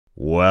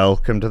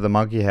Welcome to the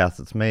Monkey House.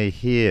 It's me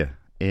here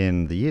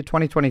in the year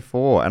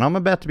 2024, and I'm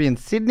about to be in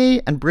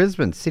Sydney and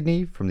Brisbane.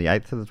 Sydney from the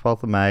 8th to the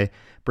 12th of May,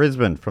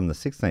 Brisbane from the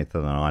 16th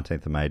to the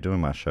 19th of May, doing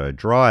my show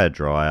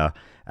Dryer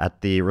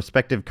at the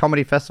respective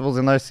comedy festivals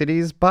in those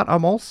cities. But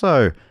I'm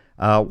also,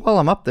 while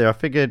I'm up there, I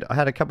figured I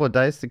had a couple of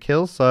days to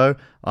kill, so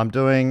I'm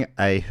doing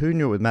a Who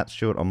Knew It with Matt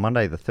Stewart on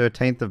Monday, the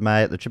 13th of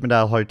May at the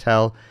Chippendale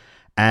Hotel,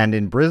 and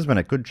in Brisbane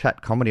at Good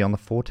Chat Comedy on the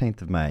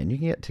 14th of May. And you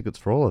can get tickets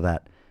for all of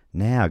that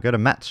now. Go to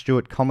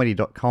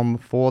mattstewartcomedy.com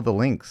for the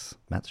links.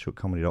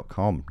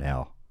 mattstewartcomedy.com.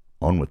 Now,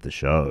 on with the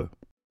show.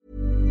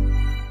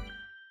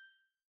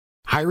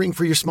 Hiring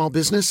for your small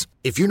business?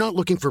 If you're not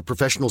looking for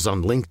professionals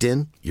on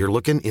LinkedIn, you're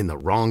looking in the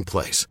wrong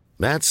place.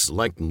 That's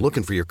like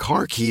looking for your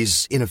car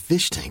keys in a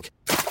fish tank.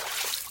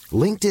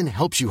 LinkedIn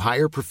helps you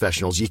hire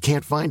professionals you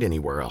can't find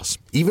anywhere else,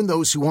 even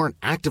those who aren't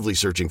actively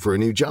searching for a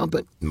new job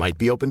but might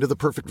be open to the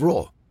perfect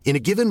role. In a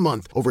given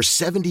month, over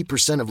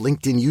 70% of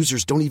LinkedIn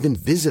users don't even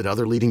visit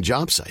other leading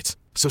job sites.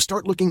 So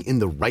start looking in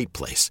the right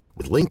place.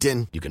 With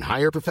LinkedIn, you can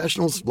hire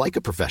professionals like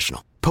a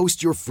professional.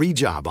 Post your free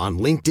job on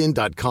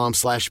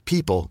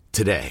linkedin.com/people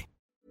today.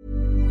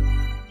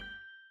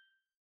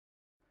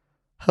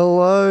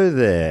 Hello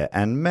there,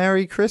 and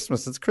Merry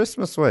Christmas. It's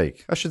Christmas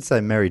week. I should say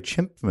Merry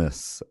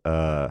Chimpmas.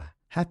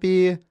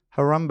 Happy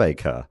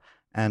Harambe,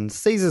 and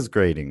Caesar's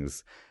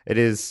greetings. It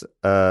is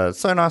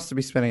so nice to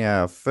be spending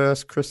our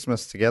first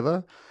Christmas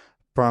together.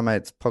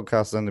 Primates podcast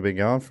has only been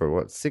going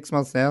for, 6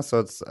 months now? So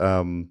it's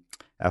our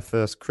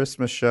first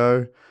Christmas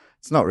show.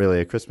 It's not really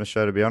a Christmas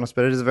show, to be honest,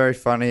 but it is a very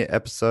funny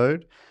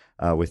episode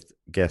with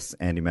guests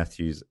Andy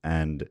Matthews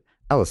and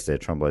Alistair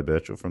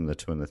Tremblay-Birchall from the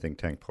Two in the Think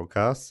Tank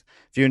podcast.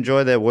 If you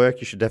enjoy their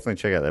work, you should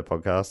definitely check out their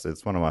podcast.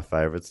 It's one of my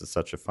favorites. It's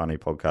such a funny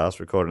podcast,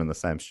 recorded in the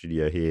same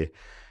studio here.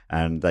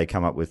 And they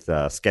come up with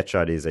sketch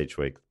ideas each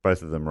week.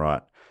 Both of them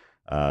write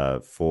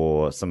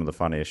for some of the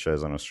funniest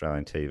shows on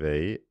Australian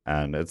TV.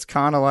 And it's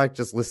kind of like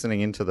just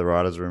listening into the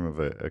writer's room of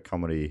a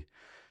comedy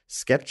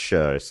sketch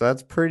show. So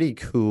that's pretty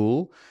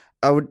cool.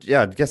 I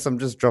guess I'm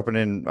just dropping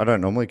in. I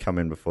don't normally come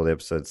in before the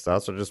episode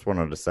starts. I just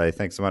wanted to say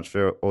thanks so much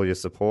for all your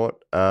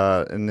support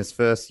in this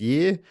first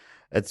year.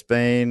 It's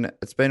been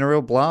a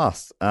real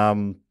blast.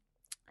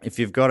 If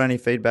you've got any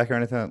feedback or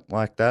anything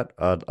like that,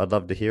 I'd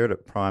love to hear it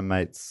at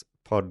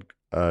primatespod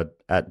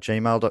at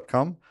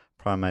gmail.com,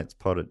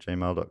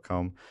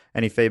 primatespod@gmail.com.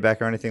 Any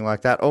feedback or anything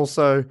like that.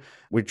 Also,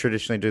 we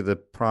traditionally do the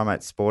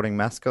Primate Sporting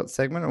Mascot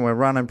segment, and we're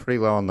running pretty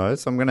low on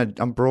those. So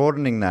I'm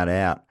broadening that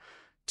out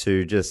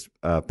to just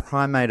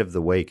Primate of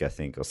the Week, I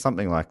think, or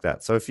something like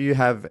that. So if you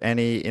have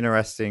any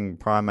interesting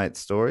primate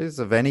stories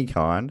of any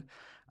kind,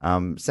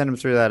 send them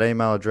through that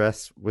email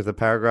address with a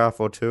paragraph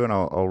or two, and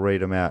I'll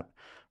read them out.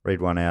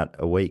 Read one out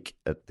a week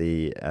at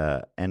the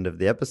end of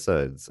the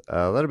episodes.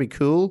 That'll be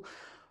cool.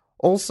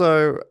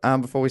 Also,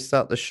 before we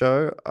start the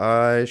show,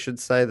 I should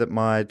say that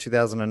my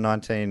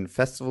 2019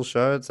 festival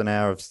show, it's an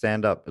hour of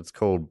stand-up, it's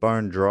called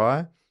Bone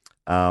Dry,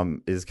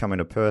 is coming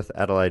to Perth,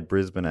 Adelaide,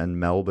 Brisbane, and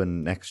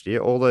Melbourne next year.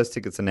 All those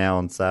tickets are now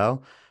on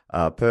sale.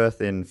 Perth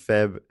in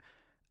Feb,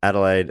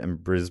 Adelaide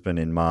and Brisbane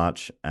in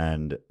March,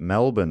 and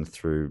Melbourne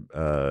through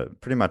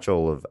pretty much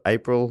all of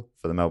April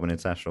for the Melbourne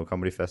International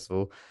Comedy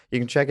Festival. You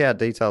can check out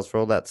details for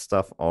all that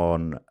stuff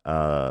on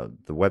the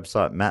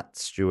website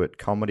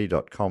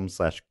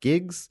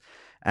mattstewartcomedy.com/gigs.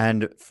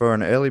 And for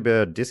an early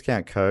bird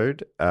discount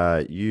code,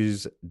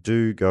 use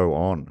Do Go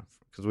On,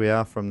 because we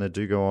are from the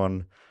Do Go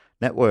On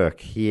network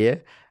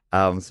here.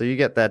 So you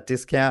get that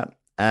discount,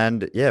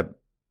 and yeah,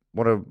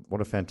 what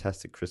a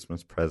fantastic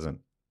Christmas present,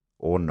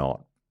 or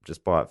not.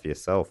 Just buy it for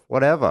yourself,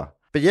 whatever.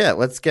 But yeah,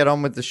 let's get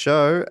on with the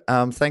show.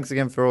 Thanks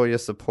again for all your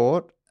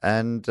support,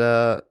 and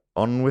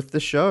on with the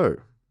show.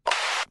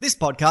 This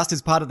podcast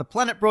is part of the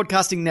Planet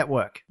Broadcasting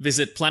Network.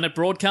 Visit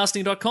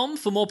planetbroadcasting.com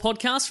for more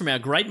podcasts from our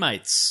great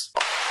mates.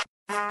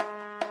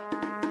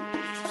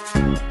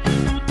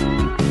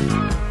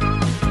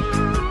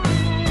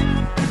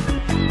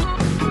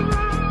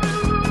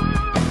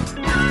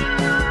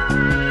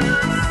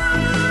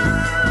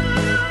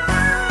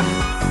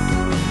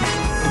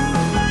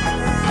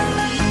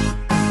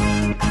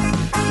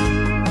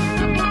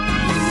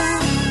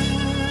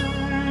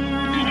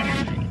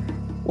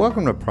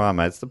 Welcome to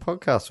Primates, the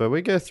podcast where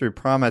we go through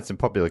primates in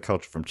popular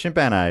culture from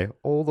Chimpan A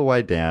all the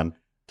way down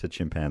to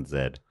Chimpan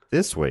Z.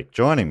 This week,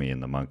 joining me in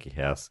the Monkey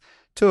House,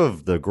 two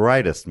of the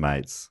greatest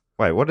mates.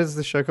 Wait, what is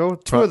the show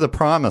called? Two of the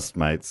primest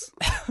mates.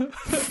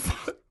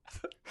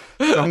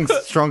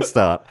 strong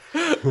start.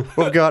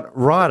 We've got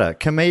writer,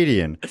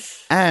 comedian,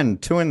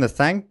 and two in the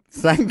thank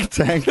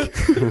tank.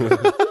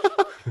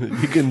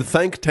 You can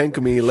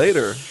tank me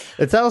later.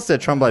 It's Alistair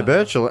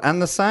Tremblay-Birchall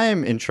and the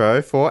same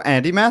intro for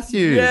Andy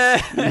Matthews.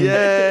 Yeah.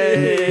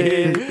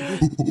 Yay!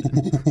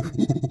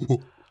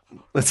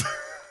 Let's.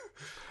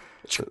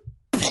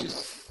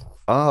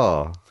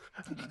 Oh.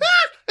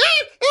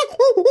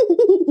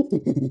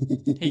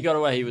 He got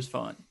away. He was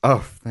fine.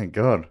 Oh, thank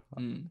God.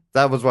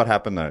 That was what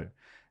happened though.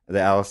 The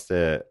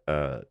Alistair,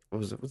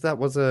 was that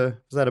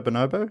a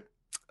bonobo?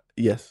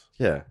 Yes.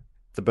 Yeah.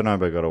 The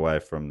bonobo got away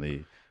from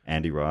the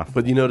Andy Rife.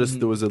 But you noticed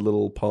there was a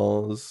little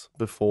pause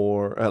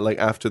before, like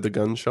after the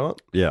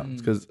gunshot? Yeah.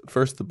 Because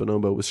first the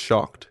bonobo was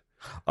shocked,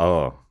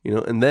 Oh.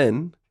 and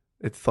then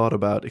it thought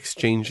about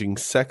exchanging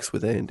sex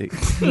with Andy.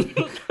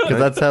 Because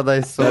that's how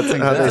they sort things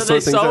how they out. So they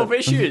sort things solve out.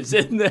 issues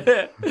in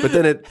there. But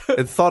then it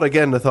thought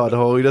again. It thought,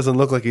 oh, he doesn't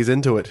look like he's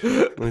into it,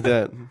 like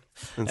that.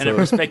 And it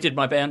respected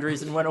my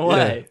boundaries and went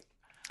away,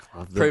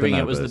 The proving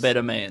it was the bonobos.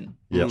 better man.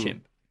 Yep.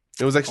 Chimp.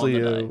 it was actually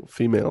On the a day.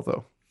 female,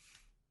 though.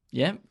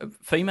 Yeah,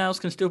 females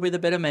can still be the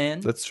better man.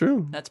 That's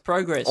true. That's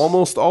progress.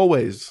 Almost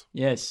always.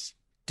 Yes.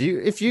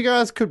 If you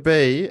guys could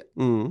be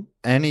Mm.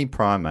 any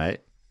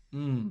primate,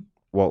 Mm.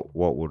 what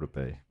would it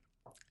be?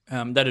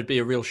 That'd be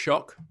a real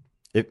shock.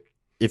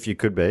 If you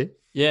could be?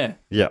 Yeah.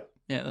 Yeah.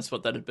 Yeah, that's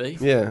what that'd be.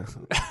 Yeah,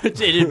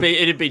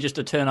 it'd be just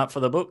a turn up for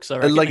the books. I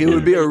reckon. and like it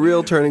would be a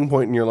real turning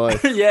point in your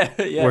life yeah.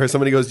 where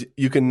somebody goes,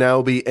 "You can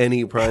now be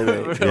any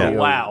primate." Yeah. You go,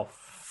 Wow.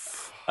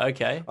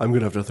 Okay. I'm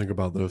gonna have to think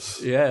about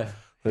this. Yeah.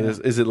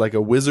 Is it like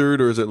a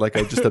wizard or is it like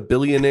just a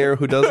billionaire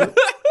who does it?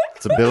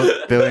 It's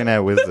a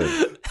billionaire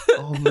wizard.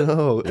 Oh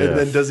no! Yeah. And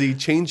then does he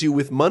change you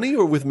with money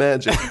or with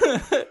magic?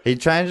 He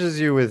changes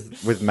you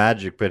with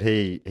magic, but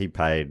he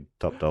paid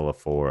top dollar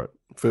for it.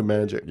 For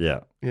magic.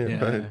 Yeah.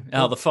 Yeah. Right.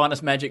 Oh, the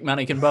finest magic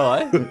money can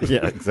buy.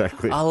 Yeah,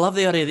 exactly. I love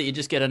the idea that you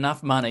just get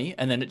enough money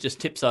and then it just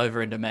tips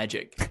over into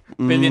magic.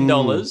 $1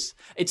 billion.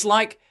 It's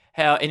like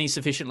how any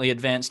sufficiently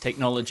advanced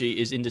technology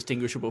is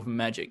indistinguishable from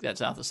magic.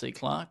 That's Arthur C.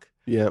 Clarke.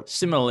 Yeah.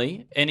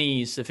 Similarly,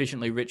 any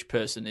sufficiently rich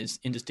person is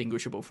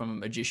indistinguishable from a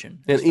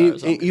magician. And as far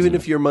as I'm even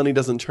if your money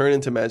doesn't turn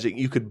into magic,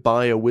 you could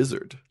buy a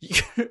wizard.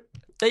 concerned.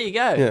 There you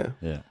go. Yeah.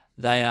 Yeah.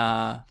 They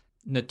are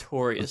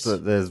notorious. So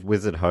there's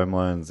wizard home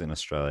loans in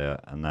Australia,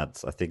 and I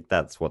think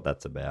that's what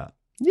that's about.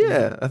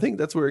 Yeah, I think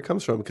that's where it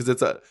comes from because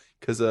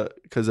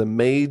a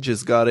mage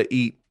has got to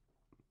eat.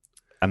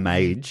 A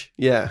mage.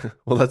 Yeah,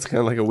 well, that's kind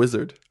of like a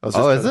wizard. I was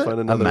Oh, trying is to it? find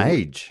A another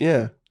mage?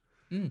 Yeah,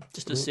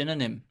 Just a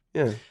synonym.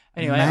 yeah.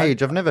 Anyway,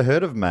 Mage. I've never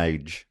heard of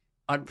mage.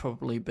 I'd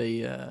probably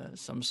be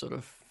some sort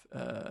of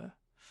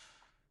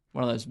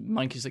one of those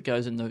monkeys that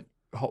goes in the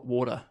hot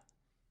water.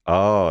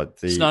 Oh,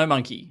 the Snow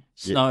monkey.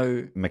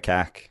 Snow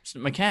macaque.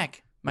 macaque.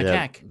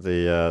 Yeah, Macaque.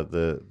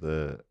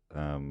 the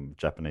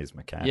Japanese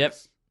macaques. Yep.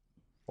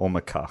 Or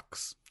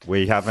macaques.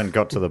 We haven't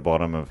got to the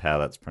bottom of how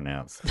that's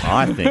pronounced.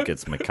 I think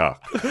it's macaque.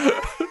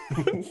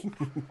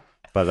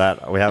 But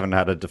that we haven't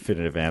had a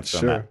definitive answer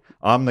on Sure. that.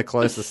 I'm the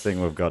closest thing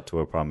we've got to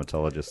a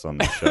primatologist on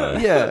the show.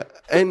 Yeah,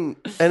 and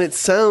it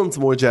sounds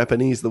more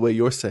Japanese the way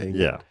you're saying. it.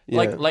 Yeah. Yeah.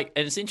 Like,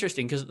 and it's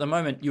interesting because at the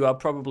moment you are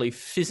probably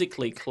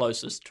physically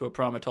closest to a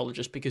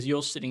primatologist because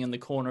you're sitting in the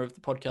corner of the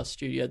podcast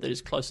studio that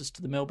is closest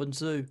to the Melbourne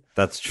Zoo,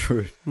 That's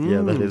true. Yeah,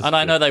 that is and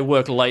I true. know they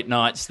work late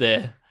nights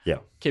there, Yeah.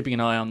 keeping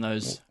an eye on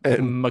those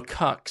And-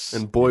 macaques.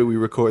 And boy, we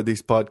record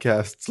these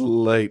podcasts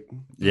late.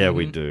 Yeah,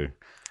 we do.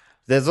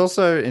 There's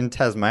also in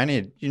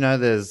Tasmania,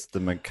 there's the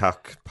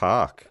Macaque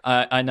Park.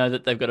 I know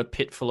that they've got a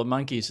pit full of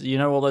monkeys. You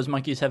know all those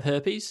monkeys have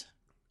herpes?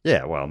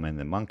 Yeah, well, I mean,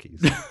 they're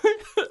monkeys.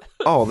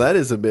 Oh, that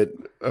is a bit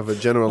of a Well,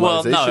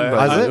 generalization. no.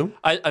 by Is you.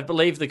 I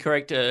believe the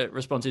correct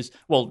response is,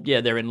 well,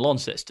 yeah, they're in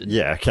Launceston.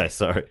 Yeah, okay,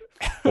 sorry.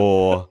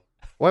 Or,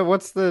 wait,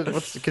 what's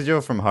because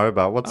you're from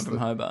Hobart. I'm from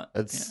Hobart.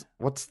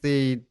 What's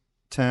the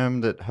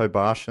term that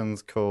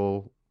Hobartians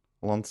call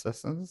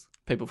Launcestons?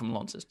 People from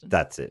Launceston.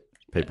 That's it.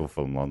 People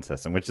from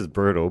Launceston, which is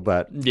brutal,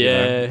 but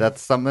Yeah.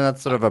 that's something that's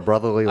sort of a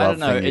brotherly I love don't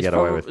know. thing you It's, get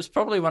away with. it's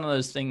probably one of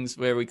those things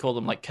where we call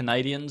them like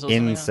Canadians or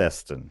something.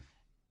 Inceston.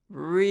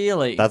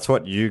 Really? That's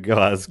what you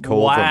guys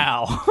call them.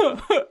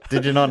 wow.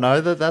 Did you not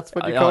know that that's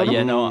what you Oh, call them?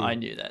 yeah, no, I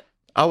knew that.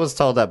 I was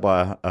told that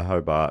by a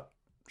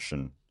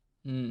Hobartian.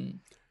 Mm.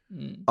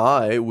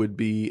 I would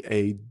be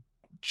a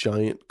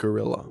giant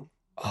gorilla.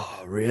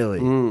 Oh,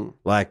 really? Mm.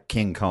 Like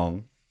King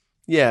Kong?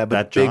 Yeah, but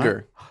That giant?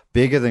 bigger.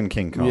 Bigger than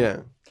King Kong? Yeah.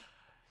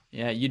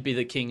 Yeah, you'd be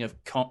the king of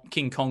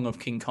King Kong of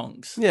King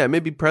Kongs. Yeah,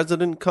 maybe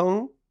President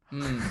Kong.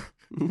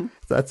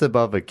 That's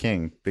above a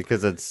king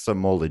because it's some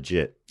more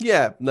legit.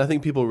 Yeah, I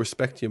think people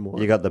respect you more.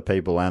 You got the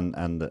people and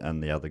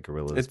the other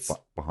gorillas It's-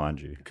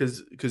 behind you.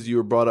 Because you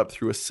were brought up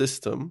through a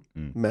system,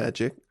 Mm.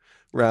 magic,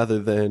 rather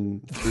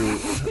than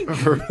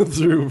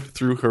through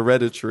through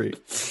hereditary.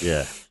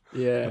 Yeah.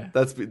 Yeah.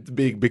 That's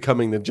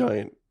becoming the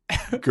giant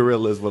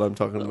gorilla is what I'm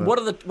talking about.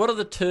 What are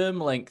the term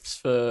lengths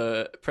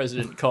for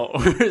President Kong?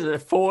 Is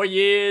it 4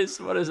 years?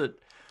 What is it?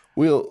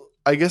 Well,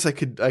 I guess I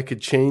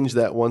could change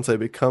that once I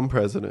become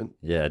president.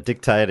 Yeah,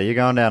 dictator. You're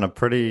going down a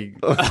pretty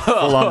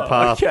full-on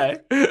path. Okay.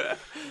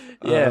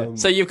 Yeah.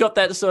 So you've got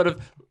that sort of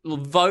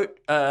vote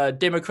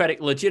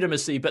democratic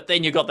legitimacy, but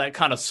then you've got that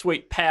kind of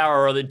sweet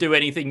power or the do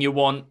anything you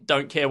want,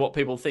 don't care what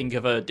people think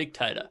of a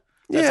dictator.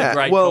 That's Yeah, a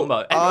great well, combo.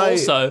 And I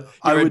also,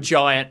 you're a would-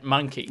 giant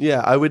monkey. Yeah,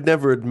 I would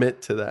never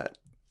admit to that.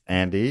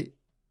 Andy,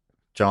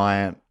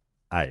 giant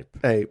ape.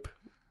 Ape.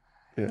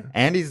 I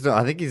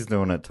think he's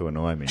doing it to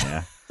annoy me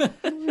now.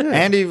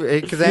 Andy,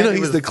 because You know, Andy he's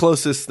was the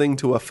closest thing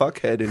to a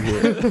fuckhead in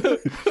here.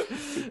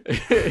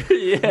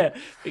 Yeah,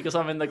 because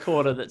I'm in the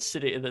corner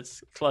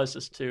that's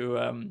closest to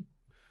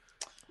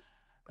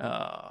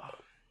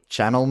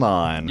Channel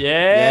 9.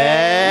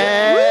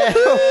 Yeah.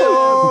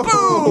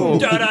 Boom.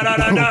 Da da da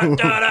da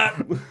da da.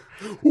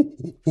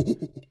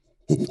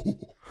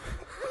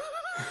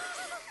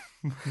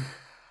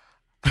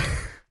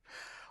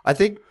 I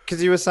think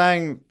because you were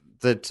saying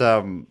that,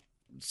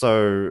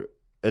 so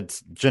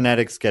it's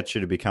genetics gets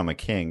you to become a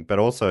king, but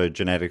also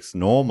genetics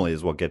normally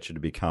is what gets you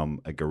to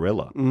become a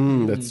gorilla.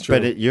 That's true.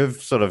 But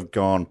you've sort of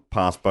gone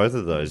past both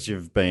of those.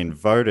 You've been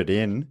voted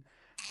in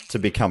to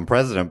become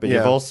president, but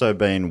you've also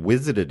been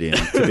wizarded in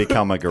to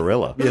become a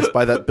gorilla. Yes,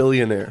 by that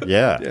billionaire.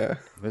 Yeah. Yeah.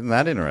 Isn't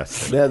that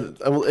interesting? Yeah,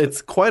 well,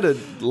 it's quite a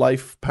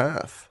life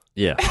path.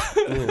 Yeah.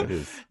 It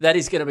is. That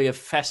is going to be a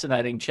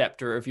fascinating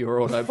chapter of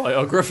your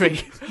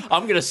autobiography.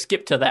 I'm going to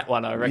skip to that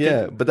one, I reckon.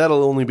 Yeah, but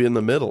that'll only be in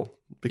the middle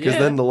because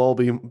Yeah. then they'll all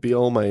be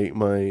all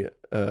my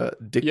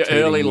dictating Your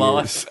early years.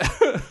 life.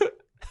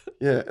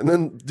 Yeah, and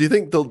then do you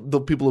think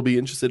the people will be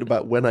interested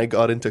about when I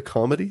got into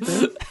comedy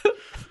then?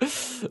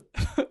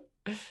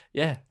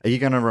 Yeah. Are you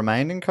going to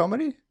remain in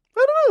comedy?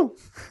 I don't know.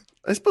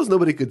 I suppose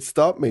nobody could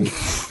stop me.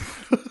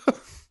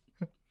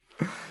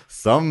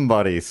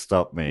 Somebody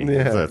stop me.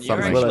 Yeah. Is that You're Something.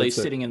 something? What actually I'd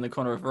say. sitting in the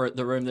corner of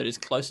the room that is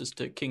closest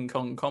to King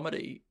Kong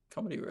comedy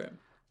room.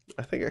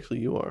 I think actually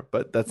you are,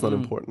 but that's not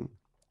important.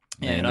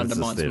 Yeah, it Man, it's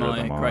the undermines theatre of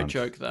the my great mind.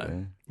 joke,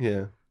 though.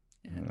 Yeah.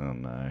 Oh,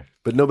 no.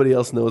 But nobody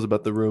else knows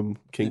about the room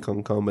King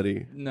Kong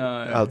comedy No.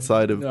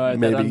 outside of No,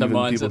 maybe that even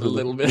undermines people it a who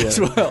little bit yeah. as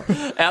well.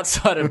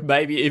 Outside of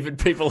maybe even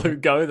people who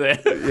go there,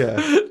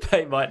 Yeah.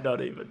 they might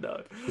not even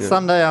know.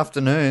 Sunday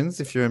afternoons,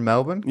 if you're in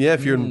Melbourne. Yeah,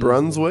 if you're in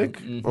Brunswick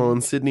Mm-hmm.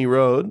 on Sydney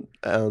Road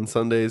on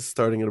Sundays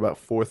starting at about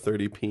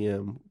 4:30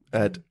 p.m.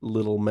 at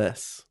Little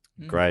Mess.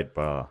 Great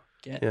bar.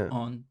 Get Yeah.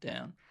 on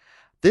down.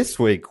 This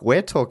week,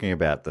 we're talking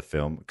about the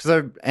film.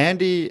 Because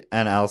Andy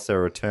and Alice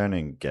are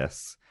returning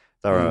guests.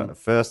 They were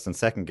first and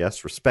second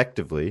guests,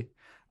 respectively.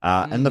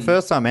 And the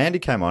first time Andy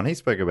came on, he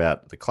spoke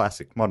about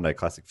the modern day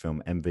classic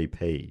film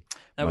MVP.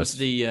 That was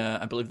the,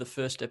 I believe, the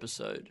first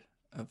episode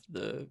of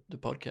the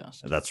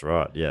podcast. That's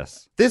right,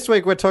 yes. This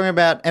week, we're talking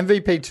about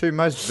MVP 2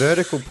 Most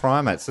Vertical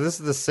Primate. So this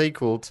is the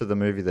sequel to the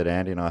movie that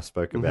Andy and I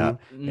spoke about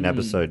in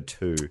episode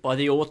 2. By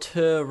the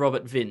auteur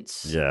Robert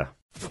Vince. Yeah.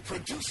 The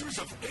producers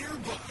of Air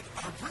Bud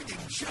are bringing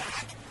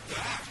Jack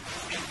back,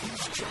 and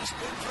he's just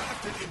been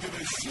drafted into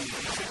the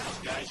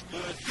CHL. Guy's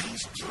good.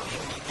 He's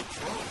throwing like a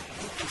pro.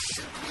 Who is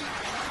simply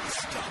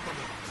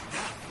unstoppable.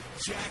 Now,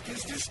 Jack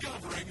is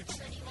discovering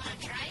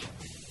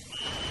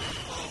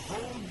a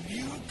whole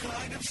new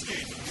kind of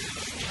skating.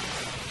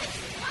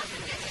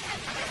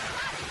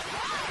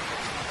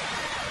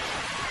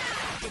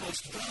 The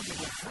most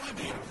valuable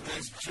primate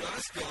has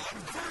just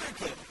gone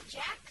vertical.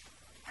 Jack,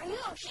 are you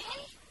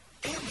okay?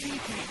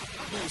 MVP,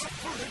 most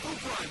vertical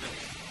primate.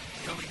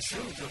 Coming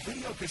soon to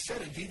video,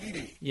 cassette, and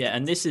DVD. Yeah,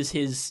 and this is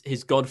his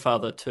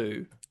godfather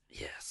too.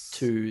 Yes.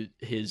 To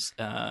his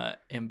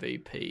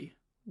MVP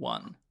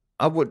 1.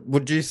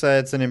 Would you say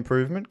it's an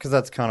improvement? Because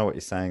that's kind of what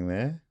you're saying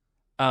there.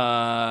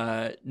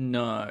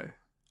 No.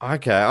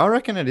 Okay, I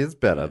reckon it is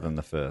better than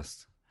the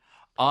first.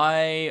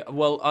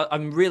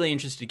 I'm really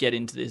interested to get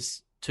into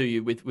this to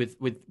you with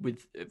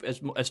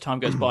as time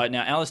goes by.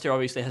 Now, Alistair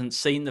obviously hasn't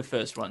seen the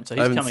first one, so I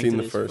he's haven't coming seen to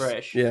the this first.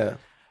 fresh. Yeah.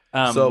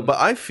 Um, But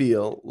I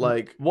feel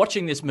like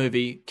watching this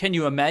movie, can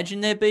you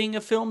imagine there being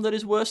a film that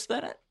is worse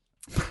than it?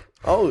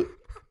 I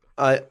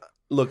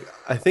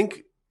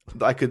think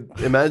I could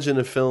imagine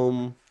a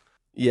film.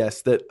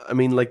 Yes,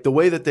 like the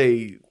way that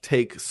they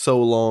take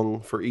so long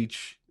for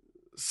each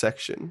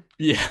section.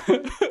 Yeah.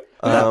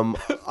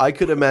 I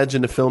could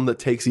imagine a film that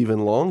takes even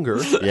longer.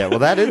 Yeah, well,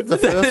 that is the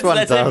first one.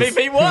 That's does.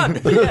 MVP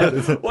 1.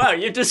 Yeah. Wow,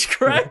 you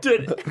described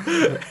it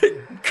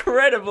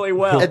incredibly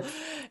well.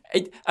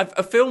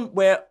 A film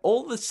where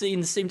all the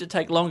scenes seem to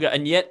take longer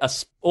and yet are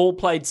all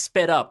played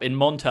sped up in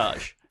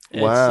montage.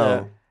 It's,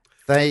 Wow.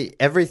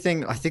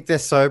 Everything. I think they're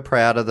so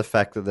proud of the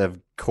fact that they've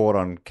caught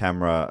on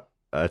camera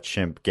a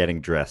chimp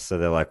getting dressed. So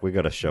they're like, we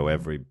got to show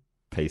every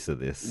piece of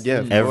this. Yeah,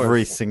 of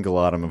every course. single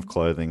item of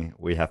clothing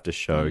we have to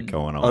show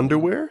going on.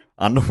 Underwear?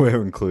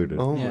 Underwear included.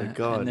 Oh yeah, my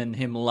god. And then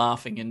him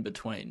laughing in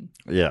between.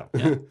 Yeah.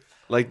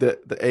 Like the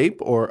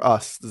ape or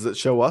us? Does it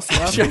show us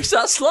laughing? Shows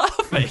us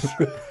laughing.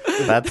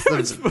 That's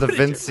was the footage of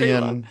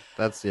Vincian.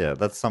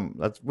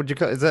 Would you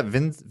call, is that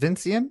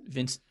Vincian?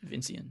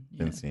 Vincian.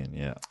 Yeah. Vincian,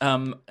 yeah.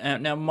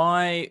 Now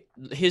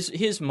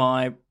here's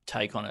my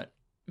take on it,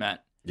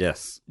 Matt.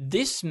 Yes.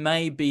 This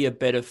may be a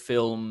better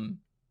film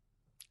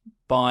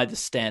by the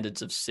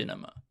standards of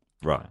cinema.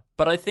 Right.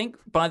 But I think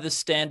by the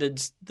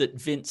standards that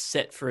Vince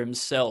set for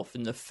himself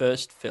in the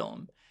first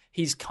film,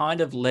 he's kind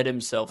of let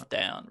himself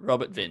down.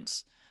 Robert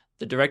Vince,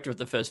 the director of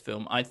the first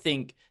film, I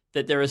think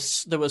that there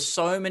were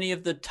so many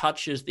of the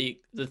touches, the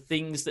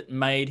things that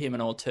made him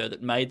an auteur,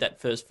 that made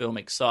that first film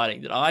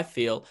exciting, that I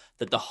feel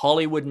that the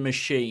Hollywood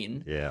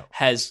machine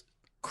has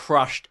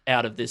crushed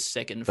out of this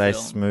second They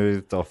film.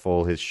 smoothed off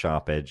all his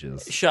sharp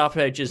edges. Sharp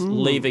edges,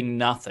 leaving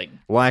nothing.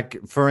 Like,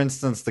 for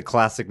instance, the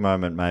classic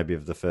moment maybe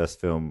of the first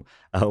film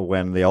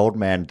when the old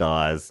man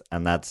dies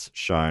and that's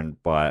shown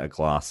by a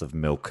glass of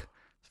milk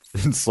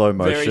in slow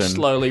motion. Very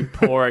slowly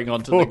pouring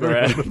onto the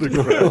ground.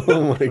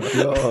 Oh my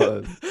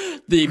god.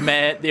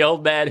 the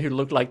old man who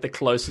looked like the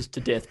closest to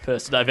death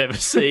person I've ever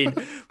seen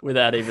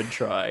without even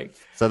trying.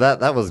 So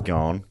that was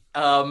gone.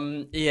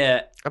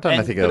 Yeah. I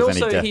don't think there but was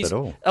any also death at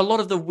all. A lot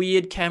of the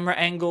weird camera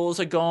angles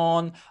are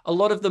gone. A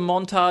lot of the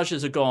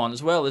montages are gone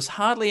as well. There's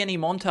hardly any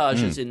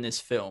montages in this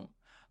film.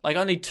 Like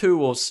only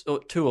two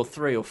or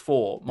three or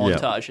four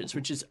montages,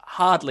 which is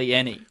hardly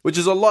any. Which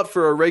is a lot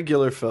for a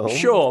regular film.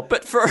 Sure,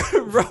 but for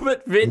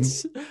Robert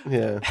Vince,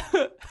 Yeah.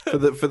 For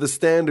the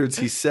standards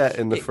he set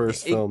in the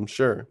first film,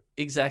 sure.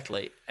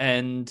 exactly.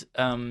 And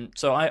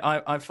so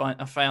I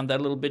found that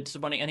a little bit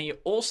disappointing. And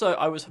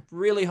I was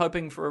really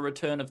hoping for a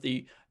return of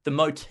the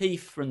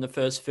motif from the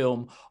first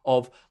film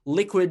of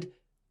liquid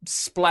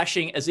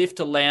splashing as if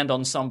to land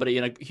on somebody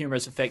in a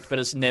humorous effect, but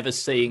it's never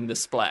seeing the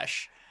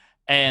splash.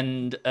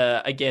 And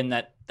again,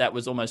 that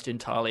was almost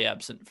entirely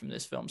absent from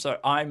this film. So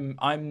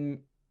I'm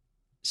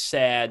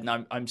sad,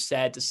 and I'm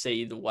sad to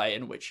see the way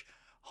in which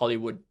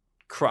Hollywood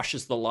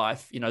crushes the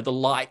life, the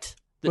light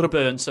that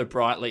burns so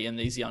brightly in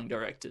these young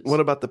directors.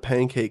 What about the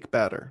pancake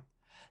batter?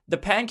 The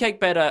pancake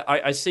batter,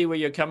 I see where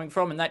you're coming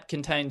from, and that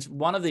contains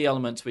one of the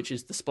elements, which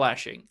is the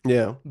splashing.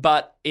 Yeah.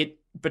 But it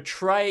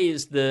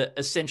betrays the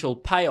essential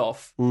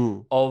payoff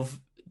of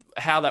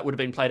how that would have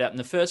been played out in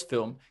the first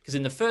film, because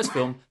in the first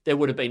film there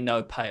would have been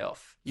no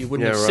payoff. You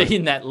wouldn't have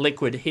seen that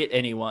liquid hit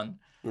anyone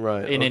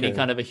in any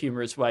kind of a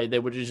humorous way.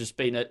 There would have just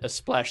been a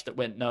splash that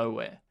went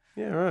nowhere.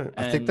 Yeah, right.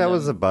 I think that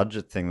was a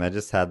budget thing. They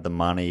just had the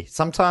money.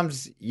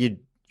 Sometimes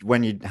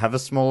when you have a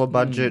smaller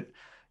budget,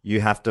 you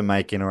have to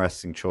make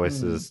interesting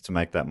choices to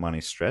make that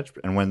money stretch.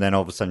 And when then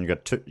all of a sudden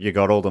you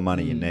got all the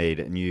money you need,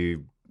 and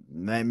you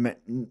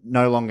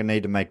no longer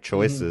need to make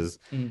choices,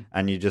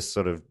 and you just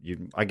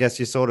I guess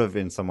you sort of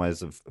in some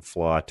ways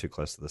fly too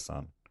close to the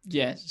sun.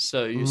 Yeah,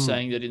 so you're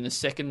saying that in the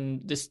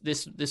second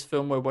this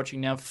film we're watching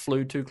now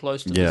flew too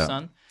close to the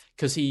sun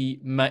because he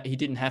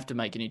didn't have to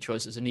make any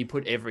choices, and he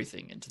put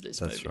everything into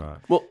this movie. That's right.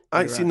 Well,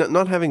 I see.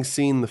 Not having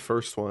seen the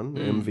first one,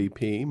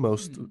 MVP,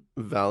 most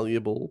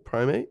valuable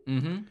primate,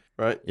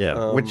 right?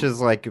 Yeah, which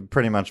is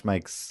pretty much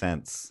makes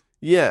sense.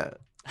 Yeah,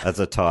 as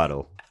a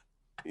title.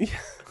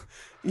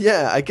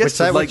 Yeah, I guess.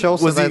 Which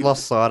also they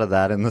lost sight of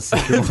that in the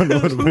second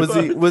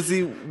one. Was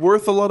he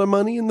worth a lot of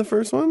money in the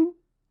first one?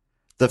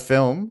 The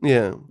film?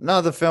 Yeah.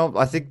 No, the film.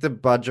 I think the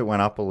budget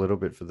went up a little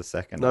bit for the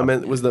second. No, I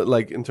meant was that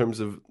in terms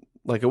of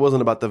it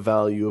wasn't about the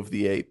value of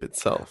the ape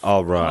itself.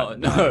 Oh right, oh,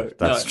 no,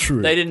 that's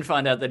true. They didn't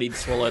find out that he'd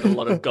swallowed a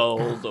lot of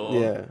gold,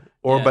 or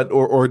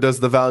or does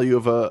the value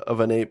of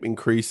an ape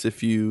increase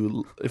if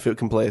it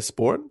can play a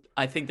sport?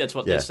 I think that's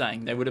what they're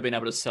saying. They would have been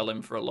able to sell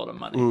him for a lot of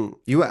money.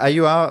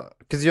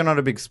 Because you're not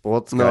a big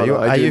sports guy. No,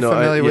 are you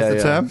familiar with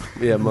the term?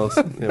 Yeah,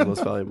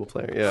 most valuable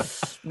player. Yeah.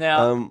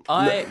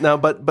 Now,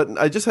 but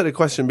I just had a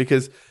question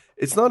because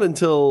it's not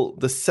until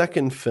the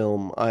second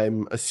film,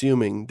 I'm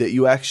assuming, that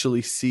you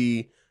actually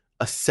see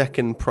a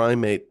second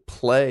primate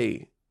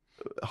play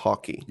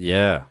hockey.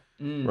 Yeah.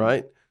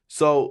 Right?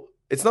 So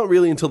it's not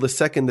really until the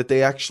second that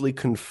they actually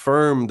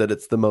confirm that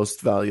it's the most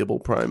valuable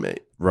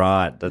primate.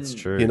 Right, that's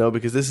true.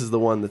 Because this is the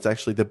one that's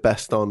actually the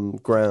best on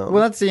ground.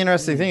 Well, that's the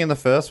interesting thing. In the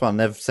first one,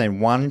 they've seen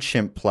one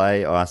chimp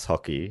play ice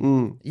hockey.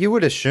 You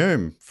would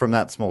assume from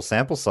that small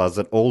sample size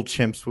that all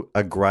chimps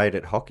are great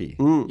at hockey.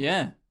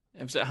 Yeah.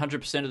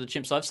 100% of the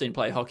chimps I've seen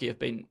play hockey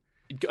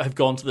have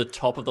gone to the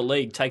top of the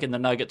league, taken the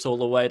Nuggets all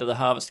the way to the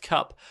Harvest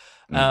Cup.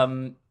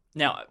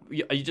 Now,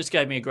 you just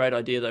gave me a great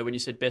idea, though, when you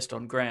said best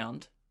on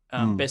ground.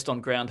 Best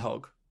on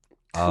Groundhog.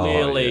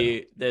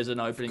 Clearly, there's an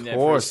opening there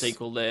for a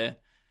sequel there.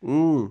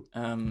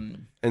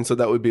 And so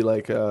that would be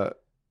like a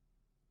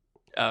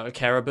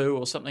caribou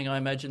or something, I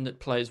imagine, that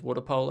plays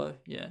water polo.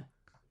 Yeah.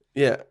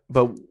 Yeah,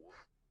 but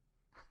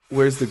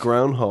where's the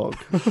groundhog?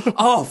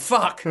 Oh,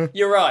 fuck.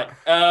 You're right.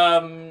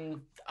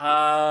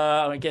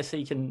 I guess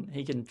he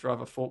can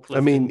drive a forklift.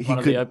 I mean, in one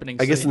of the opening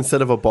I guess scenes.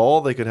 Instead of a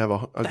ball, they could have a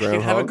groundhog. They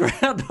could have a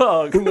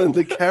groundhog. And then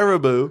the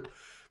caribou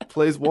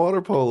plays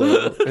water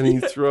polo, and he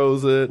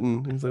throws it,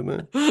 and things like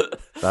that.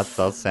 That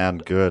does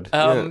sound good.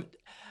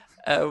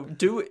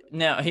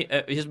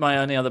 Here's my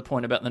only other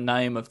point about the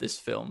name of this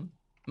film.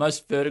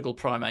 Most vertical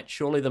primate.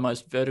 Surely the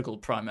most vertical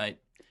primate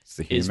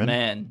is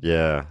man.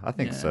 Yeah, I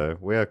think so.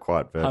 We are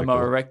quite vertical. Homo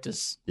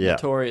erectus,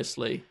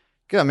 notoriously.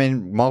 I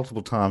mean,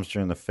 multiple times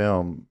during the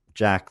film,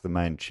 Jack, the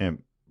main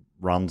chimp,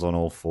 runs on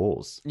all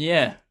fours.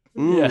 Yeah.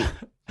 Yeah.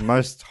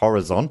 Most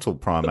horizontal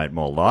primate,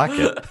 more like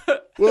it.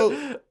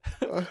 Well,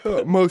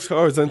 most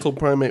horizontal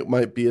primate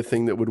might be a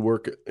thing that would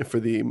work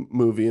for the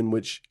movie in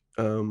which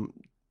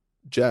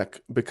Jack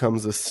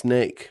becomes a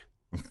snake.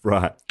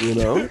 Right.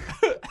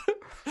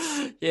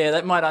 Yeah,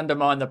 that might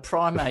undermine the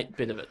primate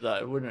bit of it,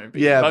 though, wouldn't it?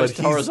 Yeah, most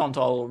but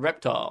horizontal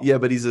reptile. Yeah,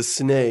 but he's a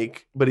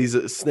snake. But he's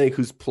a snake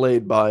who's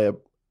played by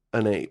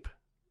an ape.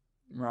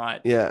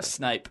 Right. Yeah.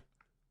 Snape.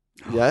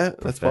 Yeah,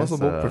 that's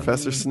possible.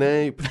 Professor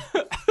Snape.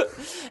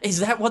 Is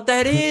that what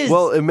that is?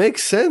 Well, it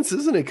makes sense,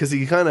 isn't it? Because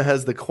he kind of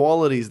has the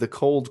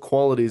cold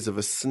qualities of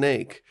a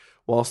snake,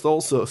 whilst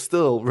also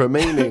still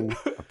remaining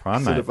a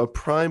primate. Sort of a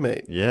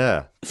primate.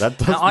 Yeah, that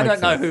does. Now, I make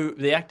don't know sense. who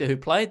the actor who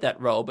played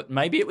that role, but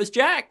maybe it was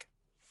Jack.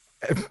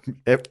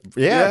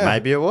 Yeah.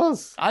 Maybe it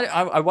was.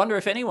 I wonder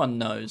if anyone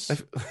knows.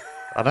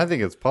 I don't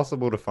think it's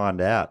possible to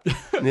find out.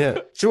 Yeah.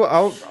 Sure,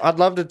 I'd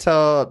love to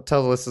tell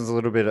the listeners a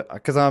little bit,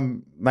 because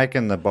I'm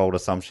making the bold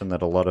assumption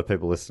that a lot of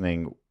people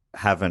listening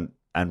haven't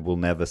and will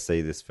never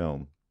see this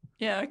film,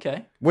 Yeah,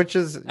 okay. which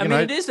is, I mean,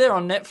 it is there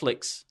on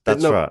Netflix.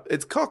 That's No, right.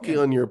 It's cocky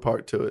on your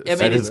part to it. I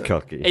mean, It is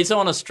cocky. It's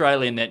on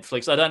Australian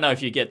Netflix. I don't know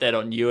if you get that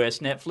on US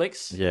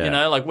Netflix. Yeah. You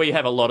know, like we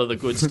have a lot of the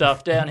good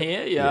stuff down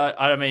here. Yeah.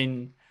 I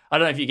mean, I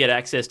don't know if you get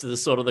access to the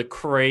sort of the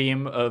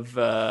cream of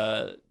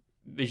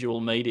visual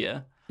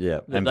media.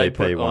 Yeah, that they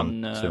put MVP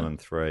 1, on, 2, and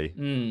 3.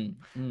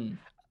 Mm.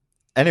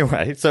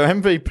 Anyway, so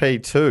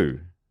MVP 2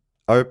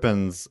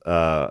 opens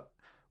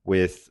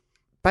with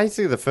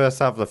basically the first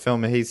half of the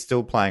film. He's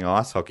still playing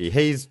ice hockey.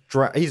 He's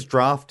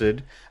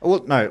drafted.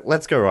 Well, no,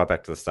 let's go right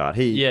back to the start.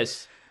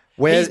 Yes.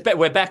 Where,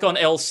 We're back on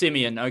El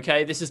Simeon,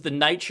 okay? This is the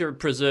nature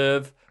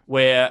preserve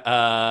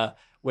where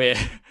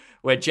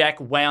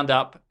Jack wound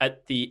up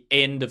at the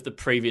end of the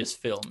previous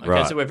film. Okay,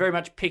 Right. so we're very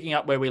much picking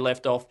up where we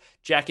left off.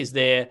 Jack is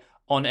there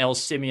on El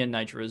Simeon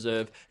Nature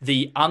Reserve,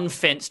 the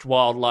unfenced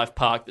wildlife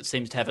park that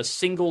seems to have a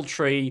single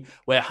tree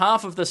where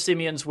half of the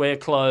simians wear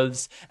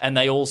clothes and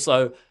they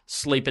also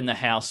sleep in the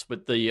house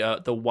with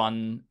the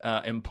one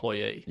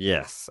employee.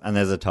 yes, and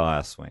there's a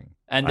tire swing.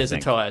 And I there's a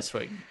think. tire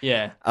swing.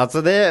 Yeah.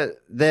 So they're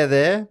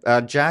there.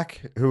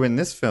 Jack, who in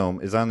this film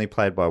is only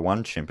played by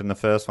one chimp. In the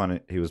first one,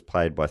 he was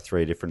played by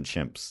 3 different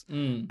chimps.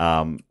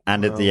 And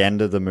at the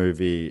end of the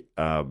movie,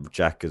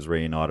 Jack is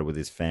reunited with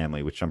his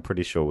family, which I'm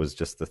pretty sure was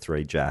just the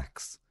 3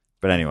 Jacks.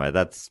 But anyway,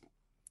 that's...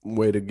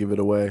 Way to give it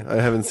away. I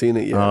haven't seen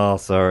it yet. Oh,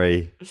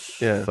 sorry.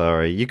 Yeah.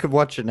 Sorry. You could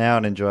watch it now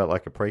and enjoy it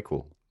like a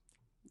prequel.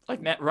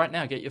 Like, Matt, right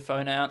now, get your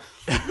phone out.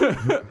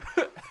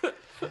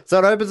 So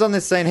it opens on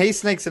this scene. He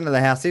sneaks into the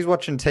house. He's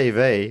watching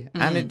TV,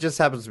 and it just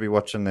happens to be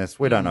watching this.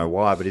 We don't know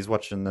why, but he's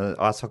watching the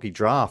ice hockey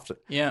draft.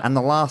 Yeah. And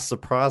the last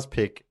surprise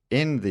pick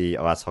in the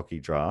ice hockey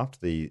draft,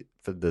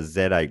 for the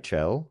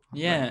ZHL.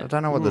 Yeah. I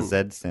don't know what the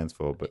Z stands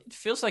for, but It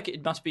feels like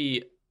it must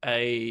be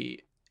a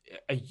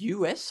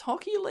US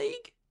hockey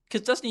league?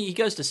 Because doesn't he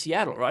goes to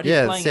Seattle, right? He's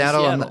yeah, playing in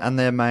Seattle, and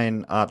their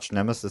main arch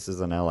nemesis is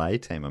an LA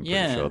team, I'm pretty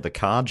Yeah. sure. The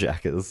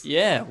Carjackers.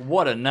 Yeah,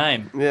 what a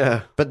name.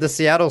 Yeah. But the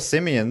Seattle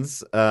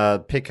Simians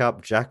pick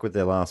up Jack with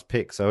their last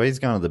pick, so he's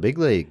going to the big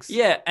leagues.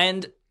 Yeah,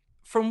 and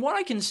from what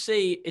I can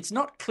see, it's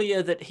not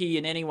clear that he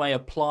in any way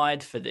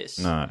applied for this.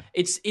 No.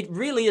 It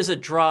really is a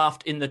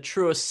draft in the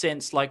truest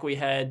sense like we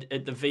had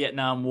at the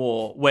Vietnam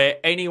War, where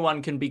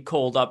anyone can be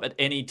called up at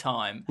any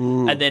time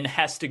and then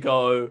has to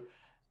go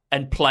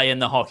and play in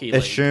the hockey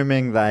league.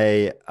 Assuming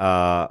they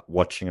are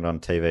watching it on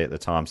TV at the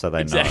time, so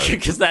they Exactly, know.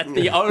 because that's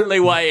the only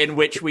way in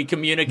which we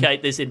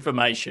communicate this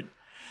information.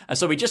 And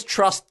so we just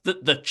trust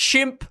that the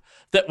chimp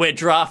that we're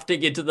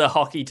drafting into the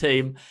hockey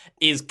team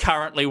is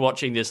currently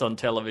watching this on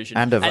television.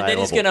 And then he's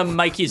available. going to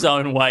make his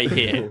own way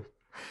here.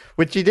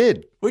 Which he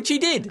did. Which he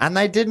did. And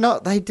they did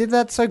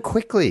that so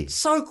quickly.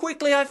 So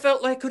quickly, I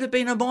felt like could have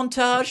been a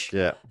montage.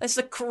 Yeah. That's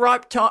the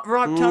ripe time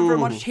for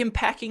much. Him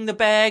packing the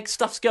bag,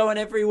 stuff's going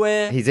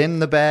everywhere. He's in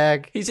the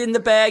bag. He's in the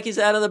bag, he's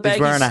out of the bag,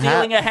 he's wearing a hat.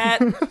 stealing a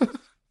hat.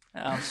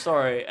 I'm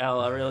sorry,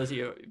 Al, I realise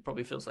it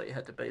probably feels like you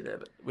had to be there,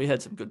 but we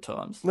had some good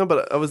times. No,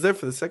 but I was there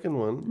for the second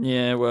one.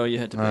 Yeah, well, you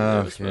had to be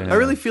there as well. I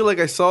really feel like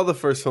I saw the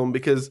first film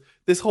because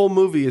this whole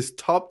movie is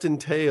topped and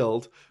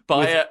tailed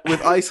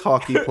with ice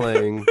hockey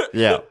playing.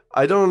 Yeah.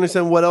 I don't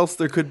understand what else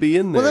there could be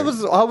in there.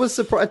 Well, I was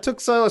surprised. It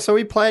took so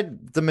we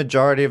played the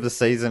majority of the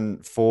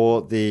season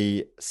for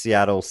the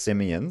Seattle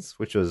Simians,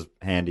 which was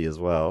handy as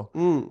well.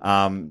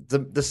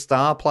 The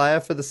star player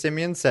for the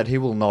Simians said he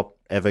will not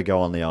ever go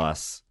on the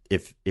ice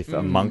if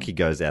a monkey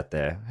goes out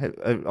there.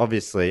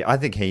 Obviously, I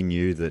think he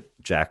knew that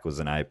Jack was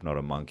an ape, not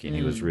a monkey, and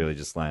he was really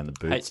just laying the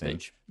boots Hate in.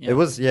 speech. Yeah. It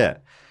was, yeah.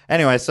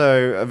 Anyway,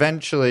 so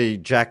eventually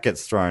Jack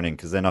gets thrown in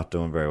because they're not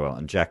doing very well,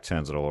 and Jack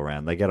turns it all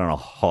around. They get on a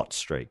hot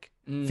streak.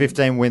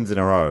 15 wins in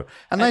a row.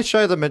 And they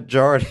show the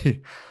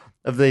majority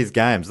of these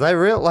games.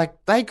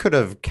 They could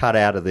have cut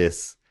out of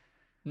this.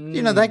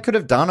 You know, they could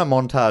have done a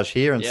montage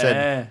here and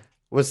said,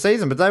 was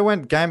season, but they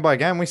went game by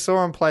game. We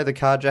saw them play the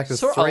Carjackers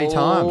 3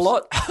 times.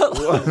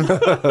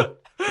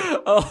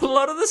 A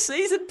lot of the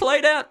season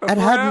played out before It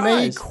had our me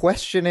eyes.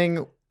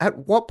 questioning, at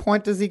what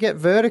point does he get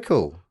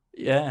vertical?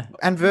 Yeah.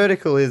 And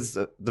vertical is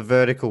the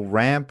vertical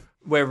ramp.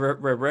 We're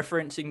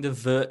referencing the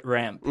vert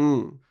ramp.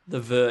 The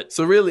vert.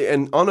 So really,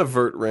 and on a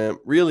vert ramp,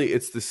 really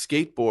it's the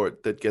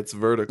skateboard that gets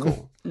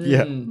vertical.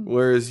 Yeah.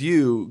 Whereas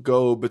you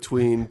go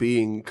between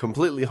being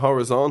completely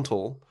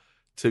horizontal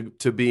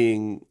to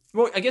being...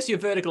 Well, I guess you're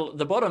vertical at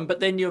the bottom, but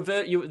then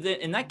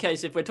in that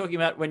case, if we're talking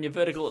about when you're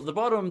vertical at the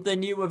bottom,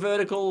 then you were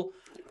vertical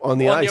on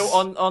the ice.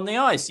 On the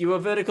ice. You were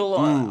vertical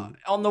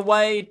on the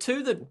way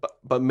to the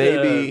but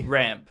maybe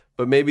ramp.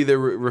 But maybe they're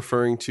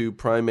referring to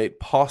primate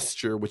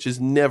posture, which is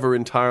never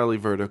entirely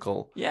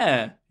vertical.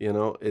 Yeah. You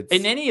know, it's...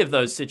 In any of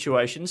those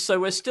situations,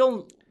 so we're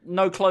still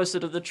no closer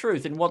to the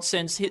truth. In what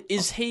sense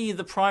is he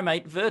the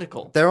primate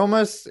vertical? They're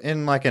almost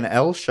in like an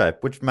L shape,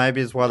 which maybe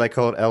is why they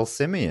call it El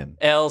Simeon.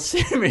 El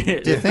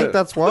Simeon. Do you think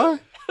that's why?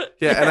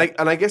 Yeah,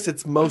 and I guess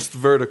it's most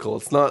vertical.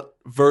 It's not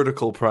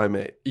vertical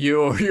primate.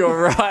 You're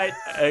right.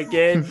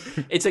 Again,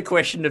 it's a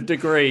question of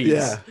degrees.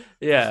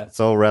 Yeah. It's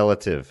all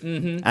relative.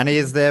 Mm-hmm. And he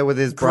is there with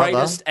his brother.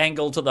 Greatest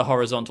angle to the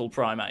horizontal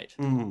primate.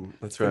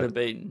 That's Could right. have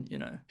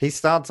been, He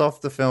starts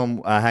off the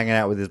film hanging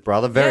out with his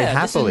brother very This is a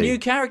happily. new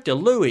character,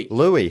 Louis.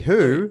 Louis,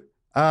 who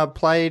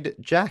played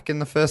Jack in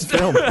the first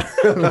film.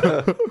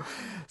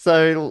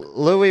 So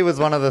Louis was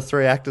one of the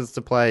three actors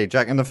to play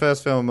Jack. In the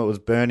first film, it was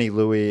Bernie,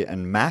 Louis,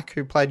 and Mac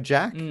who played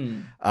Jack.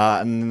 And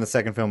in the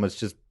second film, it's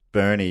just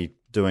Bernie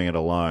doing it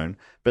alone.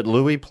 But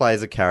Louis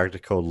plays a character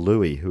called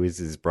Louis, who is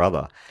his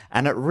brother.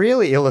 And it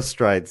really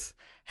illustrates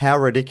how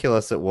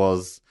ridiculous it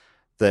was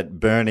that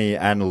Bernie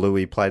and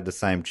Louis played the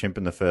same chimp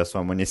in the first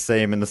one when you see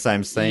him in the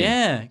same scene.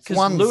 Yeah, because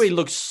Louis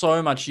looks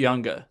so much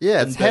younger. Yeah,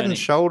 than it's head Bernie. and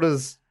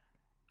shoulders.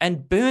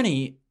 And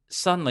Bernie,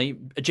 suddenly,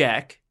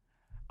 Jack,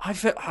 I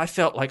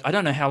felt like, I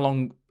don't know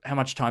how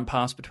much time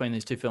passed between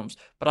these two films,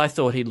 but I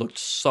thought he looked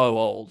so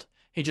old.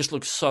 He just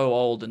looked so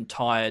old and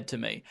tired to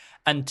me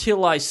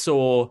until I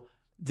saw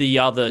the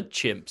other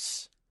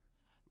chimps,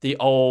 the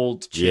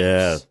old chimps.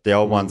 Yeah, the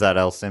old ones at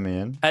El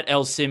Simeon. At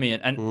El Simeon.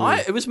 And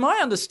it was my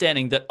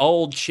understanding that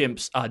old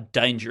chimps are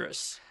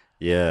dangerous,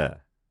 Yeah.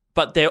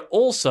 but they're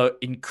also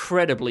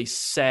incredibly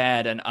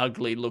sad and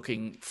ugly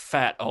looking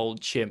fat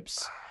old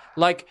chimps.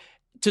 Like,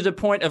 to the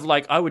point of,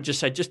 like, I would just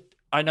say,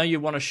 I know you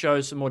want to show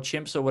some more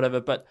chimps or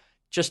whatever, but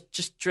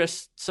just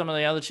dress some of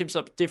the other chimps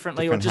up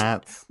differently, Different or just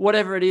hats.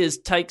 whatever it is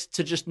takes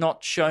to just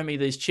not show me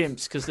these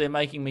chimps because they're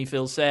making me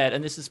feel sad.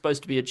 And this is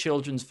supposed to be a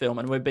children's film,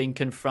 and we're being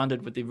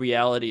confronted with the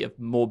reality of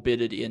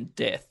morbidity and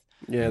death.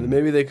 Yeah,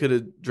 maybe they could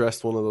have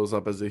dressed one of those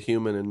up as a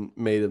human and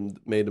made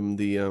him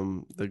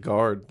the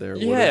guard there.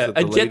 What is Yeah, it, the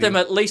and get lady? them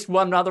at least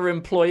one other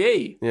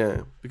employee.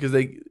 Yeah, because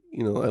they,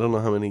 I don't know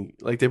how many.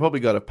 Like, they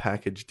probably got a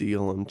package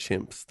deal on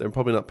chimps. They're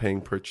probably not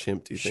paying per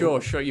chimp. Do you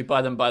think? Sure, you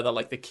buy them by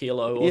the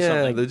kilo or Yeah,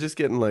 something. they're just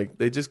getting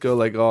they just go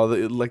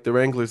the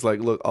Wrangler's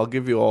like, look, I'll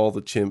give you all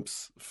the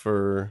chimps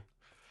for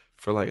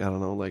I don't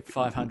know, like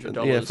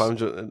 $500. Yeah,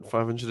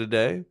 500 a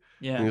day.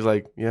 Yeah. And he's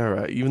like, yeah,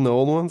 right. Even the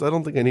old ones, I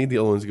don't think I need the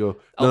old ones. You go,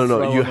 I'll no,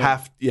 throw you them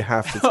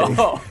have to take.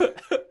 Oh,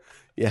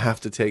 You have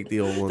to take the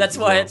old ones. that's as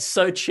why well. it's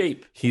so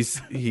cheap. He's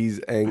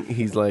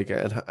like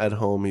at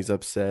home. He's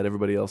upset.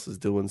 Everybody else is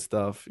doing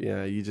stuff.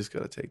 Yeah, you just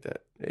gotta take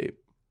that ape.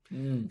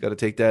 Got to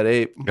take that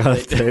ape.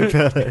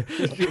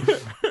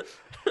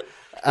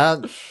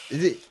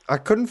 I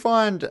couldn't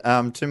find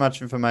too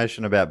much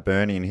information about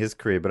Bernie and his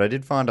career, but I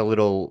did find a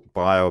little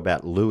bio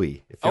about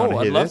Louis. If you want to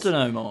I'd hear love this, to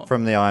know more.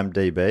 from the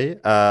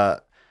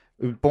IMDb.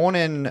 He was born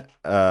in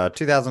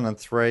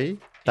 2003.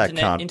 That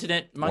can't.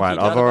 Internet Monkey Wait,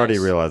 I've already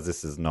database. realised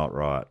this is not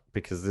right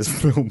because this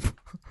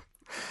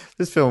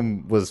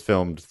film was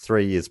filmed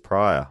 3 years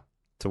prior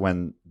to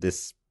when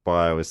this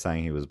bio is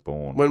saying he was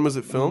born. When was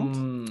it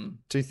filmed?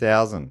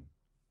 2000.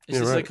 Is Yeah,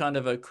 this a right. kind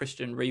of a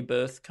Christian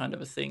rebirth kind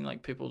of a thing?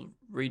 Like people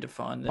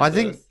redefine their I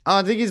think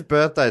birth? his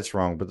birthday's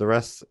wrong, but the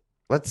rest.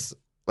 Let's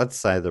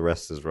say the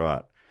rest is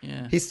right.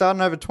 Yeah. He starred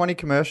in over 20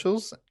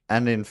 commercials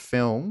and in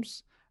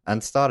films,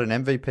 and starred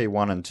in MVP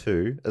 1 and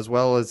 2, as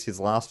well as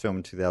his last film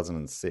in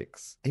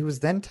 2006. He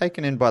was then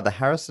taken in by the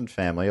Harrison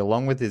family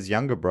along with his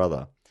younger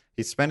brother.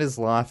 He spent his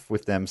life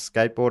with them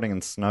skateboarding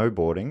and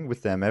snowboarding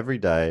with them every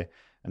day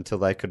until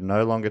they could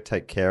no longer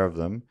take care of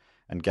them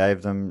and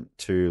gave them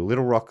to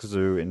Little Rock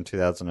Zoo in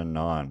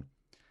 2009.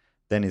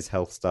 Then his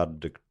health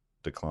started to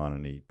decline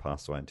and he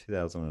passed away in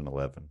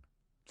 2011.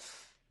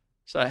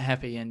 So a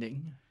happy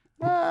ending.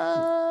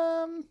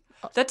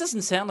 That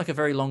doesn't sound like a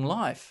very long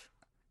life.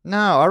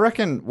 No, I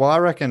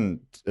reckon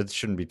it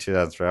shouldn't be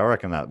 2003. I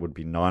reckon that would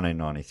be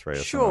 1993 or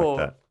something Sure.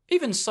 like that.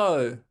 Even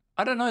so,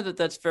 I don't know that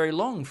that's very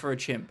long for a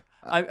chimp.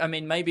 I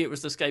mean, maybe it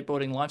was the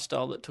skateboarding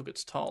lifestyle that took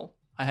its toll.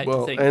 I hate to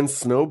Well, think. and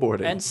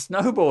snowboarding. And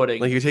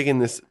snowboarding. Like, you're taking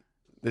this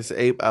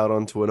ape out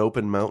onto an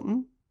open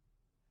mountain.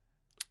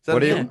 Is that What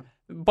do you-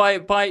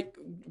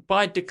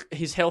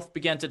 His health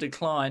began to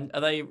decline. Are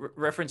they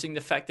referencing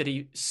the fact that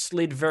he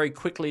slid very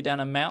quickly down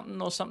a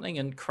mountain or something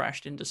and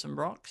crashed into some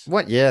rocks?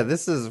 What? Yeah,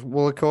 this is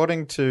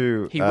according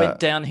to He went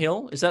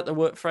downhill. Is that the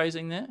word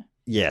phrasing there?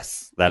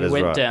 Yes, that he is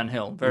went right.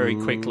 downhill very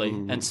quickly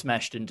and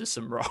smashed into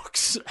some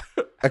rocks.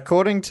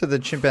 According to the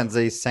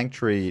Chimpanzee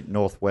Sanctuary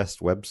Northwest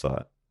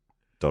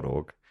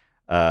website.org,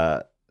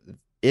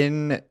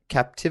 in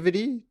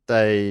captivity,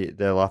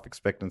 their life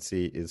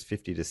expectancy is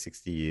 50 to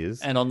 60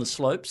 years. And on the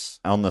slopes?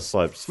 On the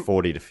slopes,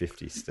 40 to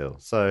 50 still.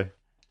 So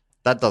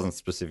that doesn't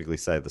specifically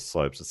say the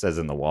slopes. It says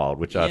in the wild,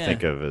 which I Yeah.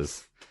 think of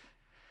as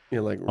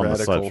like on the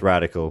radical. slopes,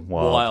 radical,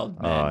 wild.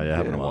 Wild, man. Oh, yeah,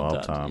 having a Wild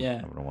wild time. time. Yeah.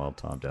 Having a wild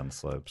time down the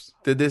slopes.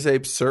 Did this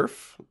ape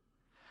surf?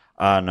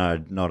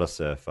 No, not a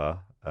surfer.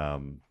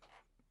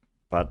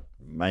 But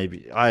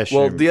maybe, I assume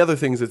Well, the other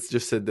things, it's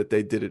just said that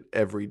they did it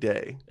every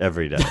day.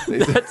 every day.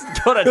 That's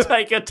got to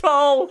take a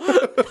toll.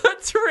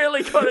 That's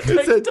really got to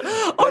take a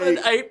toll on an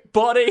ape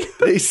body.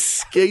 They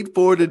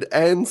skateboarded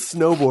and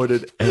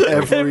snowboarded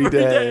every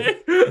day.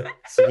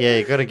 So, yeah,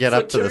 you got to get For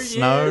up to the 2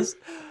 snow years.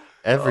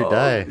 every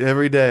day.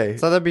 Every day.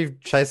 So they'd be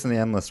chasing the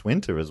endless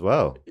winter as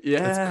well.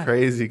 Yeah. That's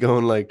crazy,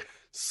 going like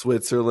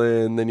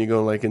Switzerland, then you're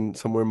going like in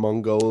somewhere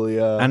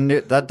Mongolia. And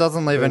that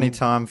doesn't leave any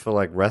time for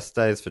like rest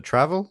days for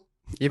travel.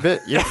 You're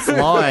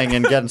flying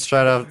and getting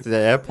straight off the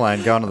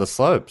airplane, going to the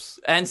slopes.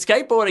 And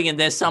skateboarding in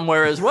there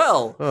somewhere as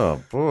well.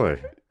 Oh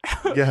boy.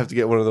 You have to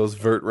get one of those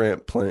vert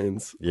ramp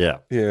planes. Yeah.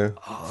 Yeah.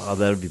 Oh,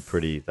 that'd be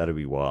pretty. That'd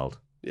be wild.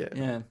 Yeah.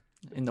 Yeah,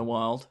 in the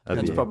wild. That'd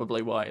That's be-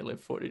 probably why he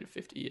lived 40 to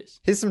 50 years.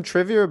 Here's some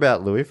trivia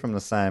about Louis from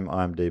the same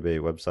IMDb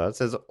website. It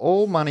says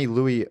all money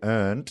Louis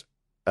earned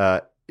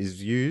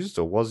is used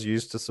or was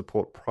used to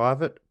support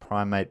private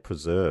primate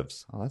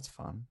preserves. Oh, that's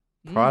fun.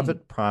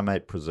 Private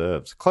primate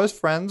preserves. Close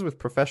friends with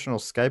professional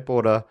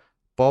skateboarder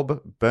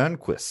Bob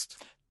Burnquist.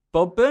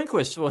 Bob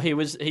Burnquist, well,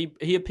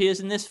 he appears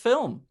in this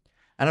film.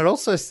 And it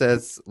also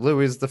says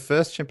Louis is the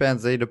first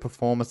chimpanzee to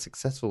perform a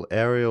successful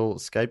aerial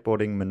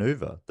skateboarding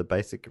maneuver, the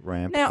basic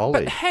ramp Now,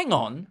 ollie. but hang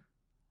on.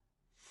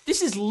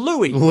 This is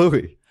Louis.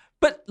 Louis.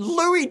 But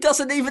Louis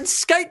doesn't even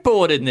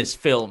skateboard in this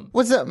film.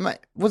 Was it?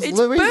 Was It's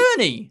Louis?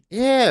 Bernie.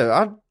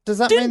 Yeah. Does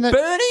that mean Didn't that?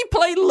 Bernie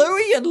play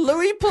Louis and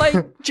Louis play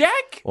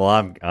Jack? Well,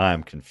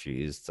 I'm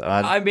confused.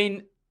 I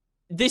mean,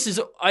 this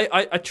is.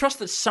 I trust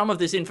that some of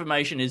this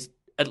information is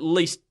at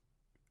least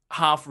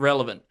half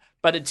relevant,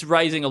 but it's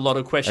raising a lot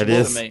of questions It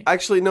is. for me.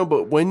 Actually, no,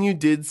 but when you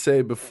did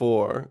say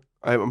before,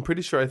 I'm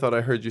pretty sure I thought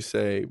I heard you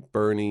say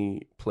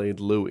Bernie played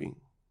Louis.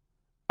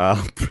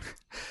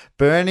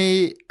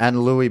 Bernie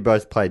and Louis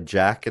both played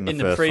Jack in the in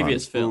first the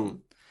previous one.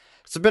 film.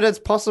 So, but it's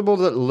possible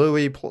that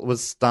Louis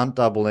was stunt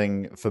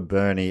doubling for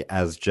Bernie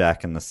as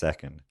Jack in the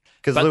second.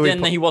 Because But Louis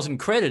then he wasn't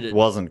credited.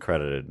 wasn't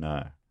credited,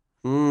 no,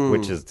 Mm.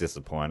 which is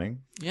disappointing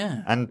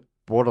Yeah. and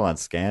borderline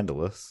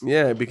scandalous.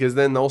 Yeah, because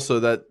then also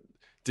that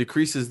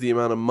decreases the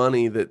amount of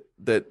money that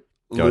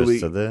Goes Louis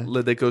to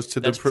the- that goes to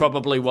That's the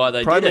probably why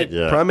they primate did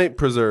it. Yeah. primate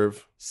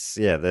preserve.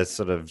 Yeah, they're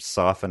sort of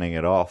siphoning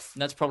it off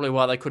And that's probably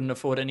why they couldn't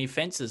afford any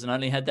fences and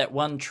only had that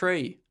one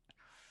tree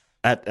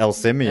at El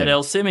Simeon, at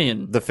El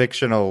Simeon. the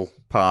fictional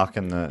park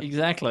and the.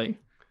 Exactly.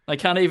 They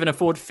can't even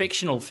afford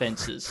fictional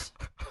fences.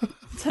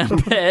 That's how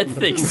bad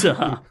things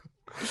are.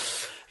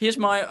 Here's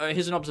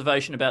an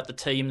observation about the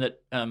team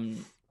that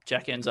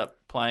Jack ends up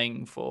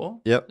playing for.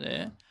 Yep.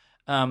 There,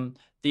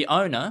 the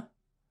owner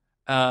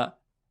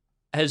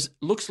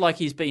looks like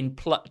he's been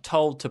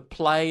told to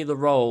play the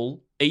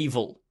role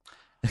evil,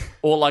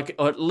 or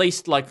at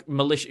least like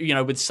malicious,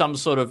 with some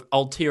sort of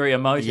ulterior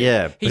motive.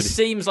 Yeah, he but-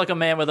 seems like a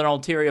man with an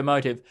ulterior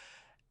motive.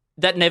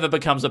 That never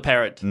becomes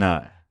apparent.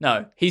 No.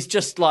 No, he's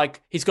just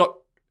like he's got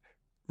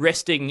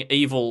resting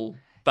evil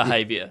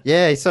behavior.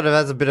 Yeah, he sort of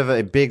has a bit of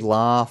a big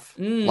laugh,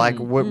 like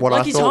what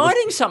Like I he's thought was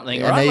hiding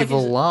something, an right? Like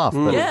evil he's- laugh.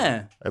 But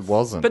Yeah. it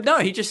wasn't. But no,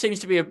 he just seems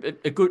to be a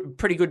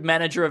pretty good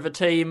manager of a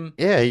team.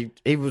 yeah,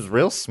 he was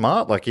real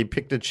smart. Like he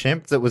picked a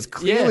chimp that was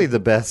clearly Yeah. the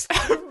best.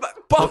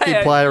 By Hockey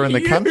a player in the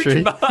huge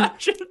country.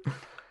 margin.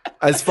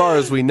 As far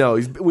as we know,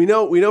 we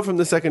know from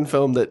the second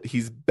film that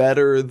he's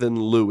better than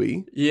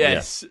Louis.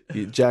 Yes.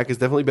 Jack is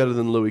definitely better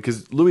than Louis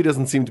because Louis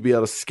doesn't seem to be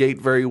able to skate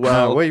very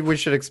well. We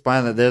should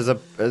explain that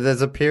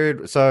there's a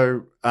period.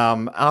 So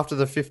after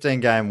the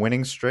 15-game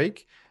winning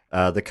streak,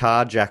 the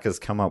Carjackers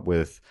come up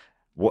with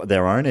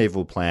their own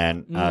evil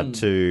plan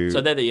to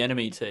So they're the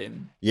enemy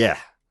team. the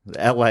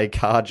LA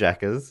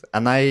Carjackers,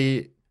 and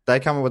they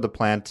come up with a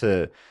plan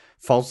to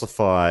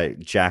falsify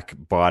Jack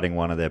biting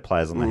one of their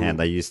players on the hand.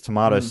 They use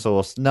tomato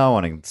sauce. No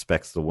one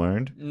inspects the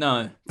wound.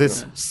 No.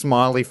 This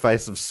smiley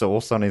face of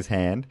sauce on his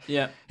hand.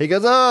 Yeah. He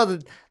goes, "Oh,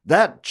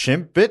 that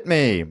chimp bit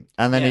me,"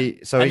 and then he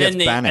gets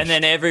banished. And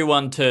then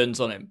everyone turns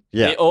on him.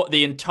 Yeah.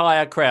 The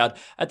entire crowd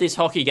at this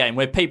hockey game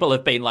where people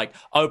have been like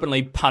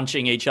openly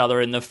punching each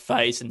other in the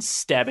face and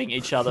stabbing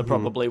each other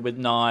probably with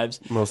knives.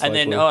 Most and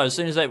then likely. as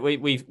soon as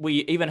we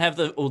even have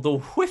the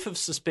whiff of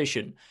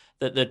suspicion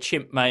that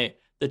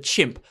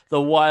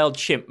the wild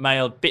chimp may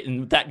have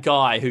bitten that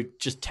guy who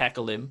just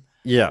tackled him.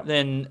 yeah,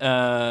 Then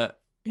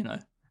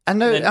and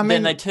no, then, I mean,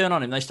 then they turn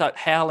on him. They start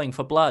howling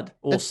for blood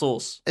or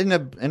sauce.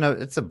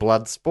 it's a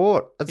blood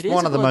sport. It's It is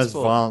one a of the blood most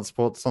sport. violent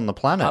sports on the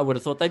planet. I would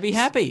have thought they'd be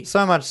happy.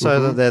 So much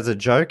so that there's a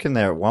joke in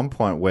there at one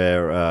point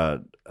where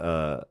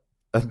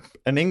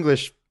an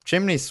English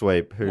chimney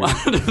sweep who One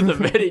of the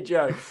many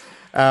jokes.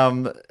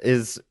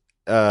 is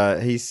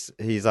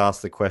he's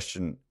asked the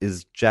question,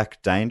 "Is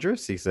Jack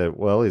dangerous?" He said,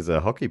 "Well, he's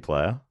a hockey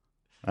player."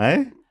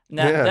 Eh?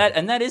 Now, Yeah.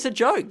 that is a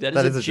joke. That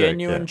That is is a a joke,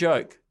 genuine yeah.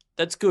 joke.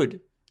 That's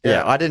good.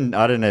 Yeah, I didn't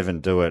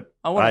even do it.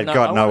 I wanna I know-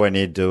 got I nowhere wanna-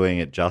 near doing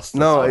it justice.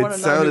 No, I it wanna know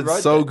who sounded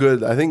wrote so that.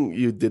 good. I think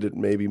you did it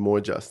maybe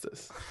more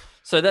justice.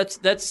 So that's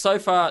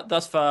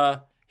thus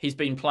far. He's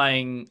been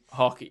playing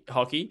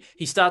hockey.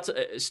 He starts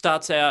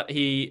out.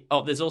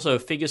 There's also a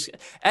figure.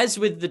 As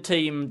with the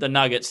team, the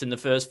Nuggets in the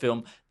first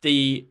film,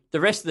 the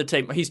rest of the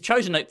team. He's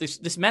chosen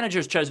this manager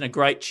has chosen a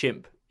great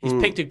chimp. He's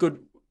picked a good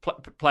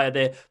player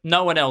there.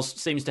 No one else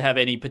seems to have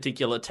any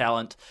particular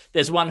talent.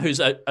 There's one who's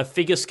a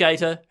figure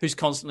skater who's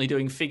constantly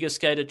doing figure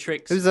skater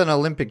tricks. Who's an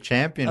Olympic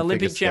champion?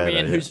 Olympic figure skater,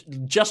 champion yeah. who's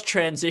just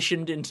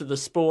transitioned into the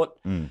sport.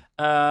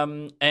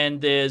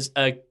 And there's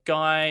a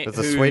guy There's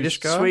a who's Swedish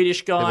guy.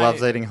 Swedish Who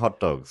loves eating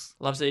hot dogs.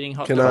 Loves eating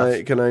hot Can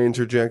dogs. I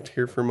interject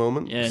here for a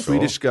moment? Yeah.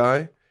 Swedish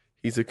guy.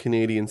 He's a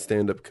Canadian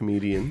stand-up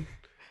comedian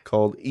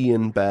called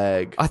Ian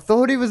Bagg. I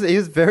thought he was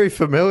very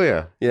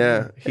familiar.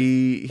 Yeah,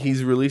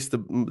 he's released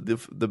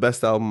the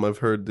best album I've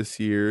heard this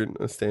year,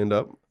 a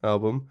stand-up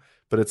album,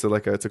 but it's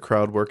a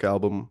crowd work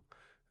album.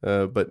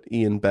 But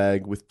Ian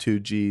Bagg with 2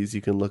 G's,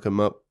 you can look him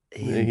up.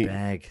 Ian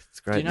Bagg. It's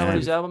a great. Do you know what name.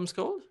 his album's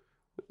called?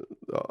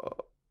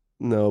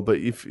 No, but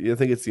I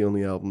think it's the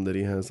only album that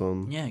he has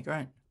on. Yeah,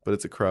 great. But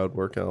it's a crowd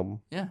work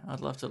album. Yeah, I'd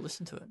love to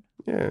listen to it.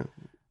 Yeah.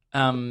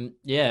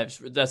 Yeah,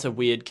 that's a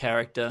weird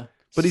character.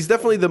 But he's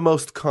definitely the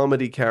most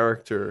comedy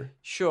character.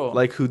 Sure.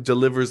 Like, who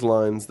delivers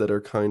lines that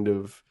are kind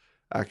of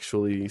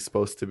actually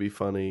supposed to be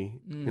funny.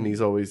 And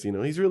he's always,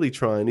 he's really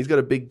trying. He's got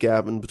a big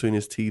gap in between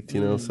his teeth,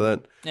 so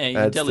that Yeah, you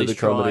can adds tell to he's the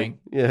comedy. trying.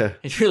 Yeah.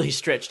 He's really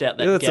stretched out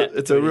that Yeah, gap.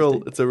 it's a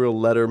real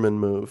Letterman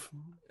move.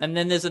 And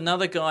then there's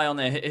another guy on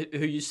there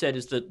who you said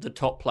is the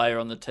top player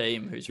on the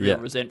team who's real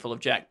resentful of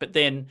Jack. But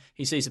then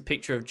he sees a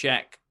picture of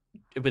Jack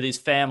with his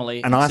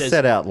family. And I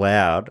said out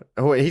loud,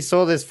 he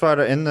saw this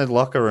photo in the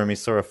locker room. He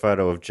saw a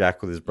photo of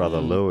Jack with his brother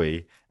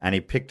Louis, and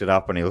he picked it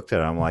up and he looked at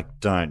it. I'm like,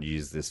 don't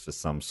use this for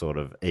some sort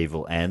of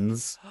evil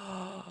ends.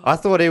 I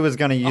thought he was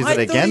going to use it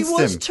against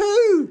him.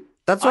 Too.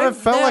 That's what it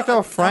felt like. They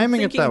were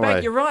framing it that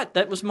way. You're right.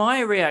 That was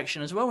my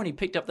reaction as well when he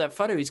picked up that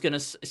photo. He's going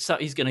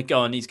to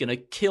go and he's going to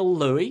kill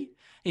Louis.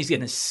 He's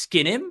going to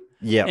skin him.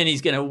 Yeah. And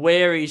he's going to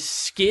wear his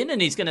skin,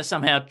 and he's going to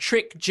somehow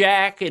trick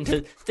Jack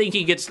into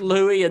thinking it's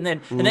Louis, and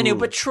then he'll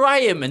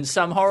betray him in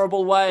some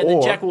horrible way, and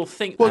then Jack will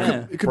think.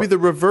 Well, it could be the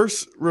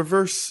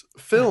reverse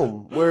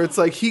film where it's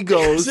like he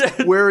goes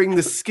wearing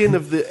the skin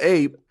of the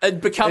ape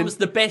and becomes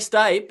the best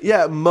ape.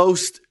 Yeah,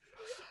 most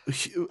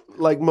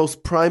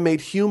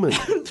primate human.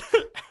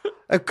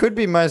 It could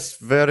be most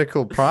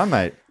vertical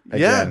primate.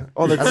 Again. Yeah.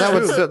 Oh,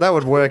 that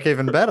would work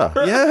even better.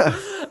 Yeah.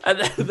 And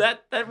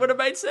that would have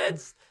made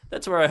sense.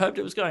 That's where I hoped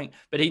it was going.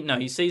 But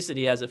he sees that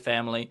he has a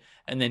family,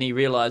 and then he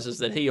realizes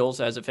that he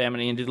also has a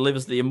family, and he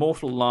delivers the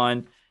immortal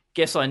line,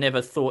 "Guess I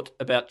never thought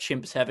about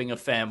chimps having a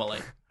family."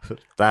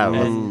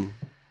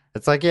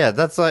 It's like,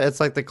 it's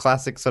like the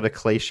classic sort of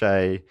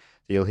cliche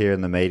that you'll hear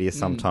in the media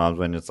sometimes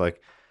when it's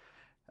like,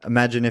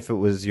 imagine if it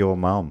was your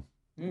mum.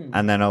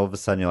 And then all of a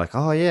sudden you're like,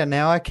 oh, yeah,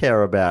 now I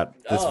care about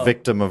this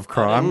victim of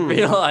crime.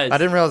 I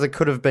didn't realize it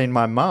could have been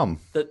my mum.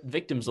 That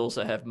victims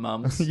also have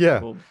mums.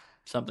 Yeah. Or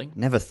something.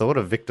 Never thought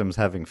of victims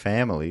having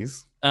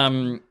families.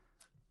 There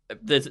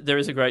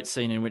is a great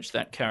scene in which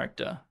that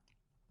character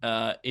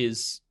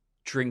is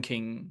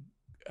drinking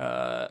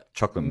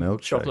chocolate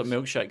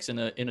milkshakes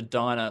in a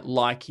diner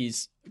like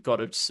he's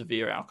got a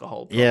severe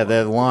alcohol problem. Yeah,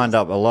 they're lined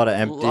up, a lot of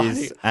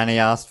empties, and he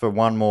asked for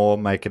one more,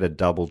 make it a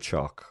double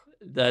choc.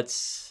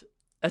 That's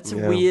a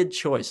weird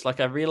choice. Like,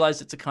 I realize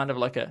it's a kind of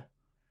like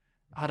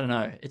I don't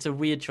know. It's a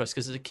weird choice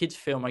because as a kid's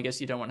film, I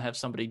guess you don't want to have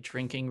somebody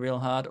drinking real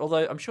hard.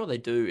 Although I'm sure they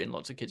do in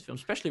lots of kids'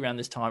 films, especially around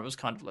this time. It was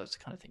kind of the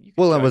kind of thing. You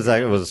could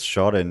it was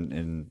shot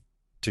in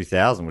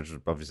 2000, which was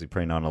obviously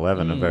pre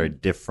 9/11, a very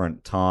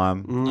different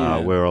time.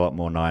 We were a lot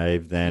more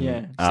naive then.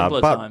 Yeah,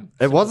 simpler time.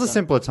 It was a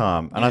simpler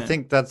time, and I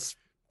think that's.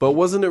 But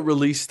wasn't it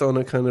released on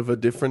a kind of a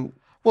different?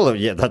 Well,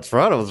 yeah, that's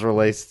right. It was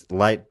released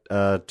late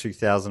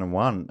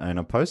 2001 in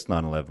a post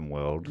 9/11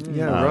 world.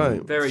 Yeah, right.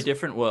 Very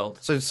different world.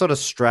 So it's sort of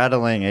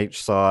straddling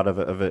each side of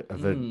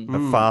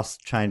a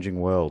fast changing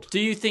world. Do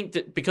you think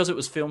that because it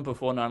was filmed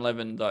before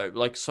 9/11, though,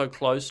 like so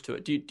close to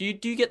it, do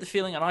you get the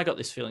feeling, and I got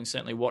this feeling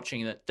certainly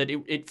watching that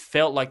it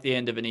felt like the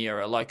end of an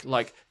era,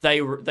 like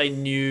they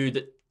knew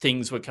that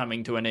things were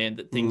coming to an end,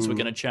 that things were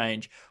going to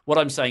change. What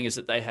I'm saying is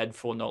that they had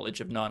foreknowledge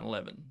of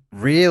 9/11.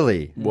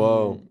 Really?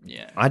 Whoa.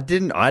 Yeah. I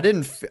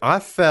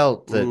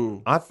felt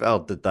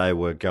that they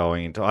were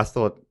going into, I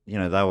thought,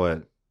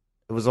 it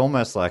was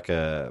almost like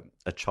a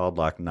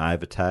childlike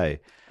naivete.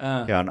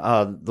 Going,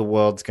 the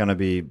world's going to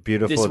be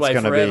beautiful. This way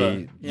it's going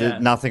forever. to be,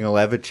 nothing will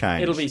ever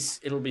change.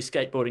 It'll be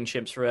skateboarding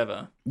chimps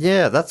forever.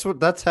 Yeah,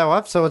 that's how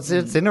I've. So it's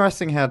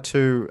interesting how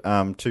two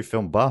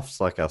film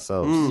buffs like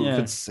ourselves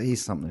could see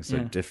something so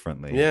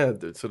differently. Yeah,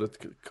 they're sort of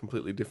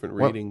completely different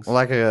readings. Well,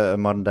 like a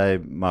modern day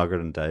Margaret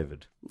and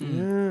David,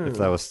 if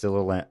they were still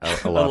alive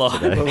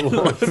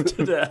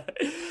today.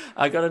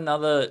 I got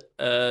another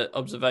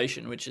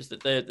observation, which is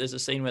that there's a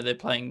scene where they're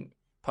playing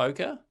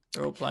poker.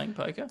 They're all playing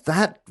poker.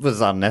 That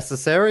was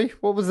unnecessary.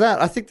 What was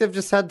that? I think they've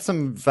just had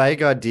some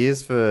vague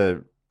ideas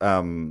for,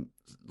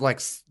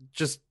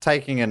 just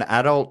taking an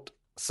adult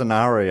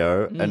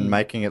scenario and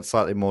making it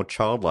slightly more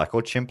childlike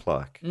or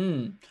chimp-like.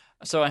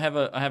 So I have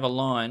a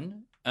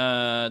line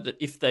that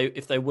if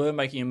they were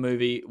making a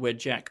movie where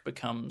Jack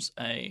becomes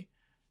a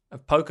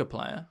poker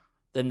player,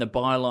 then the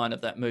byline of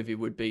that movie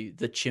would be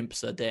 "The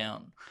chimps are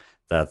down."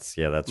 That's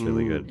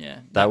really good.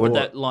 Yeah,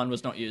 that line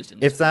was not used in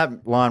this If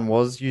that line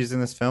was used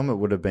in this film, it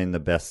would have been the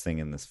best thing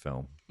in this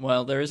film.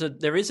 Well, there is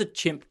a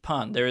chimp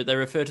pun. They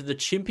refer to the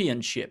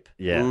championship.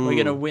 Yeah. We're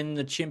going to win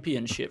the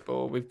championship,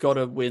 or we've got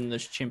to win the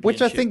championship.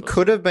 Which I think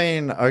could have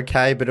been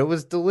okay, but it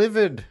was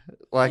delivered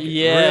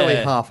really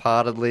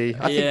half-heartedly.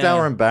 I think they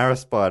were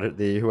embarrassed by it,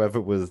 whoever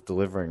was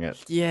delivering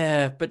it.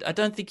 Yeah, but I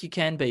don't think you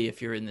can be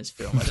if you're in this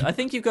film. I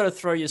think you've got to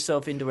throw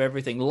yourself into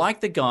everything, like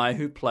the guy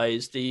who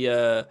plays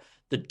the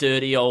the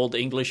dirty old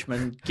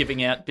Englishman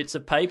giving out bits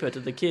of paper to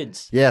the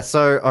kids. Yeah,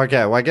 so, okay,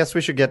 well, I guess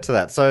we should get to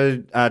that.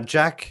 So,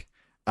 Jack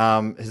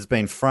has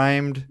been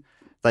framed.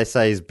 They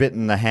say he's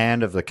bitten the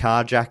hand of the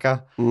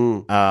carjacker.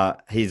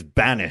 He's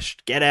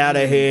banished. Get out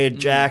of here,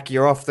 Jack.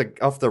 You're off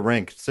the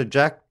rink. So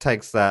Jack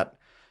takes that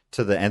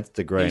to the nth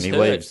degree and he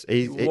leaves.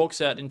 He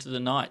walks out into the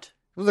night.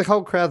 Well, the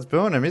whole crowd's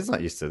booing him. He's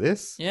not used to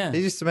this. Yeah.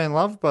 He's used to being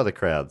loved by the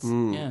crowds.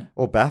 Yeah.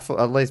 Or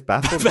at least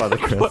baffled by the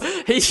crowds.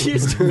 He's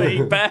used to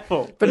being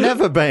baffled. But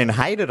never being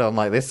hated on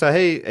like this. So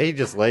he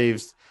just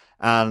leaves.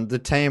 The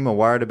team are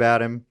worried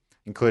about him,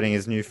 including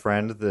his new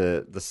friend,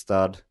 the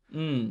stud.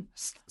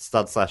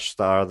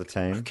 Stud/star of the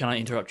team. Can I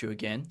interrupt you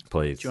again?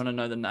 Please. Do you want to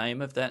know the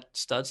name of that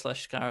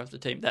stud/star of the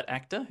team, that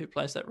actor who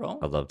plays that role?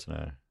 I'd love to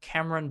know.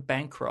 Cameron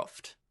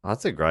Bancroft. Oh,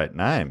 that's a great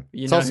name.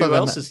 You know who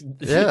else is...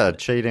 Yeah,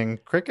 cheating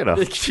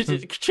cricketer.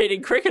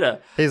 Cheating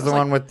cricketer. He's the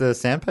one with the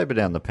sandpaper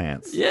down the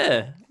pants.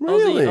 Yeah.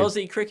 Really?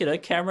 Aussie cricketer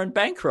Cameron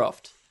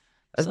Bancroft.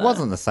 It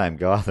wasn't the same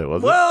guy, though,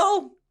 was it?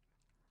 Well...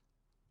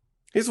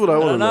 Here's what I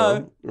want to don't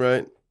know,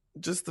 right?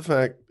 Just the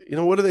fact,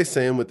 what are they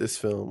saying with this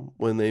film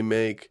when they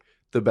make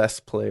the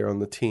best player on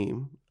the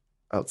team,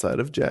 outside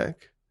of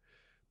Jack,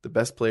 the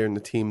best player in the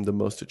team, the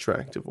most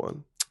attractive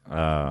one?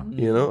 Are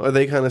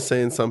they kind of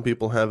saying some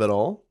people have it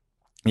all?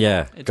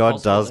 Yeah, It's God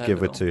possible does to have give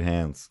it with all. 2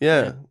 hands.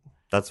 Yeah.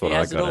 That's what He I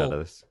has it got out all. of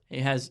this.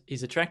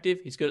 He's attractive,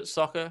 he's good at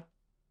soccer,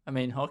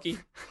 hockey,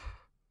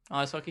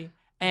 ice hockey,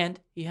 and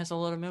he has a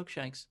lot of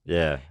milkshakes.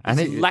 Yeah. And And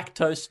he's he,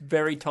 lactose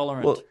very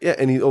tolerant. Well, yeah,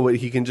 and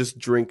he can just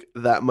drink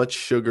that much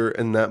sugar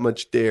and that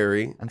much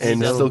dairy And and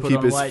still still put keep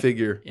on his weight.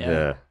 figure.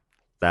 yeah,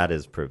 that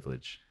is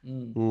privilege.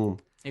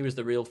 He was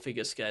the real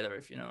figure skater,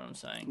 if you know what I'm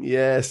saying.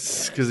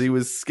 Yes, because he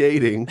was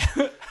skating.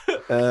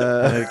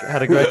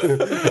 Had a great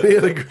He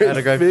had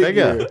a great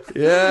figure.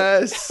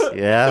 Yes.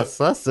 Yes,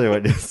 I see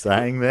what you're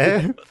saying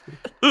there.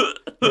 Would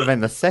have been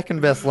the second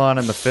best line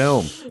in the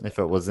film if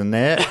it was in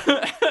there.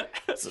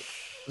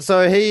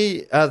 So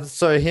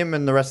him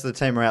and the rest of the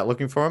team are out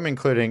looking for him,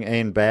 including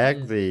Ian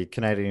Bagg, the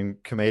Canadian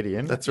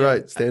comedian. That's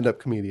right. Stand-up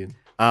comedian.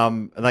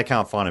 They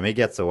can't find him. He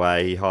gets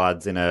away. He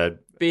hides in a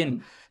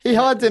Bin.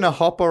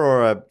 hopper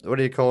or a, what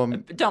do you call them?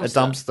 A dumpster. A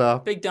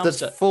dumpster. Big dumpster.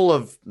 That's full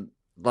of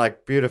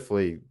like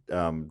beautifully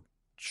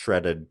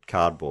shredded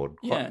cardboard.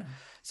 Yeah.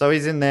 So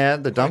he's in there.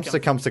 The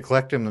dumpster comes to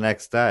collect him the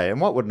next day.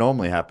 And what would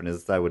normally happen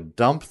is they would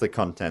dump the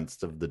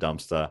contents of the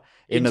dumpster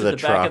into the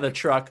truck. Back of the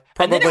truck.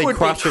 Probably and then it would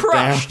crush be it down.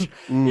 crushed.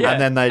 Yeah. And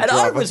then they And drive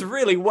I it. was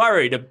really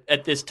worried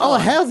at this time. Oh,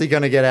 how's he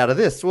going to get out of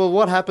this? Well,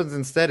 what happens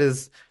instead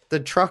is the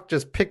truck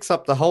just picks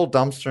up the whole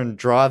dumpster and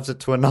drives it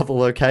to another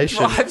location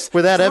Drives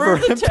without through ever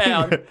the emptying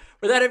town it.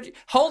 without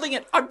holding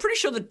it. I'm pretty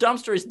sure the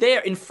dumpster is there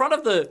in front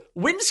of the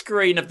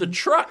windscreen of the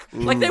truck.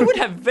 Like they would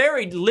have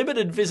very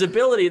limited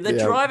visibility.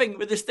 They're driving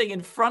with this thing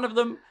in front of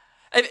them.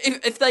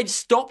 If they'd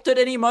stopped at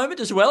any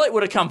moment as well, it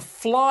would have come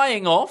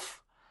flying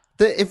off.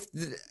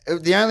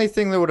 The only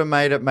thing that would have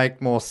made it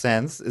make more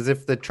sense is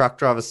if the truck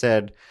driver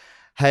said,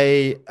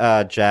 "Hey,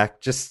 Jack,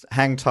 just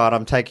hang tight.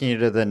 I'm taking you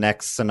to the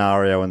next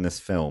scenario in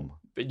this film.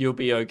 But you'll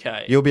be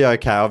okay. You'll be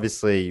okay.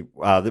 Obviously,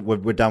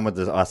 we're done with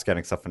the ice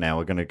skating stuff for now.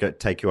 We're going to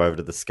take you over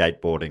to the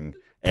skateboarding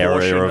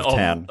area of Portion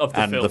town of the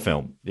and film. the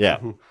film. Yeah,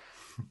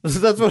 so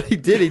that's what he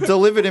did. He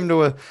delivered him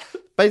to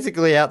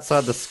basically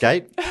outside the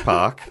skate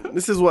park.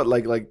 This is what,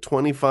 like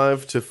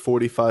 25 to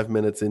 45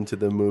 minutes into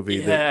the movie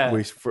Yeah. that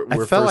we're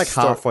I felt like first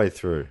halfway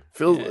through.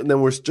 And then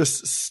we're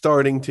just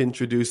starting to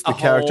introduce the A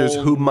characters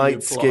whole who new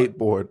might plot.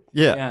 skateboard.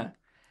 Yeah. Yeah.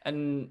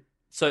 And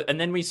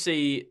then we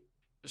see.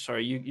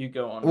 Sorry, you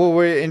go on. Well,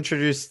 we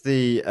introduced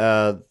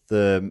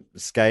the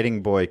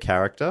skating boy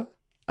character,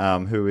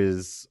 who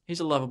is, He's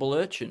a lovable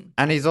urchin.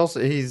 and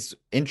he's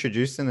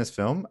introduced in this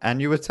film.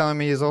 And you were telling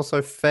me he's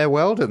also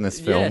farewelled in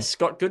this film. Yeah,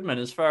 Scott Goodman,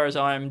 as far as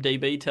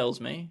IMDb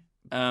tells me,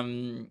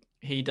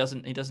 he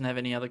doesn't have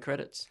any other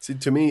credits. See,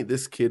 to me,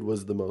 this kid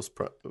was the most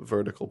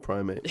vertical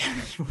primate.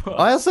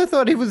 I also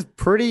thought he was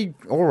pretty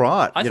all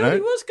right. I thought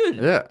he was good.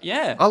 Yeah,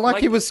 Yeah. I like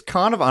he was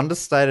kind of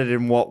understated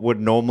in what would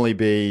normally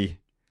be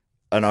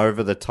an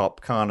over the top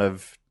kind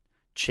of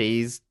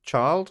cheese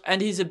child. And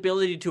his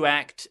ability to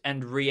act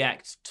and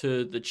react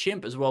to the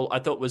chimp as well, I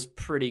thought was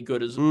pretty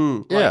good as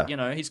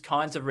yeah. His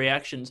kinds of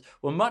reactions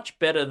were much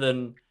better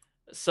than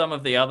some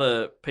of the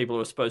other people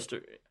who were supposed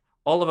to.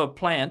 Oliver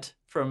Plant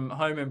from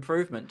Home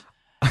Improvement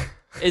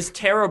is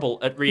terrible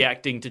at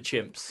reacting to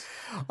chimps.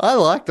 I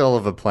liked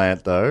Oliver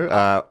Plant though,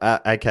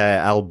 aka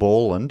Al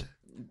Borland.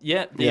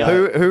 Yeah.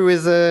 Who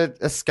is a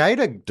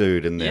skater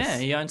dude in this? Yeah,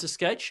 he owns a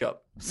skate shop.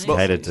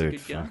 Skater He's a dude.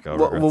 good guy. Fuck, I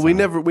well, regret we saying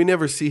that.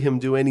 never see him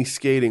do any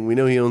skating. We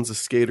know he owns a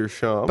skater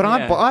shop. But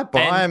Yeah. I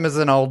buy And him as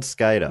an old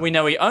skater. We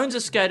know he owns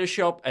a skater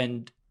shop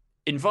and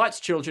invites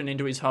children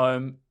into his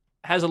home,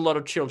 has a lot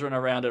of children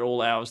around at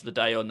all hours of the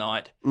day or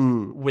night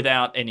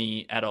without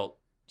any adult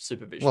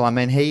supervision. Well, I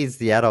mean, he's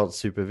the adult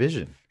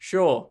supervision.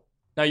 Sure.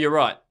 No, you're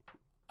right.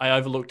 I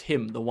overlooked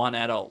him, the one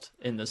adult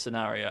in the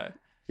scenario.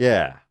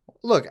 Yeah.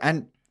 Look,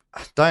 and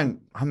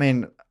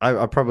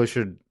I probably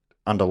should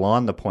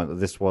underline the point that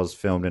this was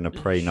filmed in a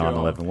pre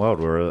 9/11 world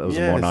where it was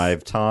a more Yes.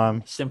 naive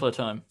time. Simpler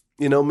time.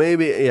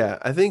 maybe, yeah.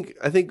 I think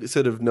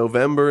sort of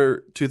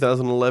November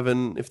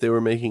 2011, if they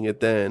were making it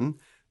then,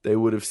 they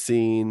would have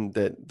seen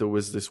that there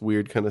was this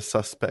weird kind of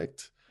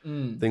suspect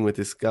thing with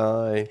this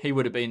guy. He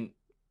would have been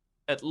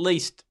at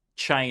least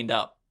chained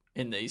up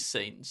in these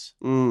scenes.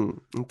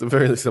 At the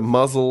very least, a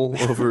muzzle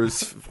over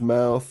his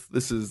mouth.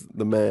 This is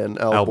the man,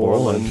 Al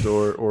Borland,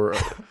 or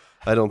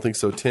I don't think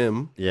so,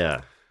 Tim.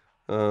 Yeah.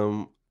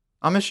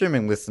 I'm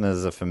assuming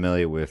listeners are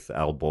familiar with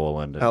Al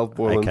Borland. Al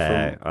Borland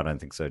AKA, I don't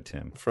think so,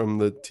 Tim. From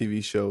the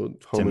TV show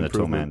Home Tim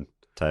Improvement.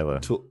 the Toolman Taylor.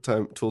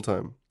 Tool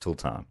Time. Tool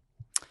Time.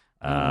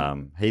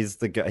 He's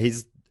the guy.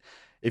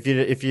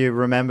 If you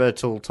remember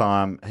Tool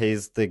Time,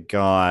 he's the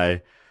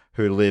guy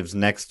who lives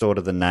next door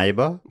to the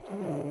neighbor,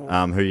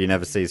 who you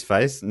never see his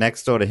face.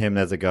 Next door to him,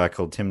 there's a guy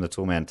called Tim the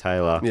Toolman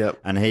Taylor, Yep.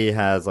 and he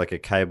has like a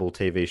cable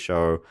TV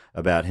show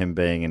about him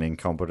being an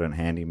incompetent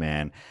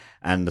handyman.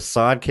 And the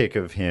sidekick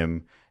of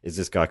him is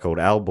this guy called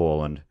Al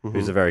Borland,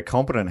 who's a very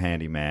competent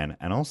handyman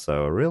and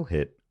also a real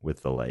hit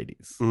with the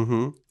ladies.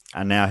 Mm-hmm.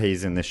 And now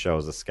he's in this show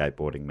as a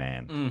skateboarding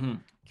man. Mm-hmm.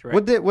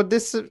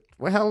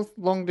 Correct. How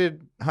long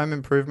did Home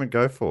Improvement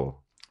go for?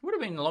 Would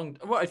have been a long.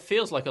 Well, it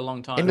feels like a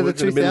long time. Into the It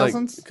could have been like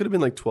 2000s? it could have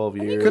been like 12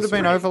 years. Could have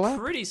been or- overlap.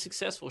 Pretty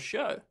successful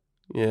show.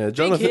 Yeah,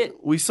 Jonathan.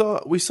 hit. We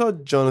saw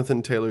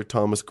Jonathan Taylor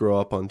Thomas grow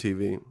up on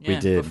TV. Yeah,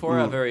 did. before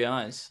our very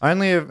eyes.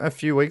 Only a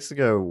few weeks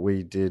ago,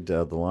 we did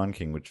The Lion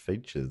King, which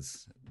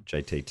features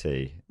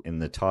JTT in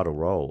the title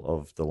role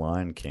of The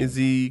Lion King. Is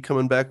he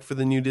coming back for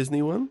the new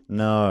Disney one?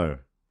 No.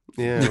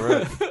 Yeah,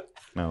 right.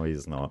 No,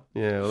 he's not.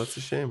 Yeah, well, that's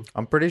a shame.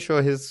 I'm pretty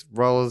sure his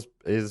role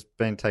is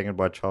being taken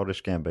by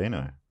Childish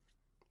Gambino.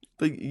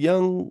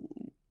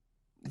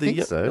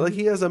 So. Like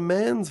he has a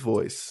man's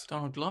voice.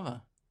 Donald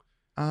Glover.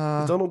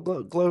 Is Donald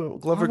Glover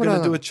would going I-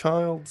 to do a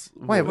child's?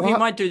 Wait, Well, he what?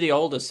 might do the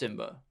older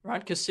Simba, right?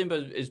 Because Simba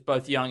is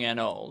both young and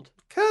old.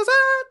 Cause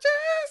I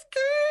just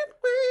can't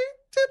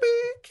wait to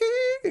be king.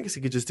 I guess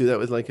he could just do that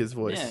with like his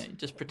voice. Yeah,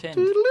 just pretend.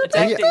 It's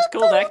acting. It's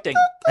called acting.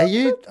 Are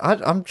you?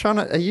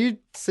 Are you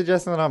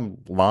suggesting that I'm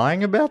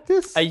lying about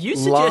this? Are you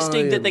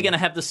suggesting that Lion. they're going to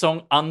have the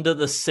song "Under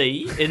the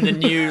Sea" in the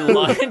new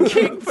Lion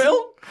King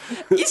film?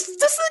 Does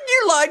the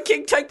new Lion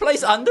King take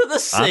place under the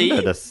sea?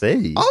 Under the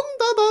sea.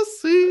 Under the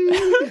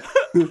sea.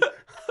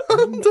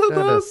 Under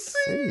the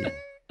sea.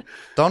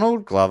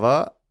 Donald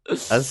Glover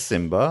as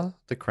Simba,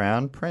 the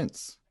Crown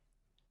Prince.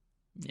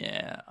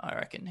 Yeah, I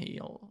reckon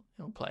he'll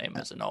play him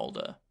as an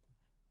older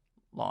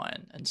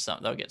lion, and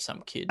they'll get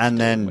some kids. And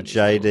to then when he's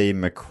little. J.D.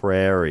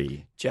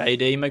 McCrary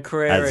J.D. as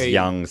McCrary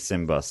young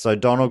Simba. So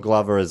Donald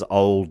Glover as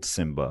old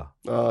Simba.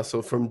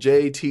 So from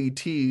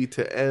JTT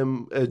to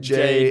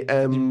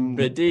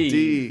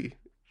JMD.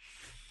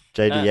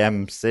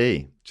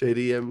 JDMC.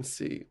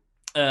 JDMC.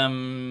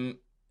 And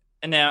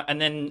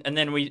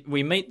then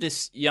we meet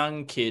this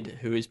young kid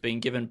who has been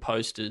given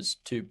posters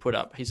to put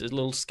up. He's a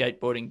little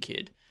skateboarding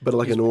kid. But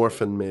like an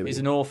orphan, maybe. He's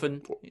an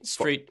orphan,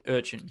 street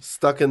urchin.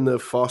 Stuck in the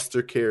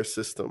foster care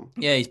system.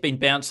 Yeah, he's been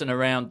bouncing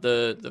around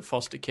the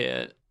foster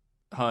care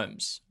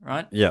homes,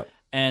 right? Yeah.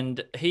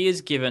 And he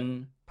is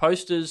given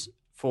posters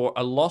for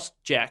a lost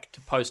Jack to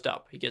post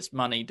up. He gets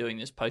money doing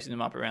this, posting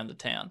them up around the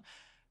town.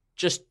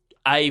 Just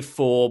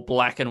A4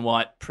 black and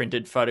white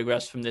printed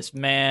photographs from this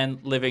man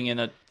living in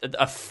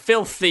a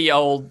filthy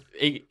old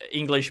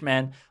English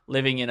man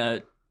living in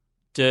a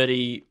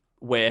dirty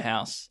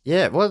warehouse.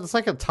 Yeah, well, it's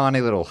like a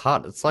tiny little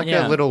hut. It's like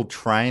Yeah. a little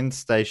train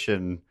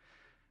station,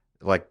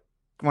 like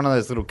one of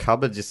those little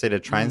cupboards you see at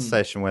a train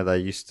station where they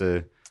used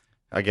to,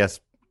 I guess,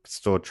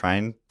 store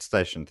train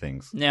station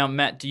things. Now,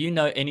 Matt, do you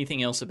know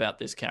anything else about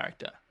this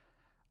character?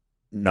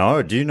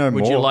 No, do you know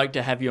Would more? you like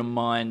to have your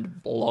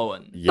mind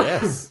blown?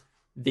 Yes.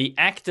 The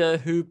actor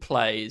who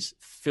plays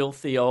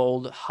filthy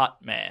old hut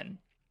man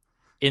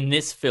in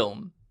this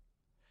film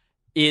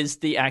is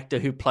the actor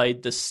who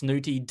played the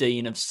snooty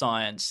dean of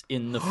science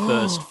in the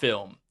first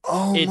film.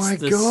 Oh It's my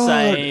the God.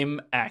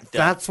 same actor.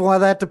 That's why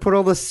they had to put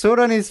all the soot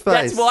on his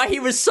face. That's why he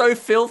was so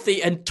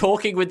filthy and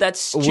talking with that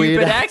stupid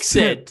Weird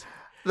accent.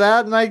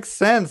 That makes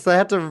sense. They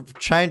had to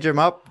change him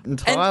up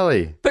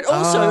entirely. But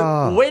also,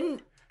 Ah.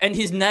 and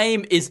his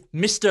name is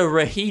Mr.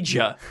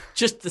 Rahija,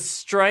 just the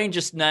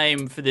strangest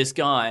name for this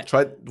guy.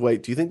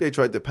 Do you think they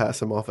tried to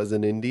pass him off as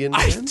an Indian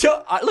man?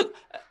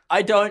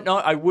 I don't know.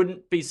 I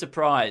wouldn't be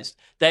surprised.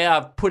 They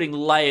are putting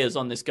layers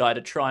on this guy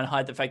to try and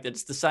hide the fact that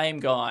it's the same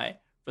guy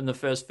from the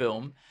first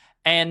film.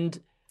 And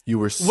You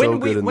were so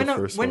good in the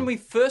first when one. we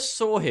first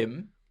saw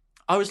him,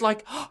 I was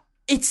like, oh,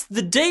 it's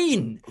the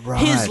Dean.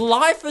 Right. His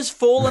life has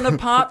fallen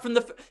apart from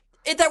the...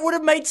 That would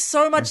have made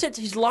so much sense.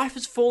 His life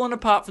has fallen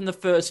apart from the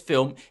first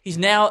film. He's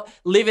now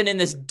living in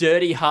this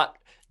dirty hut,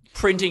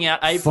 printing out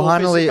A4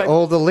 Finally, pieces of paper.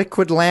 all the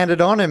liquid landed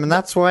on him, and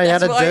that's why he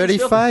had a That's why dirty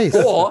he's face.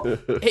 Or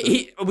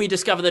we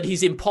discover that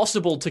he's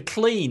impossible to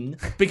clean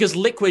because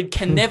liquid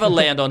can never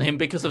land on him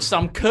because of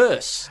some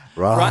curse.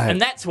 Right. And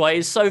that's why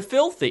he's so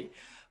filthy.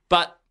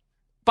 But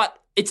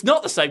it's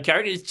not the same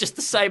character. It's just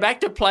the same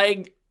actor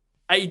playing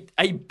a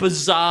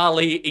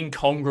bizarrely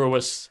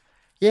incongruous.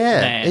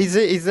 Yeah, Man.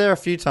 he's there a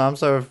few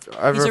times over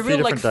He's a a few real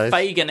like different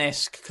days.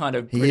 Fagin-esque kind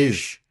of He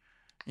British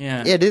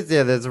Yeah. Yeah, it is.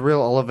 Yeah, there's a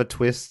real Oliver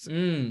Twist,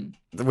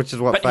 which is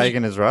what But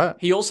Fagin is, right?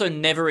 He also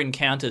never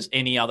encounters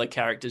any other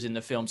characters in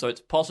the film, so